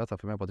fericit toată viața,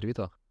 femeia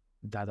potrivită?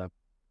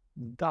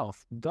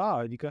 Da,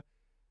 adică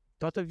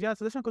toată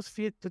viața, deci că o să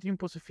fie, tot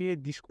timpul o să fie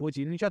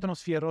discuții, niciodată nu o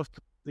să fie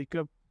rost,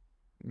 adică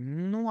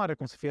nu are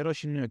cum să fie rost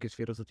și nu e ok să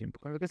fie rost tot timpul,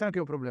 pentru că înseamnă că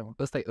e o problemă.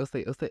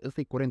 Ăsta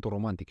e curentul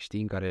romantic,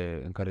 știi,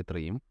 în care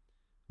trăim,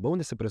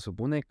 unde se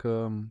presupune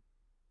că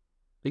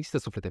există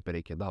suflete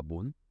pereche, da,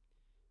 bun,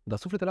 dar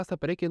sufletele astea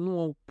pereche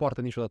nu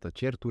poartă niciodată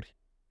certuri,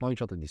 nu au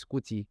niciodată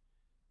discuții,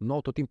 nu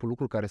au tot timpul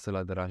lucruri care să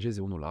le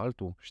deranjeze unul la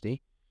altul,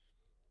 știi?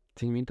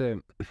 Țin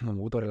minte, am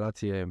avut o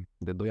relație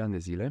de 2 ani de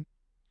zile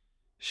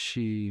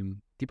și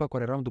tipa cu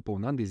care eram după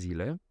 1 an de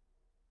zile,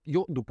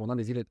 eu după 1 an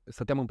de zile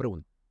stăteam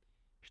împreună.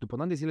 Și după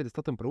 1 an de zile de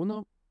stat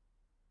împreună,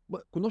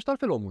 cunoști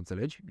altfel omul,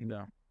 înțelegi?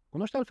 Da.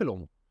 Cunoști altfel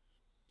omul.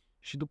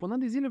 Și după 1 an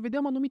de zile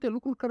vedeam anumite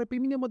lucruri care pe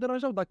mine mă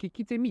deranjau, dar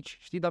chichițe mici,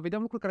 știi? Dar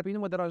vedeam lucruri care pe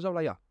mine mă deranjau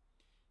la ea.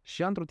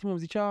 Și ea într-un timp îmi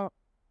zicea,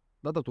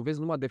 da, tu vezi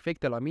numai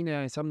defecte la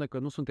mine, înseamnă că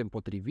nu suntem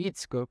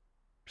potriviți, că...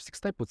 Și zic,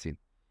 stai puțin.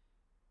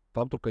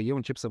 Faptul că eu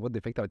încep să văd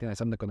defecte la tine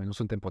înseamnă că noi nu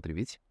suntem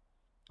potriviți?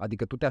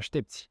 Adică tu te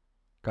aștepți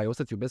ca eu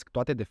să-ți iubesc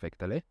toate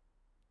defectele,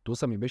 tu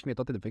să-mi iubești mie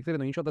toate defectele,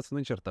 noi niciodată să nu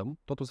încertăm,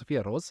 totul să fie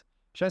roz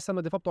și aia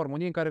înseamnă de fapt o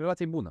armonie în care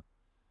relația e bună.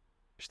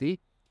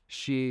 Știi?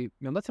 Și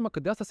mi-am dat seama că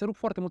de asta se rup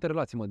foarte multe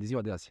relații, de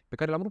ziua de azi, pe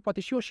care le-am rupt poate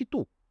și eu și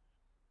tu.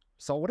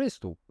 Sau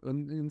restul,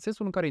 în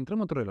sensul în care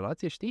intrăm într-o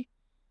relație, știi?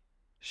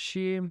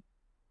 Și,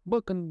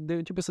 când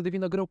începe să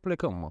devină greu,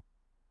 plecăm, mă.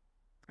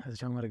 Asta e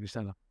cea mai mare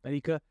greșeală.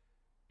 Adică,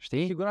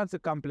 știi? Siguranță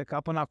că am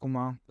plecat până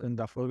acum, când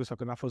a fost sau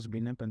când a fost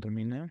bine pentru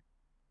mine,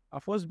 a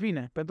fost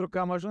bine, pentru că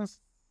am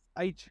ajuns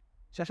aici.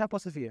 Și așa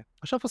poate să fie.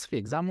 Așa poate să fie,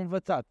 exact. Am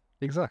învățat.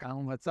 Exact. Am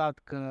învățat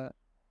că,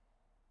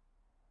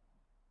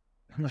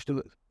 nu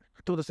știu,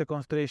 totul se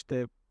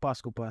construiește pas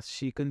cu pas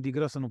și când e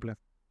greu să nu plec.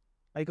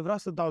 Adică vreau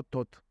să dau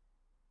tot.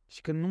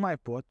 Și când nu mai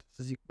pot,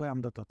 să zic, am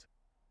dat tot.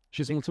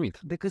 Și sunt mulțumit.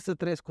 Decât să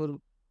trăiesc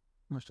cu,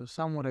 nu știu,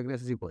 să am un regret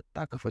să zic,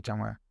 dacă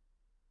făceam aia.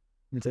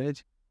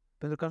 Înțelegi?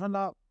 Pentru că ajung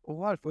la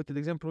o altfel. Uite, de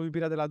exemplu,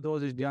 iubirea de la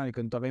 20 de ani,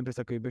 când tu aveai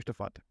impresia că iubești o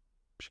fată.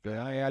 Și că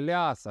e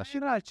aleasă. Și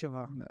era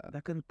altceva. Da.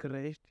 Dar când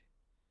crești,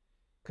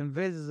 când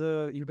vezi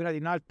iubirea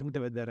din alt punct de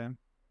vedere,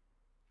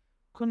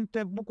 când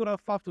te bucură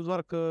faptul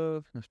doar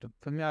că, nu știu,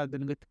 femeia de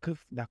lângă că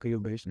dacă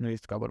iubești, nu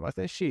ești ca bărbat,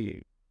 asta e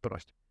și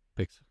proști.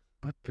 Exact.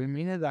 Pe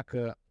mine,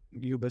 dacă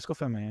iubesc o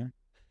femeie,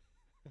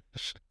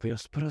 păi eu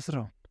sunt prost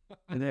rău.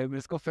 Dacă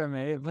iubesc o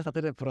femeie, văd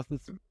atât de prost,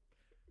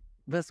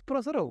 vezi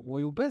prost rău. O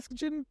iubesc,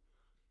 gen,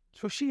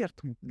 și-o și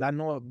iert. Dar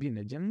nu,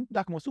 bine, gen,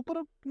 dacă mă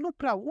supără, nu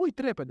prea, uit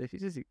repede, știi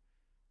ce zic.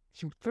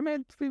 Și femeia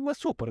mă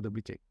supără de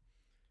obicei.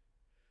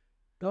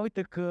 Dar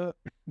uite că,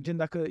 gen,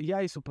 dacă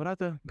ea e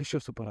supărată, că și eu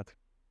supărat.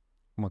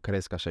 Mă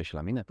crezi că așa e și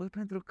la mine? Păi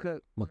pentru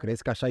că... Mă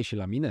crezi că așa e și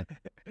la mine?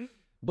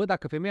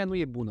 Dacă femeia nu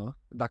e bună,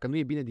 dacă nu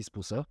e bine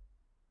dispusă,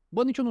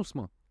 nici eu nu-s,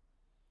 mă.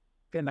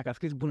 Dacă a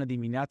scris bună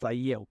dimineața,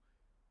 eu,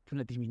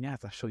 bună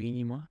dimineața și o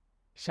inimă,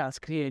 și am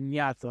scrie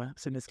neața,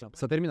 să ne sclapă.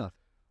 S-a terminat.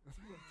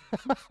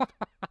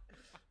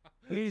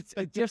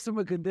 Încerc să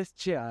mă gândesc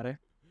ce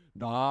are.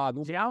 Da,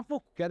 nu. Ce am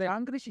făcut, ce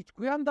am greșit,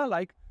 cu am dat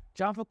like,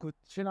 ce am făcut,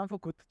 ce n-am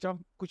făcut,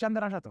 cu ce am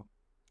deranjat-o.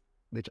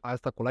 Deci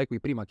asta cu like-ul e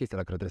prima chestie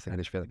la care trebuie să ne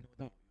gândești, fie.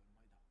 Da.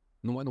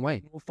 Nu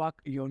mai. Nu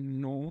fac, eu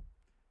nu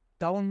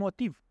dau un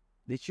motiv.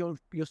 Deci eu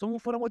sunt omul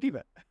fără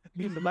motive.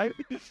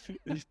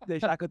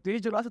 Deci dacă tu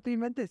ești geloasă, tu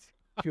inventezi.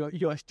 Și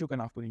eu știu că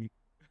n-am făcut nimic.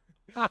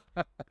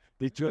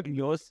 Deci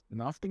eu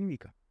n-am făcut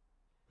nimic.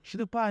 Și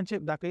după aia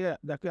încep, dacă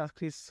eu am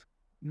scris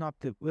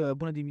noapte,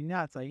 bună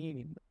dimineața,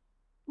 inimă,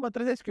 mă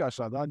trezesc eu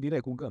așa, da,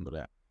 direct cu gândurile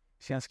aia.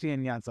 Și am scrie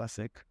în neața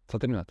sec. S-a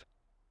terminat.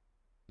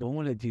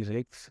 Omule,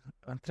 direct,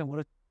 îmi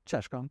tremură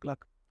ceașca în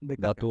clac.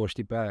 Dar tu o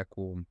știi pe aia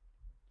cu...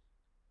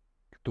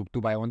 Tu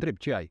mai o întrebi,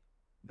 ce ai?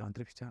 Da,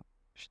 întreb și cea.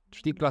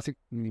 Știi clasic?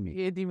 Nimic.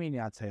 E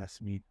dimineața,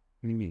 Iasmin.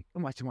 Nimic.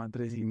 Numai ce m-am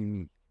trezit.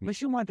 Nimic. Bă,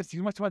 și eu m-am trezit,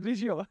 numai ce m-am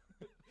trezit eu.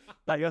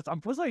 Dar eu am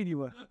pus o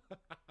inimă.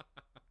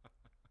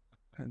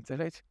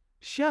 Înțelegi?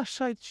 Și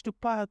așa, și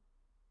după aia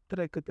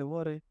trec câte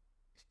ore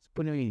și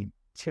spune eu inimă,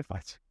 ce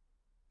faci?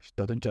 Și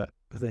tot atunci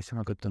îți dai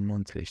seama că tu nu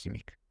înțelegi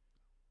nimic.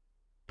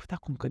 Păi da,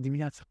 cum că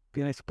dimineața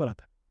erai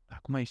supărată.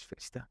 Acum ești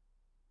fericită.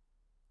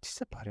 Ce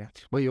se pare?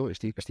 Băi, eu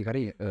știi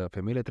care e?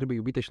 Femeile trebuie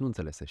iubite și nu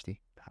înțelese,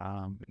 știi?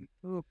 Da,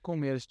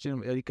 cum ești?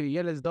 Adică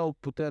ele îți dau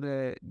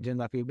putere, gen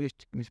dacă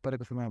iubești, mi se pare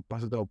că femeia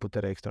poate să dau o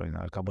putere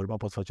extraordinară. Ca bărbat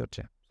poți face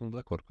orice. Sunt de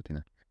acord cu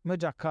tine.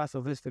 Mergi acasă,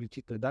 vezi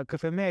fericită. Dacă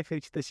femeia e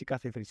fericită și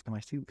casa e fericită,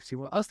 mai știi?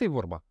 Asta e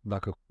vorba.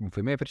 Dacă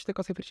femeia e fericită,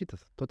 casa e fericită.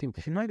 Tot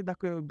timpul. Și noi,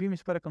 dacă iubim, mi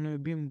se pare că noi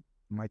iubim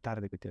mai tare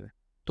decât ele.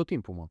 Tot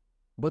timpul, mă.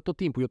 Bă, tot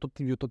timpul.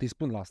 Eu tot îi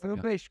spun la asta. O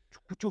iubești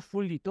cu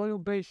ciufullit, o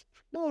iubești,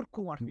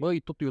 oricum ar fi.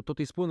 Băi, eu tot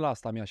îi spun la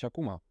asta mea și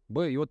acum.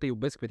 Băi, eu te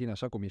iubesc pe tine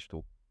așa cum ești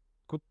tu.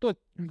 Cu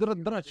tot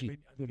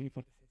dracii.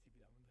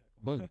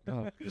 Bă,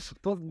 da.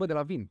 Toți, de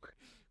la vin.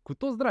 Cu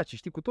toți dracii,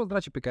 știi? Cu toți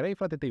dracii pe care ai,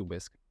 frate, te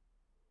iubesc.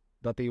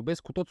 dar te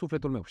iubesc cu tot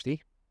sufletul meu,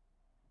 știi?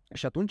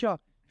 Și atunci,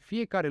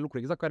 fiecare lucru,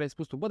 exact care ai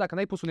spus tu, bă, dacă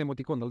n-ai pus un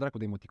emoticon, dă-l dracu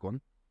de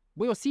emoticon,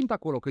 bă, eu simt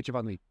acolo că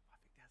ceva nu-i.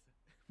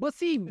 Bă,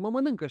 simt, mă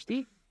mănâncă,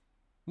 știi?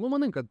 Mă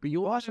mănâncă,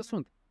 eu așa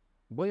sunt.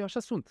 Bă, eu așa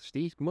sunt,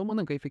 știi? Mă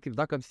mănâncă, efectiv.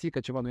 Dacă simt că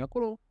ceva nu e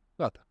acolo,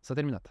 gata, s-a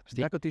terminat,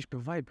 știi? Dacă tu ești pe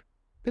vibe,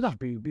 Păi da.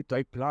 pe iubit, tu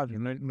ai planuri,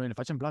 noi ne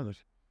facem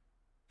planuri.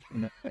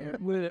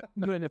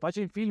 Noi ne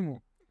facem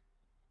filmul.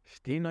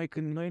 Știi,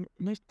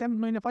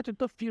 noi ne facem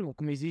tot filmul,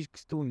 cum îi zici că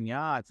tu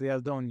neață, ea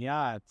îți dă o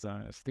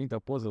neață, strântă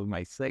poză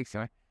mai sexy,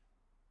 mai...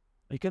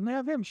 Adică noi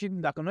avem și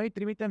dacă noi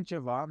trimitem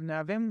ceva, noi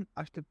avem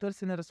așteptări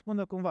să ne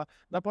răspundă cumva,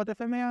 dar poate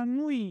femeia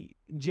nu-i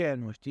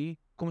genul, știi,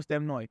 cum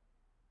suntem noi.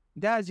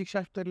 De-aia zic și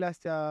așteptările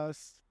astea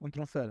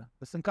într-un fel,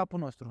 sunt capul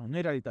nostru, nu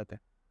e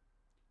realitate.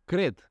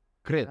 Cred.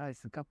 Hai,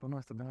 sunt capul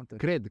nostru de multe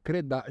ori.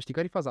 Cred, dar știi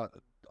care e faza?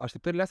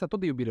 Așteptările astea tot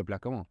de iubire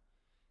pleacă, mă.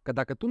 Că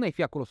dacă tu n-ai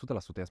fi acolo 100%,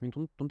 Iasmin,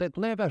 tu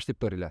n-ai avea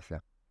așteptările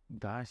astea.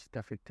 Da, și te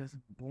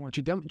afectează. Bun.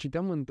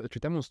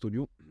 Citeam un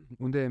studiu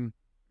unde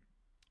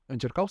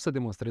încercau să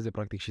demonstreze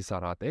practic și să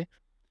arate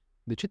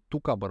de ce tu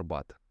ca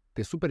bărbat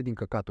te superi din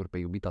căcaturi pe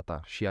iubita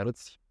ta și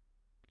arăți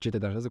ce te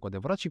deranjează cu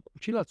adevărat și cu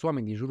ceilalți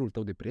oameni din jurul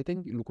tău de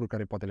prieteni, lucruri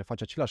care poate le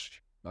face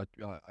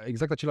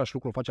exact același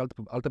lucru face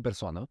altă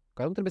persoană,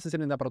 care nu trebuie să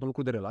însemne neapărat un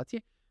lucru de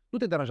relație, nu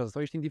te deranjează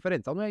sau ești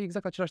indiferent sau nu ai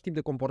exact același tip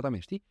de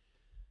comportament, știi?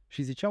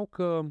 Și ziceau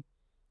că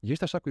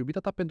ești așa cu iubita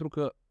ta pentru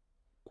că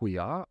cu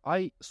ea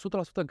ai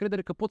 100%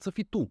 încredere că poți să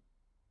fii tu.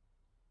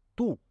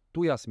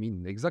 Tu,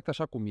 Iasmin, exact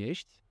așa cum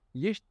ești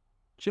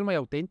cel mai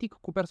autentic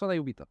cu persoana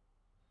iubită.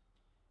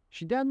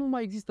 Și de-aia nu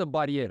mai există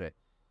bariere.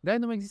 De-aia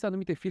nu mai există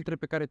anumite filtre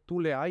pe care tu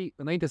le ai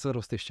înainte să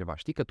rostești ceva.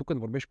 Știi că tu când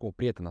vorbești cu o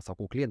prietenă sau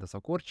cu o clientă sau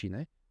cu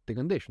oricine, te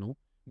gândești, nu?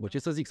 Bă, ce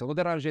să zic, să nu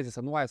deranjeze,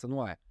 să nu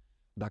aia.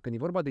 Dacă când e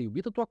vorba de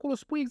iubită, tu acolo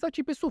spui exact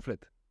ce pe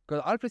suflet.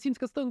 Că altfel simți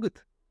că stă în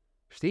gât.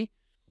 Știi?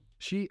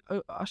 Și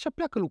așa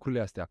pleacă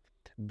lucrurile astea.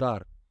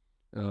 Dar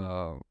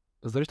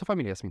îți dorești o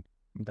familie, Iasmin?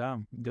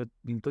 Da,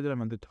 din totdeauna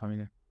mi-am dorit o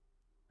familie.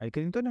 Adică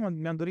din totdeauna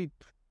mi-am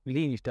dorit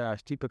liniștea aia,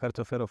 știi, pe care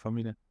ți-o oferă o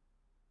familie.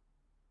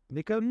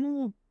 Adică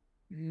nu,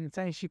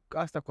 ți-ai și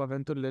asta cu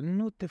aventurile,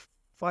 nu te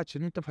face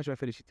mai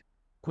fericit.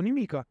 Cu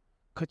nimica.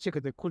 Că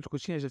te culci cu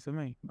 50 de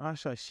femei.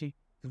 Așa, și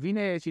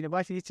vine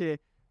cineva și zice,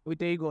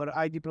 uite Igor,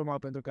 ai diploma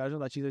pentru că ai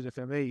ajuns la 50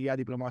 de femei, ia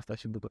diploma asta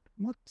și după.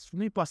 Mă,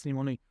 nu-i pasă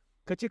nimănui.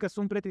 Că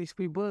sunt prieteni și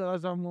spui, bă,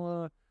 azi am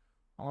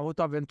avut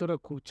o aventură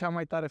cu cea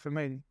mai tare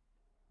femeie.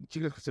 Ce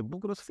crezi că se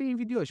bucură? O să fie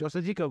invidioși. O să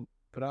zică,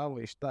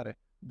 bravo, ești tare.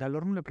 Dar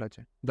lor nu le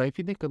place. Dar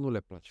evident că nu le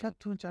place. Și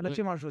atunci, la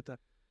ce mă ajută?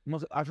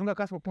 Ajung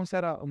acasă, mă pun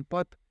seara în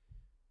pat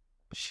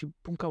și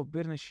pun ca o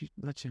berne și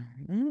la ce?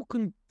 Nu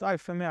când ai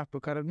femeia pe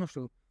care, nu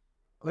știu,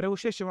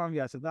 reușești ceva în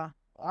viață, da?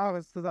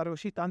 Astăzi a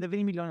reușit, am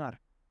devenit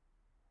milionar.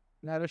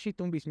 Mi-a reușit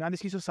un business, mi-a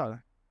deschis o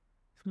sală.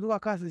 Să mă duc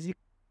acasă, zic,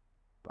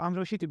 am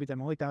reușit, iubita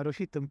mea, uite, am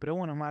reușit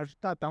împreună, m-a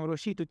ajutat, am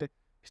reușit, uite.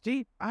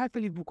 Știi? Hai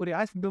felic bucurie,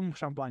 hai să bem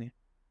șampanie.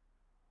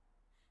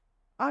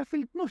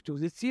 Altfel, nu știu,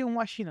 îți iei o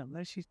mașină,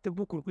 mergi și te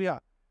bucuri cu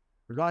ea.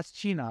 Luați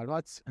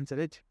cina,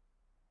 înțelegi?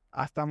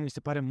 Asta mi se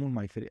pare mult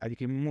mai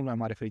adică e mult mai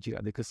mare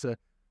fericirea decât să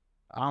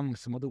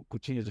mă duc cu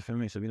 50 de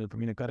femei să vină pe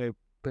mine, care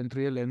pentru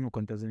ele nu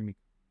contează nimic.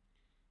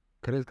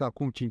 Crezi că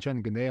acum 5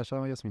 ani gândeai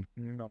așa, Iasmin?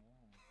 Nu.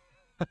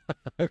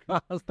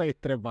 Asta e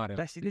întrebarea.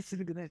 Dar și de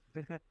ce gândești?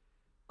 Pentru că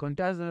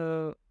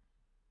contează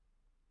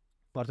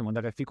foarte mult.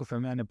 Dacă ai fi cu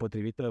femeia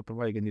nepotrivită,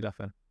 probabil gândi la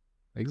fel.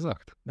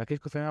 Exact. Dacă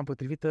ești cu femeia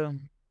potrivită,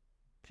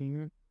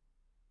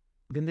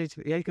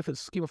 gândești, adică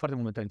schimbă foarte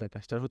mult mentalitatea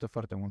și te ajută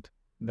foarte mult.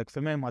 Dacă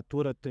femeia e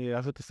matură, te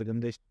ajută să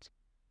gândești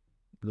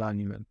la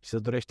nivel și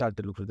să-ți dorești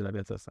alte lucruri de la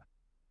viața asta.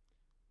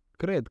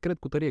 Cred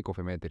cu tărie că o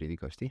femeie te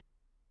ridică, știi?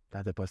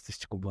 Da, te poți să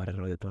știi cu boare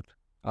rău de tot.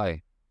 Aia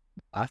e.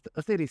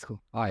 Asta e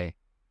riscul. Aia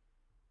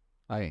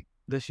e.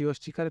 Deci și eu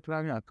știi care e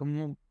problema mea,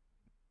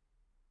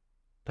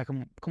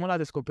 că mă l-a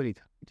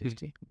descoperit,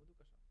 știi?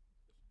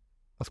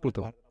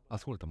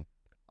 Ascultă-mă.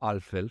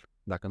 Altfel,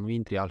 dacă nu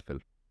intri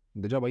altfel,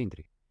 degeaba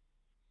intri.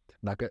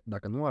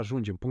 Dacă nu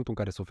ajungi în punctul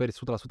în care să oferi 100%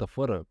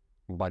 fără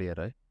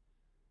bariere,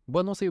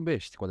 bă, nu o să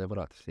iubești cu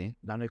adevărat, știi?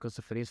 Dar noi când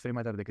suferim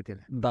mai tare decât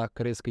ele. Da,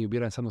 crezi că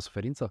iubirea înseamnă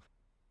suferință?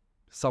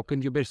 Sau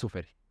când iubești,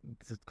 suferi?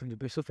 Când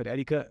iubești, suferi.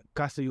 Adică,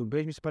 ca să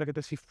iubești, mi se pare că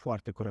trebuie să fii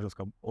foarte curajos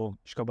ca om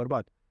și ca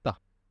bărbat.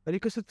 Da.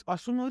 Adică să-ți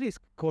asumi un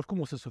risc, că oricum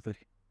o să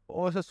suferi.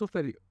 O să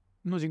suferi,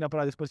 nu zic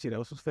neapărat despărțire,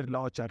 o să suferi la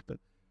o ceartă.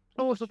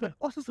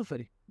 O să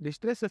suferi. Deci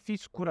trebuie să fii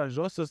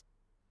curajos să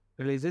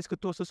realizezi că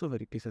tu o să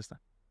suferi chestia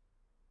asta.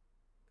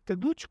 Te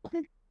duci cu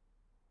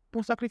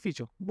un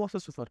sacrificiu. Bă, o să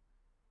suferi.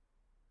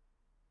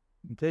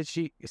 Deci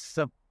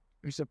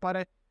mi se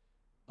pare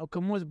că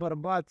mulți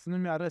bărbați nu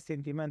mi-arăt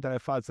sentimentele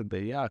față de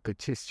ea, că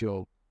ce-s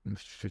eu, nu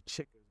știu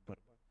ce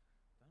bărbat.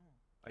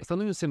 Asta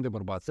nu e un semn de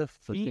bărbat. Să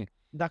fii,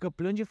 dacă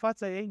plângi în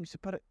fața ei, mi se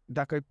pare,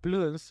 dacă ai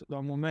plâns la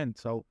un moment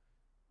sau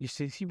ești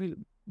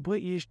sensibil, bă,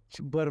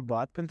 ești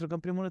bărbat pentru că în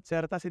primul rând ți-ai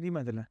arătat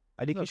sentimentele.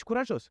 Adică ești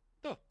curajos.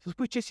 Da. Să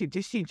spui ce simți,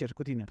 ești sincer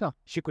cu tine. Da.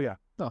 Și cu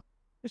ea. Da.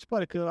 Mi se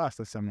pare că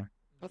asta înseamnă.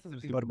 Asta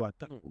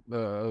bărbat.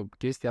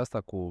 Chestia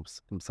asta cu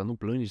să nu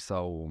plângi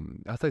sau...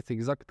 Asta este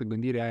exact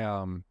gândirea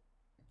aia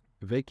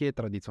veche,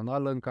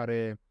 tradițională, în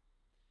care,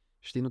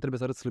 știi, nu trebuie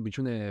să arăți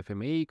slăbiciune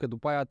femeii, că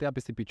după aia te ia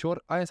peste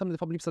picior, aia înseamnă de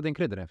fapt lipsa de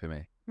încredere în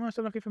femeie. Nu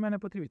înseamnă că e femeia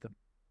nepotrivită.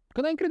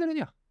 Că n-ai încredere în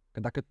ea. Că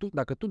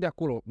dacă tu de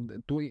acolo,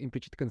 tu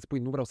implicit când spui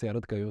nu vreau să-i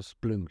arăt că eu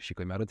plâng și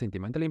că mi-arăt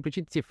sentimentele,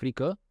 implicit ți-e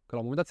frică că la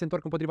un moment dat se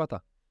întorc împotriva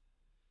ta.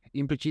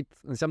 Implicit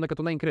înseamnă că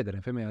tu n-ai încredere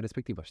în femeia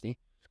respectivă, știi?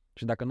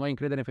 Și dacă nu ai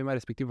încredere în femeia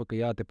respectivă că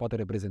ea te poate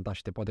reprezenta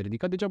și te poate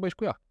ridica, degeaba ești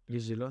cu ea.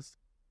 Ești gelos?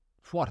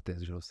 Foarte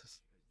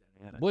gelos.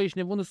 Bă, ești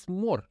nebun, îți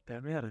mor.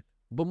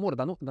 Bă, mor,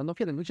 dar nu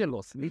fie, nu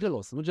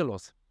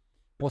gelos.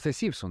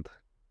 Posesiv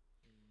sunt.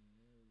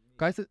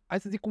 Că hai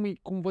să zic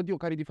cum văd eu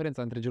care e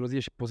diferența între gelozie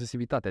și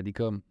posesivitate.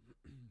 Adică,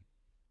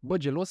 bă,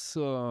 gelos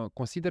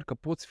consider că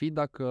poți fi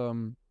dacă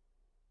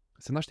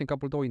se naște în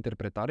capul tău o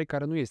interpretare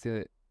care nu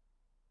este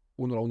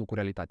unul la unul cu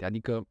realitatea.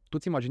 Adică tu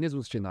îți imaginezi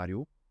un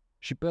scenariu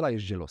și pe ăla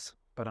ești gelos.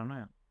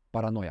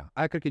 Paranoia.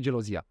 Aia cred că e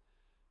gelozia.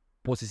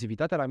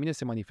 Posesivitatea la mine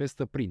se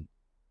manifestă prin.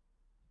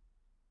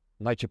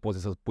 N-ai ce poze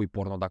să pui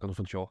porno dacă nu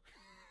sunt și eu.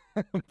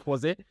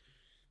 Poze.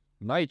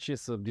 N-ai ce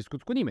să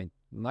discuți cu nimeni.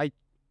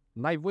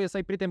 N-ai voie să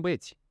ai prieteni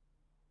băieți.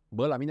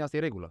 Bă, la mine asta e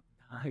regulă.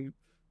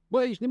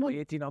 Bă, ești nebun.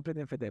 Băieții n-au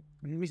prieteni fete.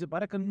 Mi se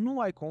pare că nu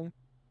ai cum,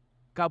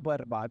 ca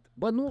bărbat.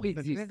 Bă, nu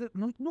există.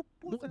 Nu,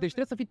 deci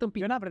trebuie să fii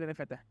tâmpit. Eu n-am prieteni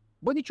fete.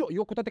 Bă, nici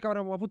eu cu toate că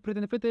am avut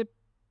prieteni fete,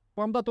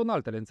 am dat-o în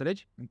altele,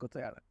 înțelegi? În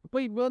coțăială.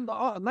 Păi, bă,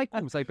 n-ai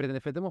cum să ai prieteni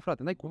fete, mă,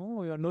 frate, n-ai cum.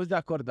 Nu, eu nu sunt de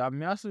acord, dar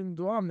mi-a sunt,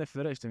 Doamne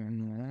ferește,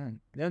 nu.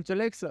 Eu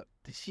înțeleg să,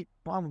 deși,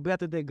 mamă, bă,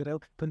 atât de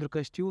greu, pentru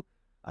că știu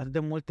atât de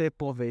multe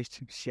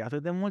povești și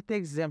atât de multe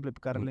exemple pe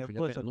care le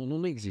văd.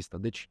 Nu există.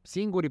 Deci,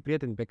 singurii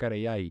prieteni pe care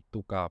i-ai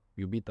tu ca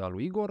iubita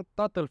lui Igor,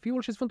 Tatăl,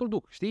 Fiul și Sfântul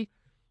Duh, știi?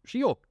 Și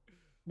eu.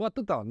 Bă,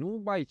 atâta,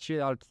 nu mai ce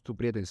alți tu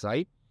prieteni să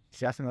ai.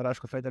 Și asta în oraș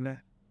cu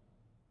fetele?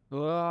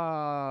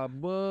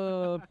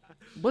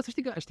 Bă, să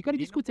știi care e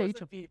discuția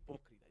aici?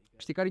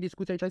 Știi care e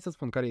discuția aici? Hai să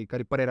spun care e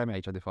părerea mea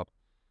aici, de fapt.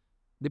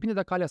 Depinde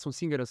dacă alea sunt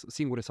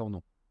singure sau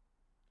nu.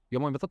 Eu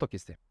am învățat o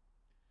chestie.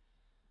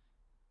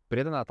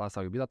 Prietena ta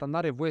sau iubita ta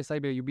n-are voie să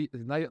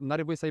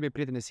aibă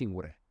prietene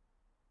singure.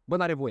 Bă,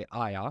 n-are voie.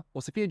 Aia o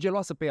să fie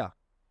geloasă pe ea.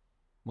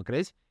 Mă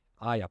crezi?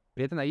 Aia,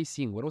 prietena ei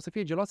singură, o să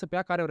fie geloasă pe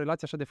ea care are o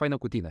relație așa de faină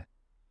cu tine.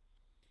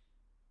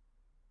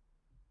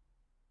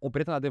 O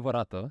prietenă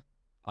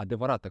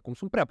adevărată, cum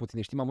sunt prea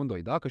puține, știm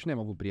amândoi, da? Că și noi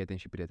am avut prieteni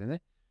și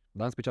prietene,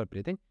 dar în special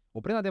prieteni. O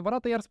prietenă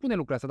adevărată iar spune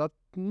lucrurile astea,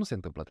 dar nu se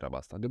întâmplă treaba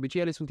asta. De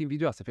obicei ele sunt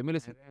invidioase. Femeile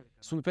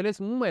sunt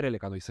mult mai rele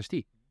ca noi, să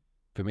știi.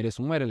 Femeile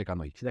sunt mai rele ca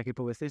noi. Și dacă îi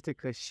povestește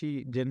că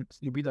și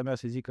iubita mea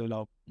se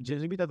zică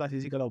iubita ta se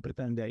zică la o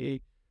prietenă de-a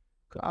ei,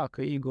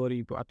 că Igor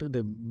e atât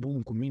de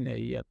bun cu mine,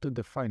 e atât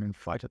de fain îmi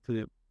face, atât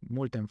de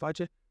multe îmi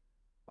face,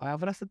 aia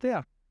vrea să te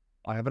ia.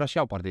 Aia vrea și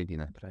ea o parte din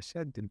tine. Vrea și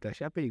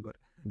ea pe Igor.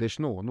 Deci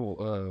nu,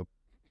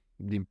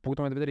 din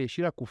punctul meu de vedere,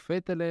 ieșirea cu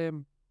fetele,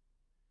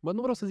 bă, nu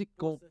vreau să zic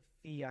că... O să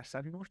fie așa,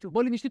 nu știu.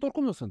 Bă, liniștit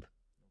oricum nu sunt.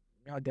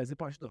 Mi-au de azi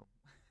și dorm.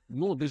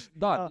 Nu, deci,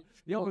 da.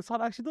 Eu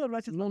s-a și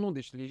dorm. Nu,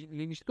 deci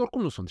liniștit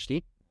oricum nu sunt,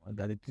 știi?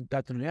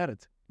 Dar tu nu-i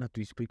arăți. Dar tu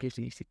îi spui că ești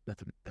liniștit. Dar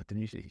tu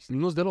nu ești liniștit.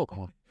 Nu-s deloc,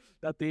 mă.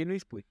 Dar tu ei nu-i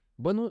spui.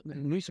 Bă,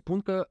 nu-i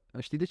spun că,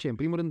 știi de ce? În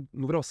primul rând,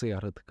 nu vreau să-i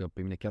arăt că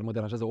pe mine chiar mă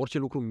deranjează orice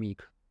lucru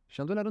mic. Și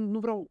în doilea rând, nu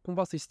vreau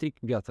cumva să-i stric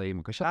viața ei,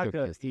 mă, că și-a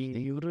dacă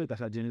e urât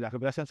așa, gen, dacă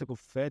vrea să cu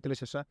fetele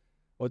și așa,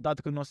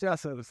 odată când o să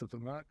iasă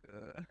săptămâna,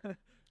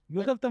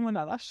 nu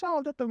săptămânal, așa,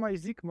 odată mai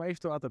zic, mai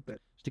ești o dată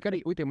pe. Știi care,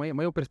 uite, mai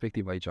e o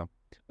perspectivă aici.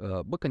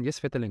 Bă, când ies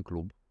fetele în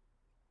club,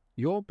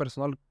 eu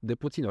personal, de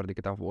puține ori de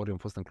câte ori am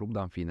fost în club,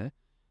 dar în fine,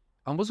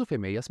 am văzut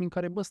femei, Iasmin,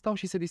 care, bă, stau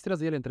și se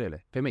distrează ele între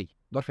ele. Femei,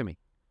 doar femei.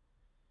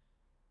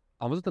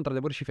 Am văzut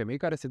într-adevăr și femei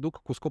care se duc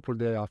cu scopul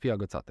de a fi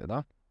agățate,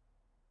 da?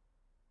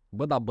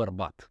 Bă, da,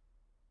 bărbat,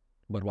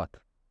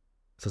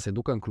 să se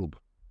ducă în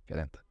club,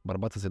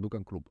 bărbat să se ducă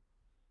în club,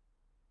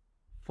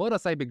 fără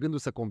să aibă gândul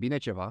să combine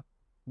ceva,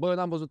 bă,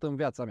 n-am văzut în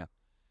viața mea.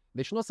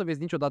 Deci nu o să vezi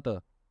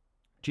niciodată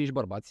 5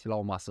 bărbați la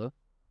o masă,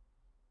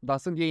 dar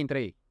sunt ei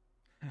între ei.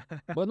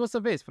 Bă, nu o să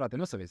vezi, frate,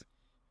 nu o să vezi.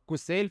 Cu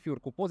selfie-uri,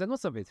 cu poze, nu o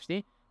să vezi,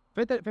 știi?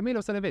 Femeile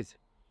o să le vezi.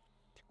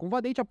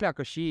 Cumva de aici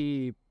pleacă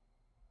și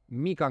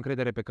mica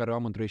încredere pe care o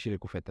am într-o ieșire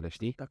cu fetele,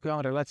 știi? Dacă eu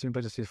am relații, îmi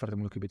place să ies foarte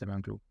mult cu iubita mea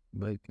în club.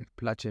 Băi, îmi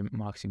place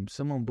maxim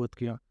să mă îmbăt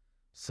cu ea,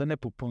 să ne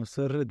pupăm,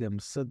 să râdem,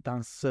 să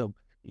dansăm.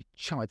 E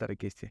cea mai tare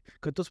chestie.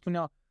 Că toți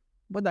spuneau,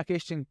 bă, dacă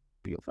ești în...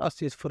 Eu vreau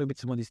să ies fără iubit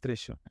să mă distrez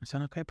și eu.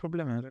 Înseamnă că ai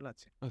probleme în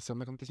relație.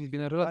 Înseamnă că nu te simți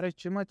bine în relație. Are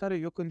cel mai tare,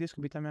 eu când ies cu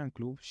iubita mea în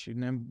club și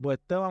ne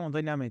îmbătăm,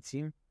 amândoi ne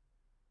amețim,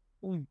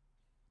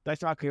 dai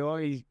seama că eu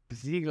îi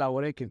zic la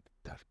ureche,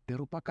 dar te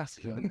rup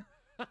acasă.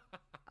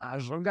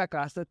 Ajung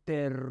acasă,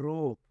 te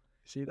rup.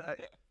 Și da,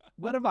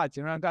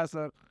 bărbații, nu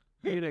acasă,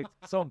 direct,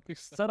 somn,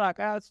 sărac,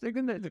 aia te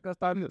gândești că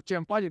asta ce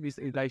îmi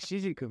place, dar și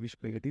zic că ești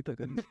pregătită,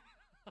 că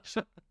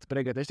îți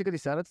pregătește că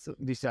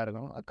diseară,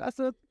 nu?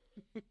 Acasă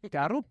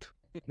te-a rupt.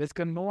 Vezi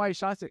că nu ai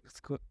șanse,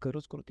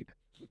 căruți cu rotile.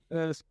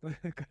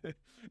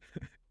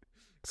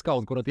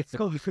 Scaun cu rotile.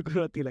 Scaun cu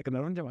rotile. Când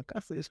ajungem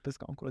acasă, ești pe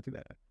scaun cu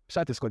rotile. Și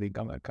te scot din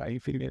cameră ca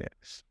infirmiere.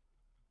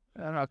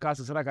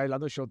 Acasă, săraca, ai la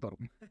dos și o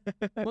dorm.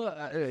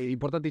 Bă,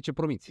 important e ce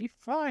promiți. E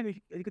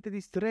fain, adică te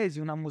distrezi,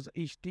 un amuzant,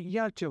 știi, e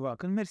altceva.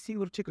 Când mergi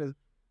singur, ce crezi?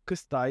 Că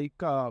stai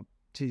ca,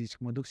 ce zici,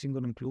 că mă duc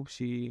singur în club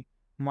și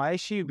mai ai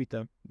și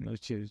iubită. Nu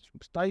știu ce,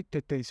 stai, te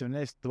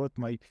tensionezi tot,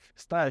 mai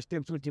stai,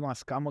 aștepți ultima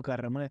scamă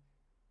care rămâne.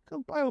 Că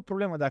ai o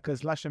problemă dacă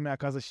îți lași femeia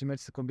acasă și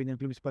mergi să combini în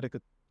club, mi se pare că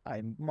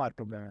ai mari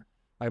probleme.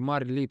 Ai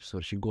mari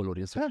lipsuri și goluri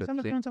în Da, secret,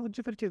 înseamnă că știi? nu ți-a făcut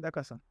ce fericire de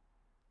acasă.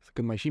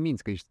 Când mai și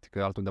minți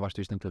că altundeva tu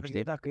ești în club,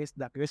 știi? Dacă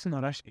eu sunt în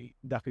oraș,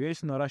 dacă eu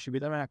ești în oraș și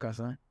iubita mea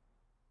acasă,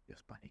 eu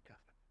sunt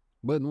panicat.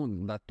 Bă, nu,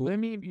 dar tu...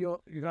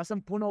 Eu vreau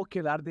să-mi pun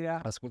ochelari de ea.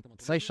 Ascultă-mă,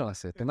 tu n-ai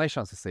șanse, tu n-ai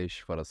șanse să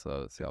ieși fără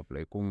să se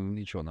afle, cum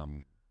nici eu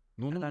n-am...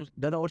 Nu,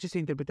 Dar orice se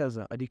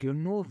interpretează. Adică eu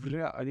nu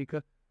vreau,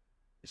 adică...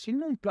 Și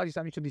nu-mi place să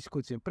am nicio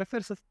discuție.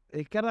 Prefer să...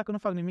 Chiar dacă nu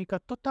fac nimic,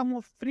 tot am o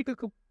frică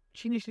că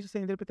cine știe ce se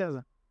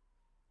interpretează.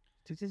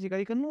 Ce zic?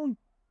 Adică nu...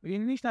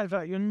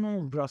 Eu nu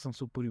vreau să-mi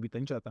supăr iubită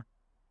niciodată.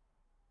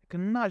 Că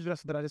n-aș vrea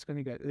să deranjez pe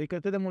nimic. Adică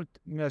atât de mult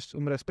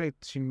îmi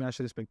respect și mi-aș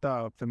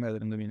respecta femeia de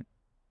lângă mine.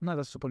 N-aș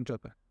vrea să supăr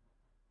niciodată.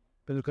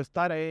 Pentru că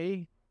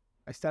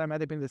starea mea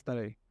depinde de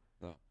starea ei.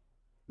 Da.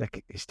 Dacă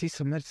știi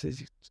să mergi să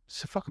zici,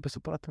 să facă pe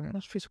supărată,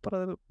 n-aș fi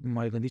supărat.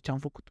 M-ai gândit ce am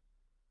făcut.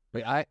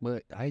 Păi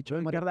ai cea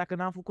mai... Chiar dacă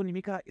n-am făcut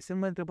nimic, se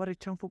mă întrebare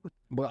ce am făcut.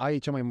 Bă, ai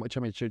cel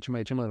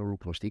mai rău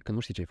lucru, știi? Că nu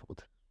știi ce ai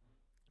făcut.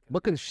 Bă,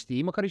 când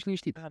știi, măcar ești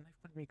liniștit. Da, n-ai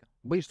făcut nimic.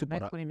 Bă, ești N-ai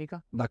supărat. făcut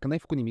nimic? Dacă n-ai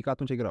făcut nimic,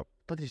 atunci e grav.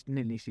 Tot ești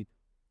neliniștit.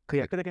 Că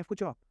ea crede că ai făcut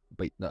ceva.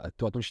 Păi, da,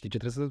 tu atunci știi ce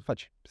trebuie să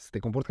faci. Să te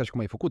comporți ca și cum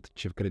ai făcut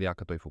ce credea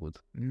că tu ai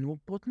făcut.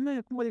 Nu pot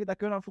merge. Cum adică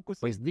dacă eu n-am făcut?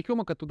 Păi zic eu,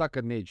 mă, că tu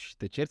dacă negi și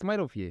te cerți, mai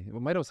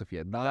rău să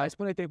fie. Da, Dar, ai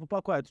spune, te-ai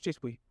pupat cu aia, tu ce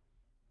spui?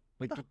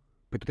 păi, da.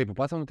 tu te-ai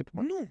pupat sau nu te-ai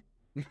pupat? Nu!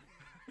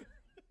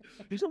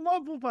 Deci nu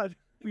m-am pupat.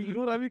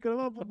 Ignora mică, nu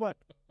m-am pupat.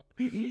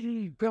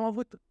 Păi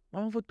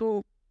am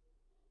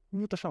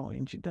avut așa un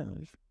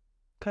incident.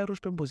 Cai roșu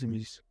pe buze, mi-a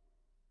zis.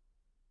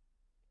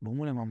 Bă,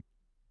 mule,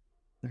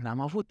 n-am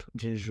avut.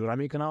 Gen, jura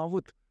mie că n-am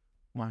avut.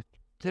 M-a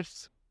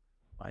cers.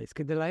 Mai zis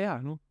că de la ea,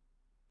 nu?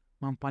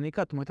 M-am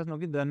panicat, m-am uitat în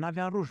oglindă, dar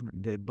n-aveam ruj.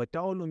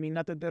 Bătea o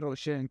luminată de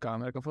roșie în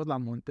cameră, că am fost la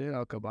munte,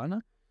 la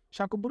cabană,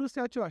 și am coborât să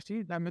iau ceva,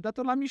 știi? Dar mi-a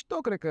dat-o la mișto,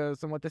 cred că,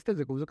 să mă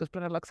testeze, că văzut că sunt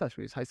prea relaxat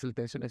și hai să-l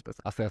tensionez pe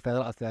ăsta.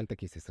 Asta e altă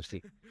chestie, să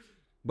știi.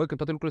 Bă, când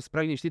toate lucrurile sunt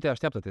prea liniștite,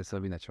 așteaptă-te să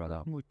vină ceva,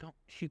 da. Uitam.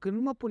 Și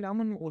când mă puneam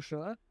în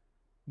ușă,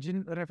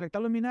 gen, reflecta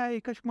lumina aia, e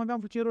ca și cum aveam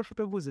puțin roșu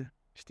pe buze,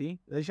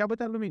 știi? Deci ea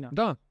bătea lumina.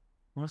 Da.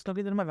 Mă stă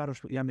nu mai avea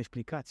roșu. Ea mi-a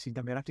explicat și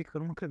dar mi-era frică că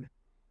nu mă crede.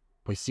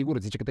 Păi sigur,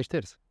 zice că te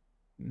șterzi.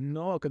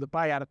 Nu, că după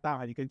aia arătam,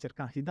 adică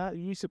încercam. Și da,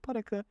 mi se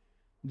pare că,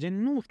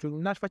 gen, nu știu,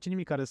 n-aș face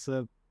nimic care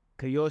să...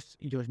 Că eu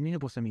nici nu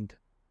pot să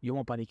mint. Eu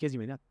mă panichez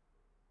imediat.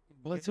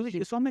 Bă,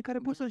 Sunt oameni care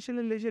pot să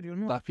înșele lejer, eu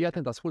nu. Dar fii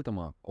atent,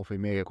 ascultă-mă, o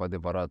femeie cu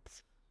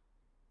adevărat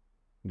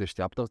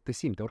deșteaptă, te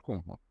simte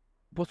oricum, mă.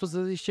 Poți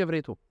să zici ce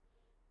vrei tu.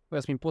 Bă,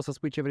 Iasmin, poți să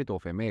spui ce vrei tu, o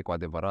femeie cu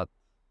adevărat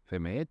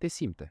femeie te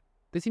simte.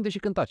 Te simte și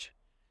când taci.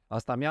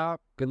 Asta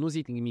mea, când nu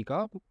zic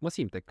nimica, mă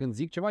simte. Când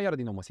zic ceva, iar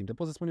din nou mă simte.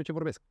 Pot să spun eu ce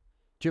vorbesc.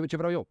 Ce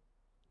vreau eu.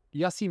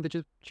 Ea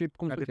simte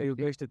cum dacă te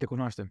iubește, te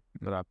cunoaște.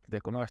 Da, te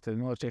cunoaște,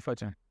 nu orice ai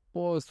face.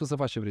 Poți tu să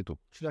faci ce vrei tu.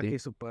 Și dacă știi? e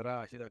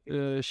supărat, și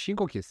dacă Și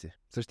încă o chestie.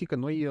 Să știi că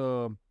noi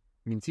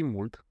mințim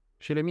mult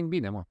și ele mint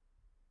bine, mă.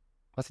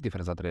 Asta e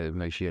diferența între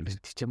noi și ele.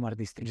 Știi ce m-ar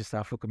distinge să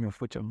aflu că mi-o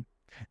făceam?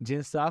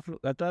 Gen să aflu,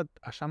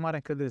 așa mare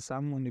încredere să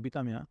am în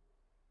iubita mea.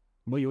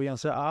 Bă, eu i-am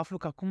să aflu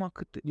că acum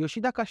cât... Eu și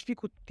dacă aș fi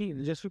cu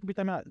tine, gen să fiu cu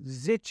iubita mea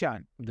 10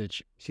 ani.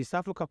 Deci, Și să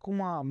aflu că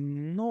acum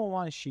 9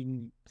 ani și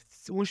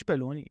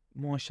 11 luni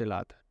m-a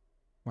înșelat.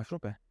 Mă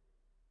rupe.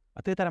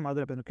 Atât de tare mă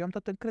adoră, pentru că eu am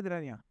toată încrederea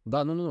în ea.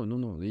 da,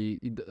 nu.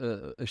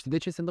 Știi de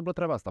ce se întâmplă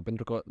treaba asta?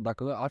 Pentru că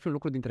dacă afli un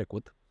lucru din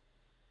trecut,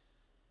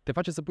 te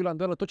face să pui la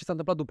îndoială tot ce s-a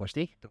întâmplat după,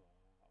 știi?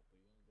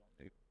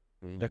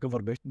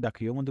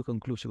 Dacă eu mă duc în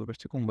club și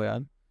vorbește cu un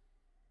băiat,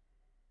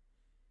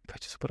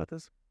 face supărată?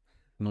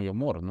 Nu, eu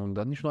mor, nu,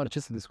 dar nici nu are ce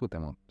să discute,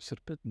 mă.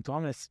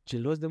 Doamne,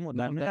 gelos de mult.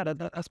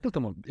 Dar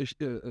ascultă-mă,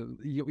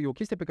 e o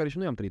chestie pe care și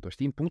noi am trăit-o,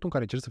 știi? În punctul în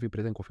care încerci să fii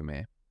prieten cu o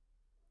femeie,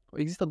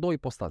 există două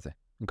ipostaze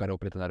în care o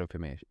prietenă are o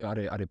femeie,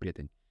 are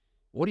prieteni.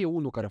 Ori e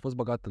unul care a fost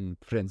băgat în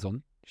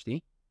friendzone,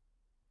 știi?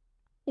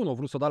 Unul a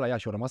vrut să o da la ea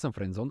și a rămas în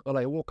friendzone,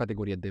 ăla e o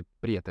categorie de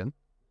prieten,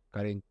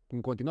 care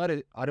în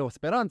continuare are o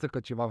speranță că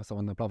ceva s-a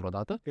întâmplat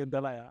vreodată. Că de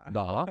la ea.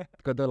 Da,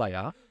 că dă la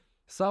ea.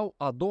 Sau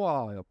a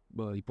doua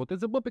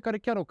ipoteză, pe care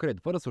chiar o cred,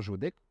 fără să o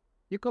judec,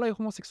 e că ăla e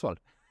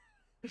homosexual.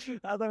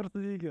 Asta vreau să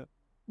zic eu.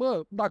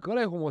 Bă, dacă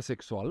ăla e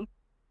homosexual,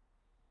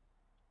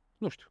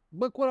 nu știu,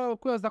 bă, cu ăla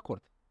sunt de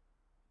acord.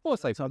 O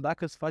să ai. Sau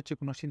dacă îți face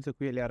cunoștință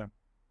cu el iară.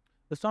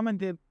 Sunt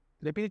oameni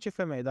depinde ce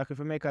femeie. Dacă e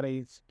femeie care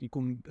e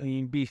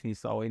în business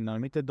sau în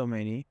anumite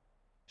domenii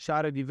și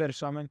are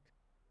diversi oameni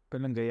pe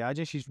lângă ea,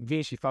 gen, și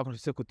vin și fac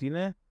cunoștință cu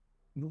tine,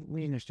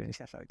 nici nu știu,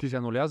 nici așa. Ți se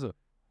anulează?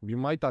 E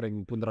mai tare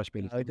îmi pun dragi pe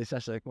el. Uite și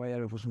așa, cum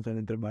iar a fost un fel de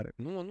întrebare.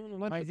 Nu are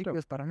Mai ce zic treabă.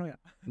 eu, paranoia.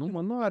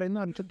 Nu are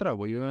nicio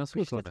treabă. Eu am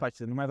spus Ce la faci?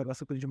 Nu mai avea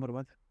cu niciun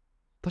bărbat?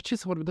 Dar ce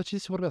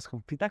să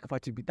vorbească? Păi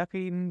dacă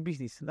e în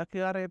business,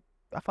 dacă are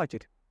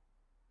afaceri.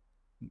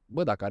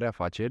 Bă, dacă are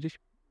afaceri,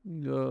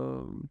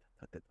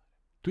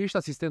 Tu ești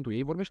asistentul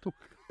ei, vorbești tu.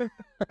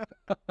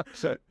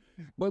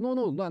 Bă,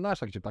 nu,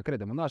 n-aș accepta,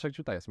 crede-mă, n-aș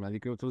accepta, Iasmin,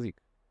 adică eu ți-o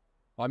zic.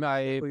 A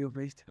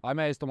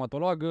mea e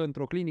stomatologă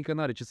într-o clinică,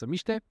 n-are ce să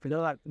miște.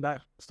 Păi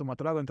da,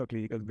 stomatologă într-o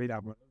clinică, bine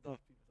acum.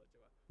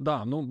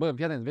 Da, nu, bă,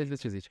 fii atent,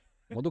 vezi ce zici.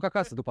 Mă duc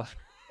acasă după asta.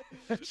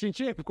 Și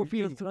încep cu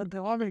filmul. De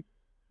oameni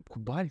cu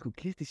bani, cu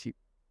chestii și...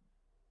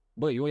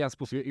 Bă, eu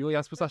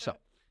i-am spus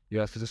așa.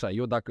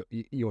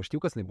 Eu știu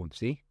că sunt nebun,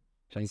 știi?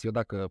 Și am zis, eu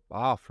dacă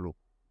aflu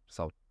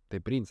sau te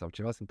prind sau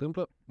ceva se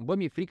întâmplă, bă,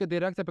 mi-e frică de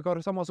reacția pe care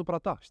o să am asupra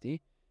ta,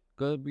 știi?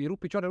 Că îi rup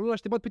picioarele lui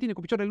și te bat pe tine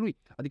cu picioarele lui.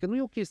 Adică nu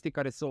e o chestie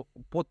care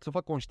pot să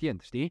fac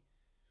conștient, știi?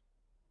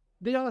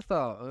 Deci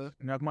asta...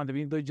 Noi acum am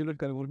devenit doi geluri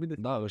care vorbim de...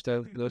 Da,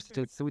 ăștia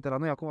ce se uită la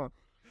noi acum...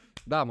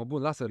 Da, mă,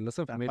 bun,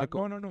 lăsăm femeile.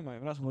 Nu, mai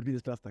vreau să vorbim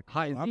despre asta.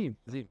 Hai,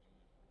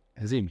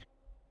 zi.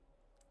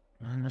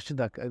 Nu știu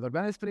dacă...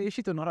 Vorbeam despre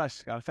ieșit în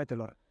oraș, al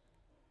fetelor.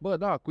 Bă,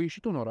 da, cu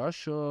ieșit în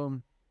oraș,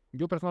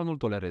 eu personal nu-l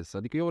tolerez.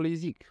 Adică eu le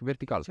zic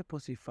vertical. Ce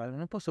poți să-i faci?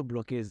 Nu poți să o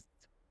blochezi.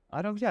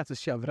 Are o viață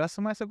și ea vrea să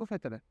mai iasă cu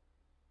fetele.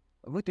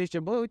 Uite, zice,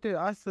 bă, uite,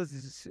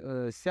 astăzi,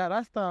 seara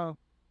asta,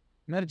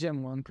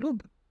 mergem în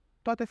club,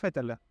 toate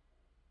fetele.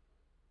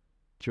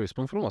 Și eu îi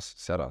spun frumos,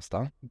 seara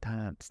asta.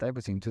 Da, stai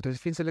puțin, tu trebuie să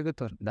fii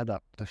înțelegător. Da,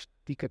 tu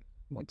știi că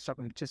mă uit așa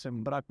cum ce se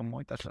îmbracă, mă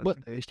uit așa. Bă,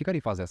 știi care e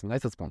faza asta? Hai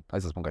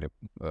să spun care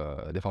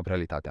e, de fapt,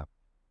 realitatea.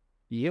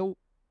 Eu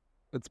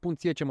îți spun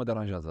ție ce mă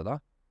deranjează,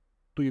 da?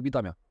 Tu,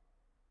 iubita mea.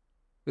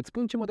 Îți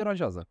spun ce mă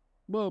deranjează.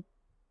 Bă,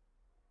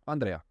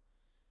 Andreea,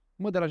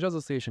 mă deranjează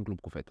să ieși în club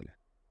cu fetele.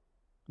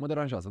 Mă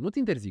deranjează. Nu-ți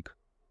interzic.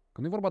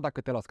 Că nu e vorba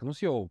dacă te las, că nu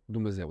sunt eu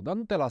Dumnezeu, dar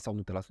nu te las sau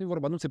nu te las. Nu e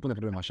vorba, nu se pune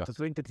problema așa.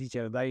 Tu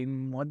interzicere, dai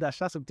în mod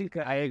așa subtil că...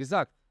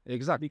 Exact.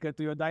 Adică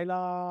tu i-o dai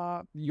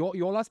la... Eu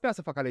o las pe ea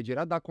să fac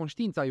alegerea, dar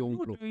conștiința eu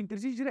umplu. Nu, tu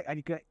interzici direct,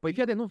 adică... Păi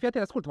fii atent,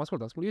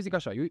 ascultă. Eu zic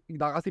așa,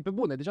 dar asta e pe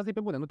bune, deci asta e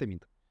pe bune, nu te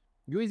mint.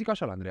 Eu îi zic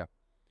așa la Andreea.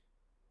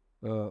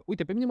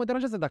 Uite, pe mine mă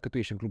deranjează dacă tu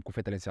ieși în club cu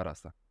fetele în seara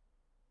asta.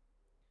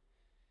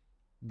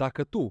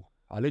 Dacă tu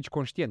alegi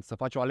conștient să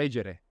faci o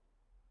alegere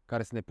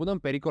care să ne pună în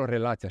pericol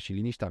relația și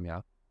liniștea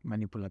mea,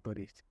 manipulator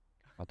ești.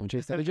 atunci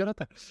este alegerea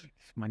ta.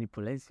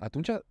 Manipulezi.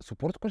 Atunci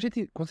suport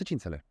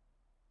consecințele.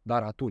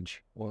 Dar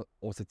atunci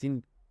o să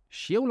țin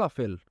și eu la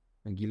fel,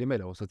 în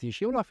ghilimele, o să țin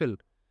și eu la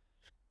fel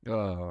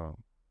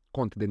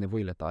cont de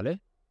nevoile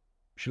tale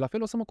și la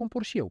fel o să mă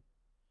compor și eu.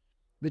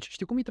 Deci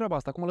știi cum e treaba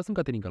asta? Acum lăsăm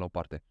Caterinca la o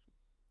parte.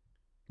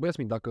 Băi,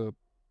 Iasmin, dacă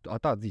a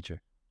ta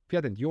zice, fii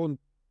atent, eu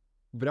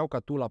vreau ca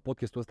tu la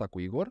podcastul ăsta cu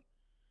Igor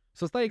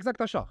să stai exact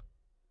așa.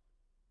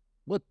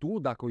 Bă, tu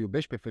dacă o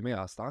iubești pe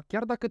femeia asta,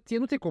 chiar dacă ție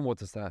nu ți-e comod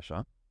să stai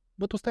așa,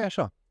 bă, tu stai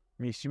așa.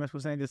 Mi-e și mi-a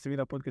spus înainte să vii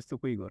la podcastul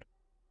cu Igor.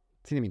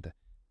 Ține minte.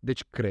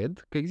 Deci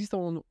cred că există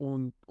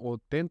o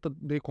tentă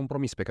de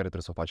compromis pe care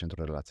trebuie să o faci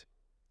într-o relație.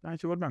 Da,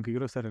 ce vorbeam, că e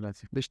greu să ai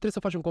relație. Deci trebuie să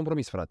faci un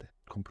compromis, frate.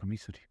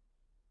 Compromisuri.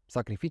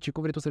 Sacrificii,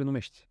 cum vrei tu să le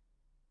numești.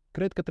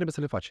 Cred că trebuie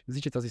să le faci.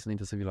 Zici ce ți-a zis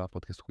înainte să vii la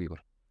podcastul cu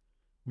Igor.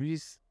 Mi-a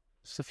zis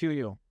să fiu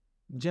eu.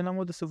 Gen la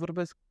modul să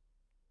vorbesc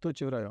tot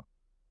ce vreau eu.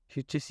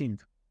 Și ce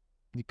simt.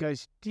 Adică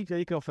știi că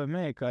adică o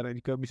femeie care,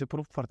 adică mi se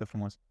pare foarte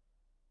frumos.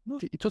 Nu,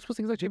 ți-a spus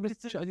exact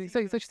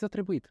ce ți-a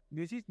trebuit.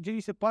 Gen,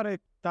 îi se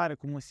pare tare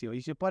cum sunt eu.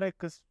 Îi se pare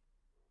că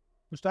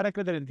nu știu, are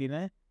credere în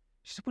tine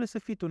și se pune să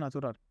fii tu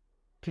natural.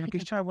 Cred că e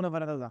cea mai bună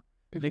variantă, da.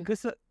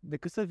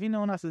 Decât să vină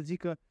una să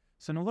zică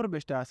să nu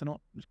vorbești aia, să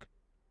nu...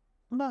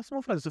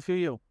 Lasă-mă, frate, să fiu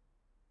eu.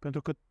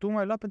 Pentru că tu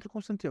m-ai luat pentru cum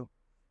sunt eu.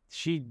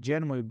 Și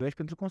gen mă iubești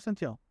pentru cum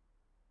sunt eu.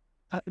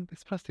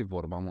 Despre asta e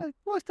vorba, mă.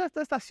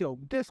 Asta și eu.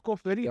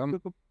 Descoperit.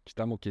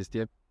 Citeam o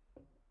chestie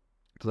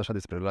tot așa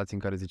despre relații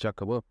în care zicea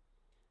că, bă,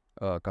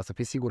 ca să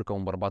fii sigur că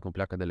un bărbat nu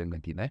pleacă de lângă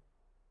tine,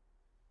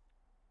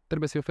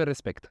 trebuie să-i oferi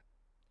respect.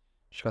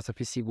 Și ca să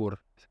fii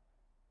sigur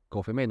că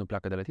o femeie nu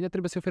pleacă de la tine,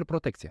 trebuie să-i oferi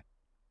protecție.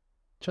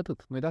 Și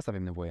atât. Noi de asta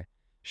avem nevoie.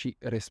 Și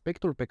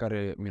respectul pe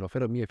care mi-l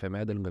oferă mie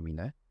femeia de lângă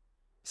mine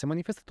se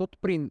manifestă tot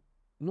prin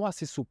nu a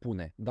se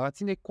supune, dar a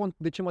ține cont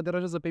de ce mă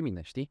deranjează pe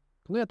mine, știi?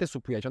 Nu ea te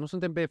supui aici, nu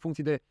suntem pe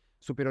funcții de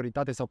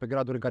superioritate sau pe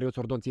graduri în care eu ți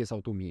ordon ție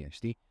sau tu mie,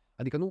 știi?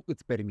 Adică nu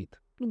îți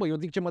permit. Nu, bă, eu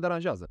zic ce mă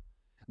deranjează.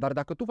 Dar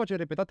dacă tu faci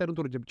repetate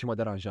rânduri ce mă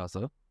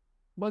deranjează,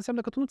 bă,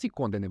 înseamnă că tu nu ții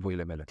cont de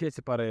nevoile mele. Ce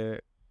ți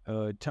pare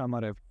cea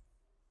mare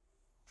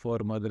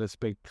formă de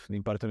respect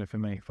din partea unei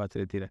femei față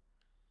de tine?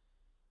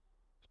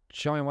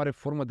 Cea mai mare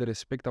formă de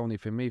respect a unei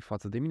femei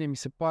față de mine mi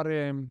se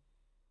pare...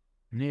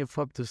 Nu e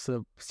faptul să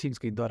simți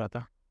că e doar a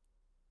ta?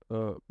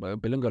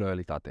 Pe lângă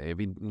loialitate,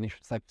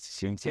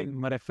 evident,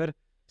 mă refer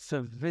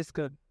să vezi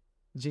că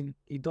gen,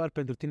 e doar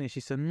pentru tine și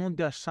să nu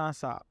dea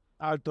șansa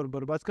altor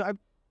bărbați, că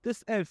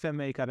sunt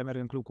femei care merg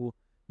în club cu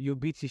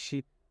iubiții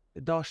și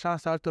dau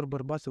șansa altor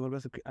bărbați să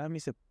vorbească,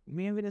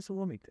 mie îmi vine să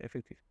vomit,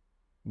 efectiv.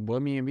 Bă,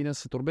 mie îmi vine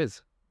să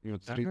turbez.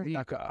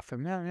 Dacă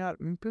femeia mea,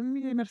 pe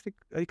mine merge,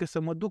 adică să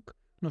mă duc,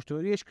 nu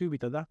știu, ești cu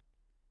iubită, da?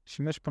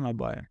 Și mergi până la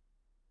baie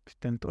și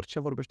te întorci, ce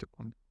vorbește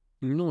cu?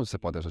 Nu se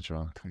poate așa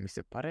ceva. Mi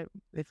se pare,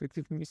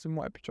 efectiv, mi se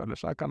moaie picioarele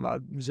așa, ca la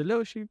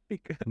jeleu și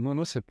pic.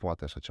 Nu se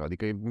poate așa ceva.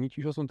 Adică nici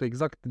eu sunt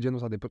exact genul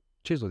ăsta de...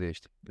 Ce zodie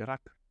ești? De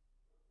rac.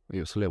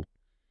 Eu sunt leu.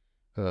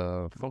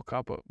 Foc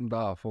apă.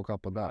 Da, foc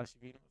apă, da.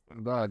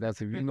 Da, de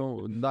să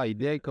vină, da,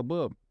 ideea e că,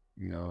 bă,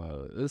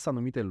 sunt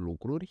anumite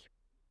lucruri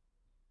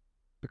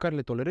pe care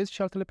le tolerezi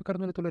și altele pe care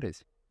nu le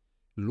tolerezi.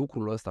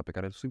 Lucrul ăsta pe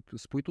care îl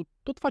spui tu,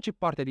 tot face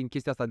parte din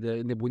chestia asta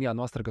de nebunia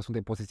noastră că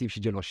suntem posesivi și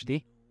geloși,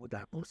 știi?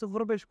 Da, cum să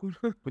vorbești cu...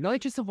 Păi n-ai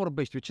ce să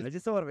vorbești, Ce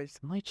să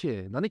vorbești? n-ai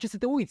ce să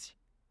te uiți.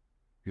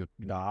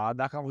 Da,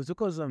 dacă am văzut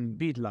că o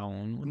zâmbit la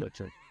unul, de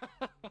ce?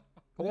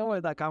 Păi, mă,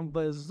 dacă am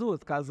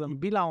văzut că a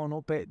zâmbit la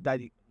unul pe... Dar,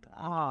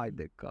 hai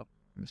de cap.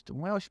 Nu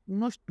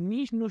știu,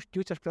 nici nu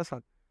știu ce aș putea să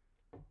fac.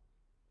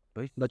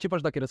 Păi, dar ce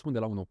faci dacă îi răspunde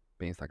la unul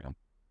pe Instagram?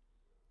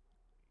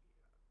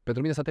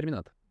 Pentru mine s-a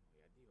terminat.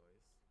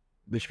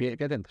 Deci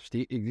fii atent,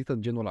 știi? Există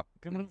genul ăla.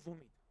 Primul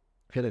vomit.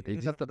 Fii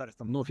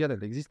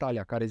atent, există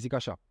alea care zic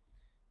așa.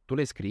 Tu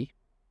le scrii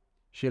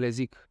și ele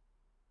zic,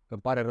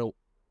 îmi pare rău,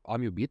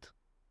 am iubit.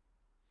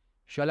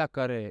 Și alea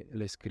care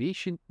le scrii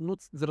și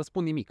nu-ți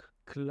răspund nimic.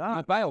 Clar.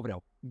 Eu pe aia o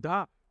vreau.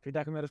 Da. Păi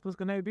dacă mi-ai răspuns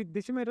că n-ai iubit, de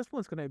ce mi-ai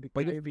răspuns că n-ai iubit?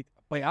 Păi, n-ai iubit?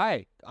 Păi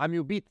aia, am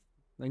iubit.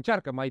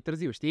 Încearcă mai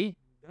târziu, știi?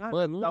 Da,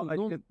 Bă, nu,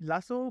 adică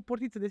lasă o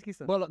portiță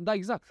deschisă. Bă, da,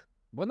 exact.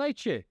 Bă, n-ai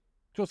ce.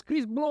 Ți-o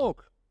scris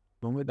bloc.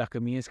 Bă, dacă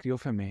mie scrie o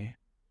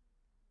femeie,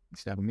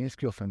 și dacă mie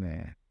scrie o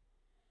femeie,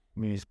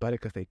 mi se pare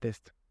că ăsta e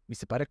test. Mi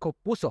se pare că o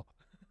pus-o.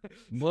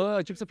 Bă,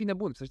 încep să fii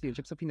nebun, să știi,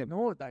 încep să fii nebun.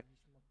 Nu, dar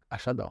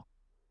așa dau.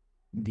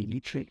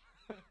 Delete.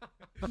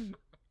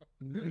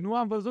 Nu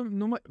am văzut,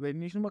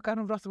 nici nu măcar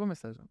nu vreau să vă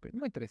mesajul. Păi nu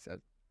mă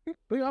interesează.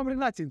 Păi eu am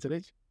relații,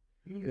 înțelegi?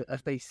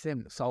 Asta e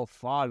semn. Sau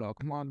follow.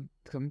 Acum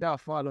să-mi dea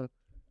follow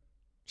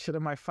cele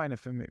mai faine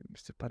femei. Mi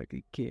se pare că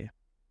e cheie.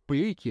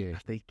 Păi e cheie.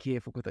 Asta e cheie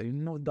făcută. Eu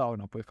nu dau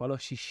înapoi follow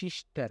și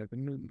șterg.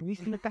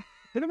 Nici nu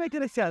mă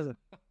interesează.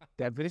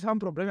 Te-ai venit să am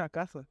probleme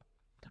acasă?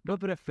 Bă,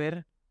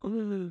 prefer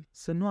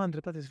să nu am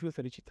dreptate să fiu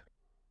fericit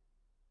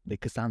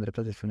decât să am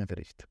dreptate să fiu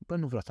nefericit. Bă,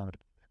 nu vreau să am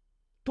dreptate.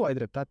 Tu ai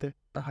dreptate,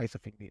 dar hai să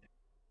fim bine.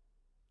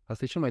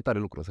 Asta e cel mai tare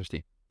lucru, să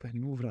știi.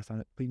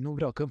 Păi nu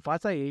vreau, că în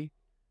fața ei,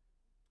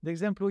 de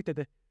exemplu,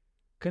 uite-te,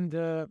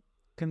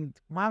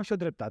 când mai am și o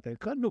dreptate,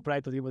 că nu prea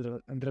ai tot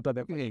timpul în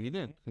dreptate.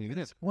 Evident.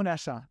 Spune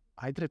așa,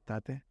 ai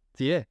dreptate,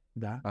 Ție?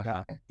 da, Așa.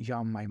 dar eu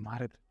am mai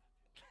mare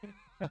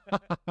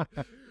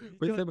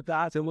Păi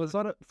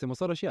se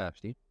măsoară și aia,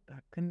 știi?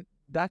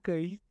 Dacă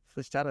îi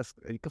să-și ceară,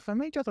 adică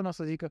femeia niciodată nu o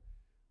să zică,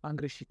 am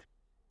greșit.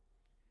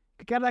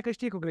 Că chiar dacă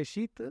știe că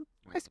greșit,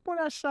 mai spune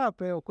așa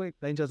pe o coie,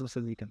 dar niciodată nu o să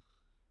zică.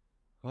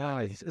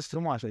 E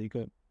frumoasă,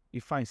 adică e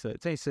fain să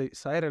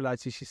ai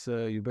relații și să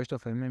iubești o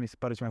femeie, mi se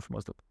pare cel mai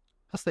frumos lucru.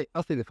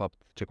 Asta e de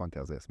fapt ce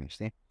contează, Iasmin,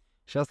 știi?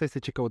 Și asta este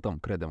ce căutăm,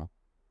 crede-mă.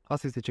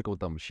 Asta este ce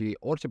căutăm și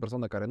orice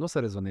persoană care nu se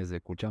rezoneze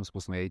cu ce am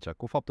spus noi aici,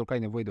 cu faptul că ai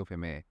nevoie de o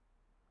femeie,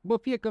 bă,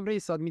 fie că vrei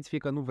să admiți, fie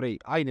că nu vrei,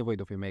 ai nevoie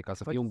de o femeie ca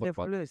să fii un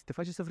bărbat. Te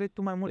face să vrei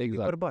tu mai mult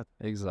exact, bărbat.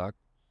 Exact.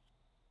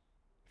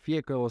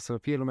 Fie că o să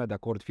fie lumea de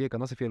acord, fie că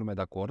nu o să fie lumea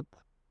de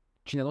acord,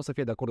 cine nu o să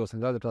fie de acord o să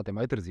ne dea dreptate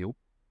mai târziu.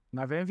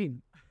 N-avem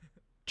vin.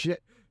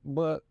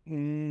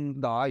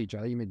 Da, aici,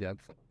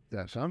 imediat,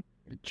 așa.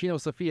 Cine o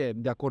să fie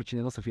de acord, cine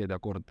nu o să fie de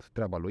acord,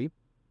 treaba lui.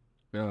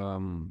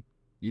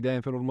 Ideea e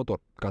în felul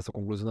următor, ca să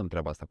concluzionăm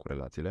treaba asta cu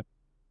relațiile.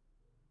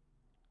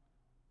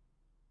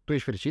 Tu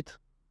ești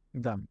fericit?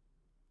 Da.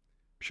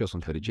 Și eu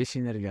sunt fericit. Și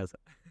enervează.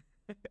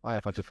 Aia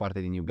face parte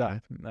din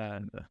iubire. Da.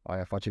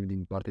 Aia face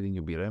parte din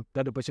iubire.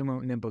 Dar după ce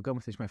ne împăcăm,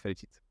 să ești mai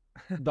fericiți.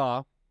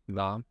 Da.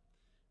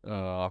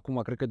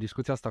 Acum cred că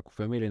discuția asta cu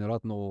femeile ne-a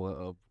luat nouă.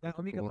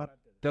 O mică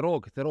paranteză.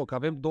 Te rog, că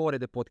avem 2 ore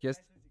de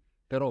podcast.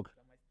 Te rog.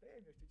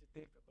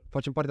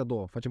 Facem partea a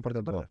doua. Facem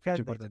partea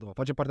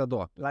a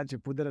doua. La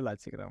început de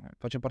relație,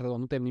 Facem partea a doua,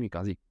 nu tem nimic,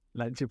 zi.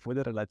 La început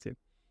de relație.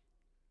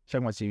 Și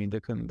acum ții minte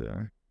când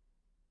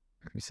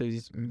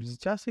mi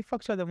zicea să-i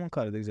fac cea de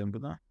mâncare, de exemplu,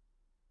 da?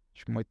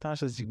 Și mă uitam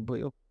și zic, bă,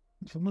 eu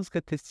nu-ți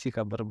gătesc ție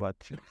ca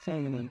bărbat.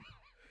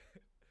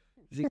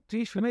 Zic, tu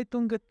ești femeie, tu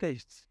îmi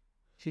gătești.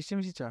 Și ce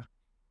mi zicea?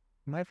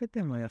 Mai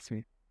vedem, mă,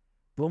 Iasmin.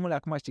 Bă, omule,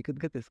 acum știi cât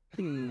gătesc?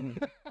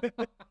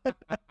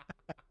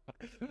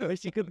 Bă,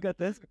 știi cât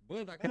gătesc?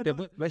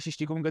 Bă, și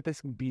știi cum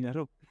gătesc? Bine,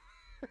 rău.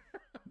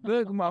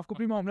 Bă, cum a făcut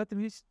prima omletă,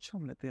 mi zice, ce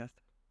omletă e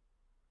asta?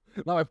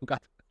 N-am mai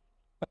mâncat.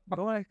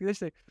 Bă, mă,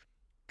 gândește,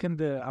 când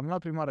am luat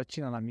prima oară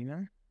cina la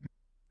mine,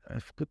 am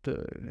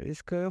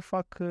zis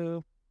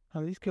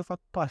că eu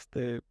fac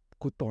paste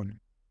cu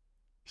ton.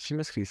 Și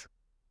mi-a scris,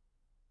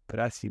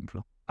 prea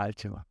simplu,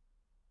 altceva.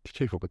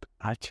 Ce ai făcut?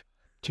 Altceva.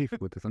 Ce ai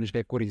făcut? Să nu știi că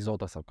ai cu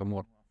risotto sau că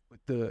mor.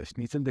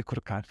 Șnițel de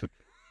curcan.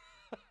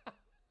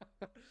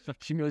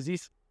 Și mi-a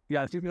zis,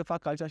 i-am zis că eu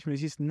fac altceva și mi-a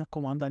zis, nu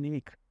comanda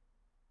nimic.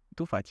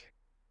 Tu faci.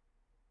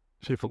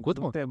 Și ai făcut,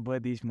 mă? Nu te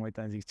bădici, mă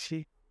uitam, zic,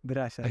 și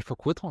vrea așa. Ai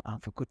făcut, mă? Am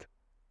făcut.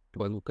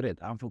 Bă, nu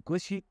cred. Am făcut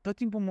și tot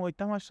timpul mă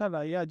uitam așa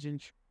la ea, gen,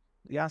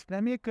 ea îmi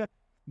spunea mie că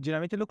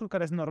generalmente lucruri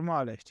care sunt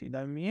normale, știi?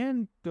 Dar mie,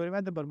 în teoria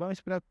mea de bărbat, mi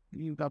se părea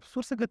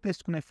absurd să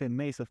gătești cu unei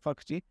femei, să fac,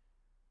 știi?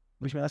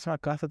 Bă, și mi-a dat seama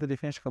că asta te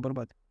definește ca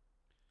bărbat.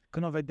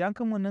 Când o vedeam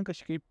că mănâncă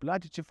și că îi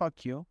place ce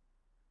fac eu,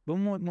 bă,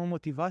 mă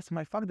motiva să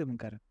mai fac de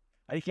mâncare.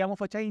 Adică ea mă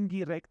făcea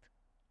indirect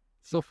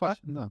să o faci,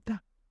 da.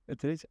 Da,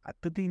 înțelegi?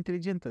 Atât de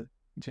inteligentă,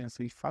 gen,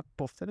 să-i fac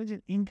poftele,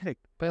 gen,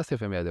 indirect. Păi asta e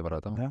femeia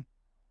adevărată, mă. Da.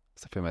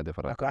 Asta e femeia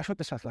adevărată. Dacă așa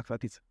te șas la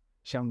fratiță.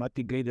 și am luat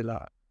tigrei de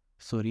la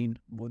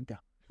Sorin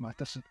Bontea.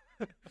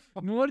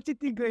 Nu orice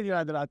tigrei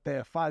de la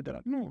TFA,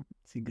 nu,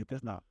 ți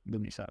gătesc la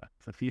domnișoara,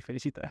 să fie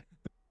fericită.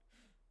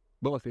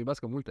 Bă, o să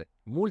iubească multe.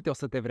 Multe o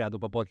să te vrea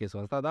după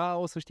podcastul ăsta, dar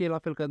o să știe la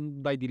fel că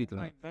dai direct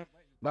la.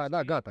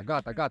 Da,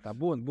 gata.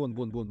 Bun.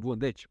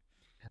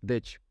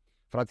 Deci,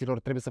 fraților,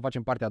 trebuie să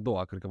facem partea a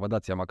doua. Cred că vă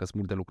dați seama că sunt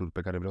multe lucruri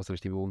pe care vreau să le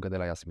știu încă de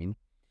la Iasmin.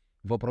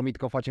 Vă promit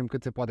că o facem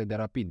cât se poate de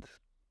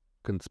rapid.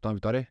 Când săptămâna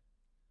viitoare?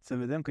 Să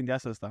vedem când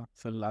iasă ăsta,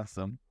 să-l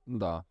lansăm.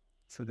 Da.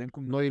 Să vedem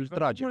cum Noi îl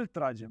tragem.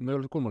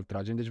 Noi îl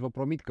tragem, deci vă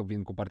promit că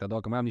vin cu partea a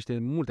doua, că mai am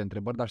multe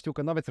întrebări, dar știu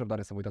că nu aveți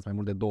răbdare să vă uitați mai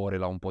mult de 2 ore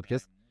la un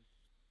podcast.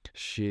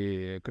 Și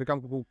cred că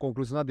am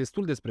concluzionat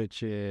destul despre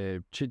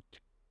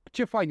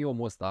ce fain e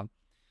omul ăsta.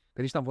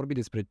 Că nici am vorbit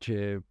despre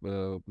ce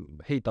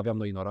hate aveam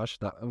noi în oraș,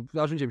 dar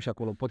ajungem și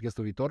acolo în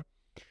podcastul viitor.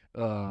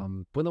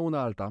 Până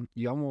una alta,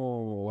 eu am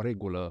o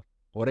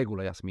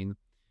regulă, Iasmin.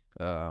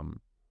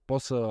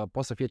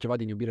 Poate să fie ceva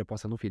din iubire,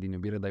 poate să nu fie din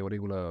iubire, dar e o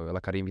regulă la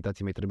care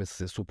invitații mei trebuie să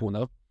se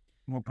supună.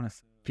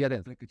 Fii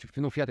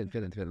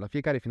atent. La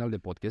fiecare final de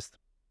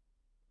podcast,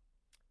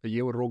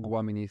 eu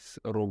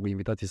rog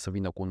invitații să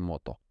vină cu un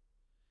motto.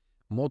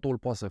 Motoul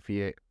poate să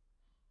fie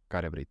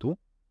care vrei tu.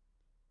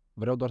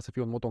 Vreau doar să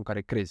fie un motto în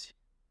care crezi.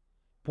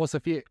 Poate să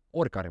fie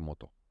oricare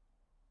motto.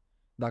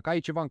 Dacă ai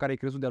ceva în care ai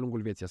crezut de-a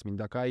lungul vieții, Iasmin,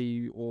 dacă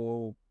ai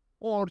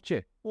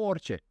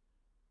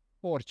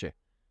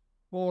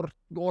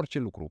orice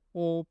lucru,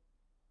 o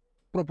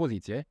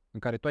propoziție în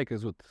care tu ai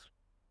crezut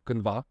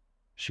cândva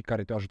și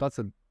care te-a ajutat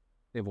să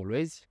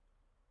evoluezi,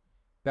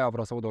 pe aia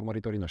vreau să aud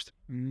urmăritorii noștri.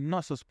 Nu o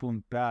să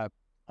spun pe aia,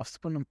 o să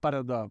spun în partea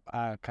a doua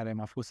aia care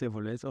m-a făcut să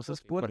evoluez, o să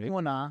spun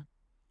una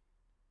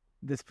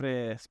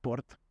despre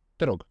sport.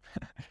 Te rog.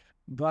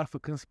 Doar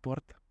făcând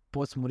sport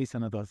poți muri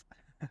sănătos.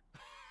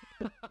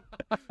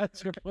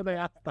 Ce bună e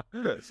asta?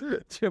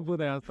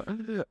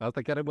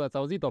 Asta chiar, bă, ați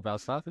auzit-o pe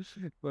asta?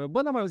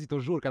 Bă, n-am mai auzit-o,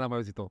 jur că n-am mai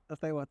auzit-o.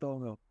 Asta e motoul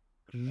meu.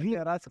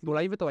 Tu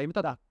l-ai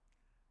invitat? Da.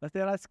 Asta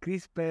era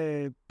scris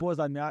pe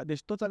poza mea,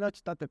 deci toți aveau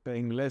citate pe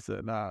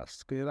engleză,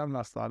 când eram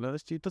la sală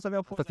și toți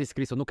aveau poza. Asta ți-e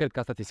scris-o, nu cred că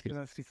asta ți-e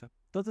scrisă.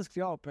 Toți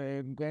scriau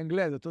pe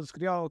engleză, toți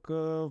scriau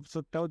că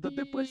să te audă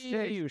de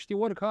pășești. Știi,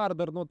 work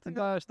harder, not.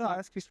 Da,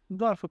 a scris,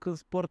 doar făcând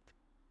sport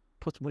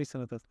poți muri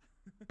sănătos.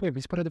 Păi,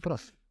 mi se pare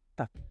adevărat.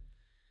 Da.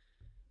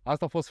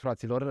 Asta a fost,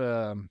 fraților,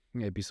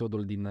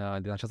 episodul din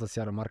această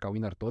seară marca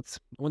Winner Toți.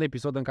 Un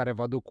episod în care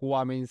vă aduc cu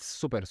oameni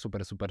super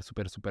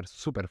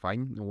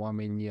faini,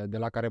 oameni de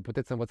la care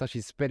puteți învăța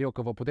și sper eu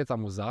că vă puteți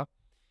amuza,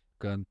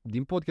 că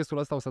din podcastul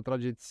ăsta o să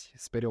trageți,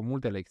 sper eu,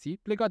 multe lecții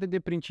legate de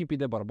principii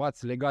de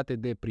bărbați, legate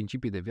de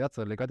principii de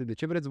viață, legate de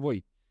ce vreți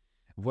voi.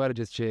 Voi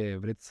alegeți ce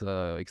vreți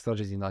să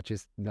extrageți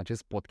din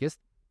acest podcast.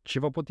 Ce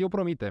vă pot eu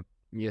promite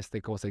este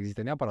că o să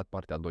existe neapărat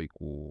partea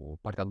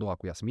a doua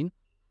cu Iasmin,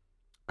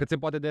 cât se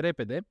poate de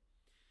repede.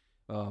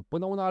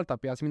 Până una alta,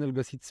 pe Iasmin îl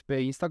găsiți pe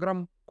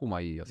Instagram. Cum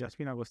ai Iasmin?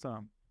 Iasmin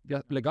Agoston.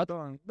 Legat?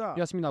 Da.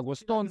 Iasmin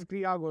Agoston.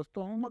 Scrie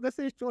Agoston, mă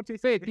găsești orice.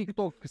 Pe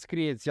TikTok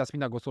scrieți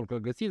Iasmin Agoston că îl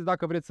găsiți.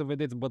 Dacă vreți să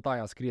vedeți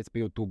bătaia, scrieți pe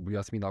YouTube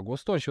Iasmin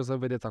Agoston și o să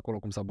vedeți acolo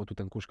cum s-a bătut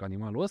în cușcă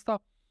animalul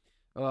ăsta.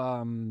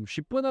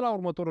 Și până la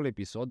următorul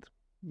episod,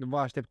 vă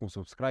aștept cu un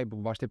subscribe,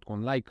 vă aștept cu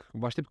un like,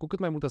 vă aștept cu cât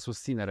mai multă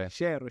susținere.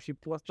 Share-ul și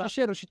posta. Și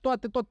share-ul și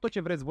tot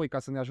ce vreți voi ca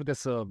să ne ajute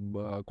să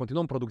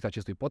continuăm producția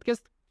acestui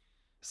podcast.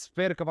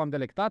 Sper că v-am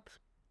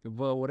delectat,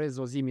 vă urez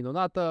o zi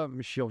minunată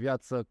și o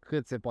viață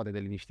cât se poate de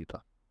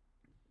liniștită.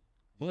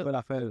 Bă,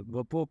 la fel,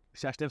 vă pup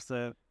și aștept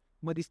să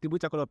mă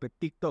distribuiți acolo pe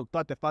TikTok,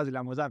 toate fazele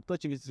amuzante, tot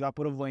ce vi s-a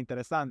părut voi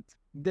interesant,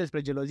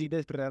 despre gelozii,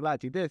 despre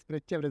relații, despre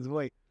ce vreți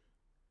voi.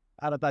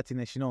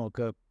 Arătați-ne și nouă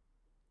că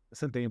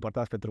suntem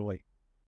importanți pentru voi.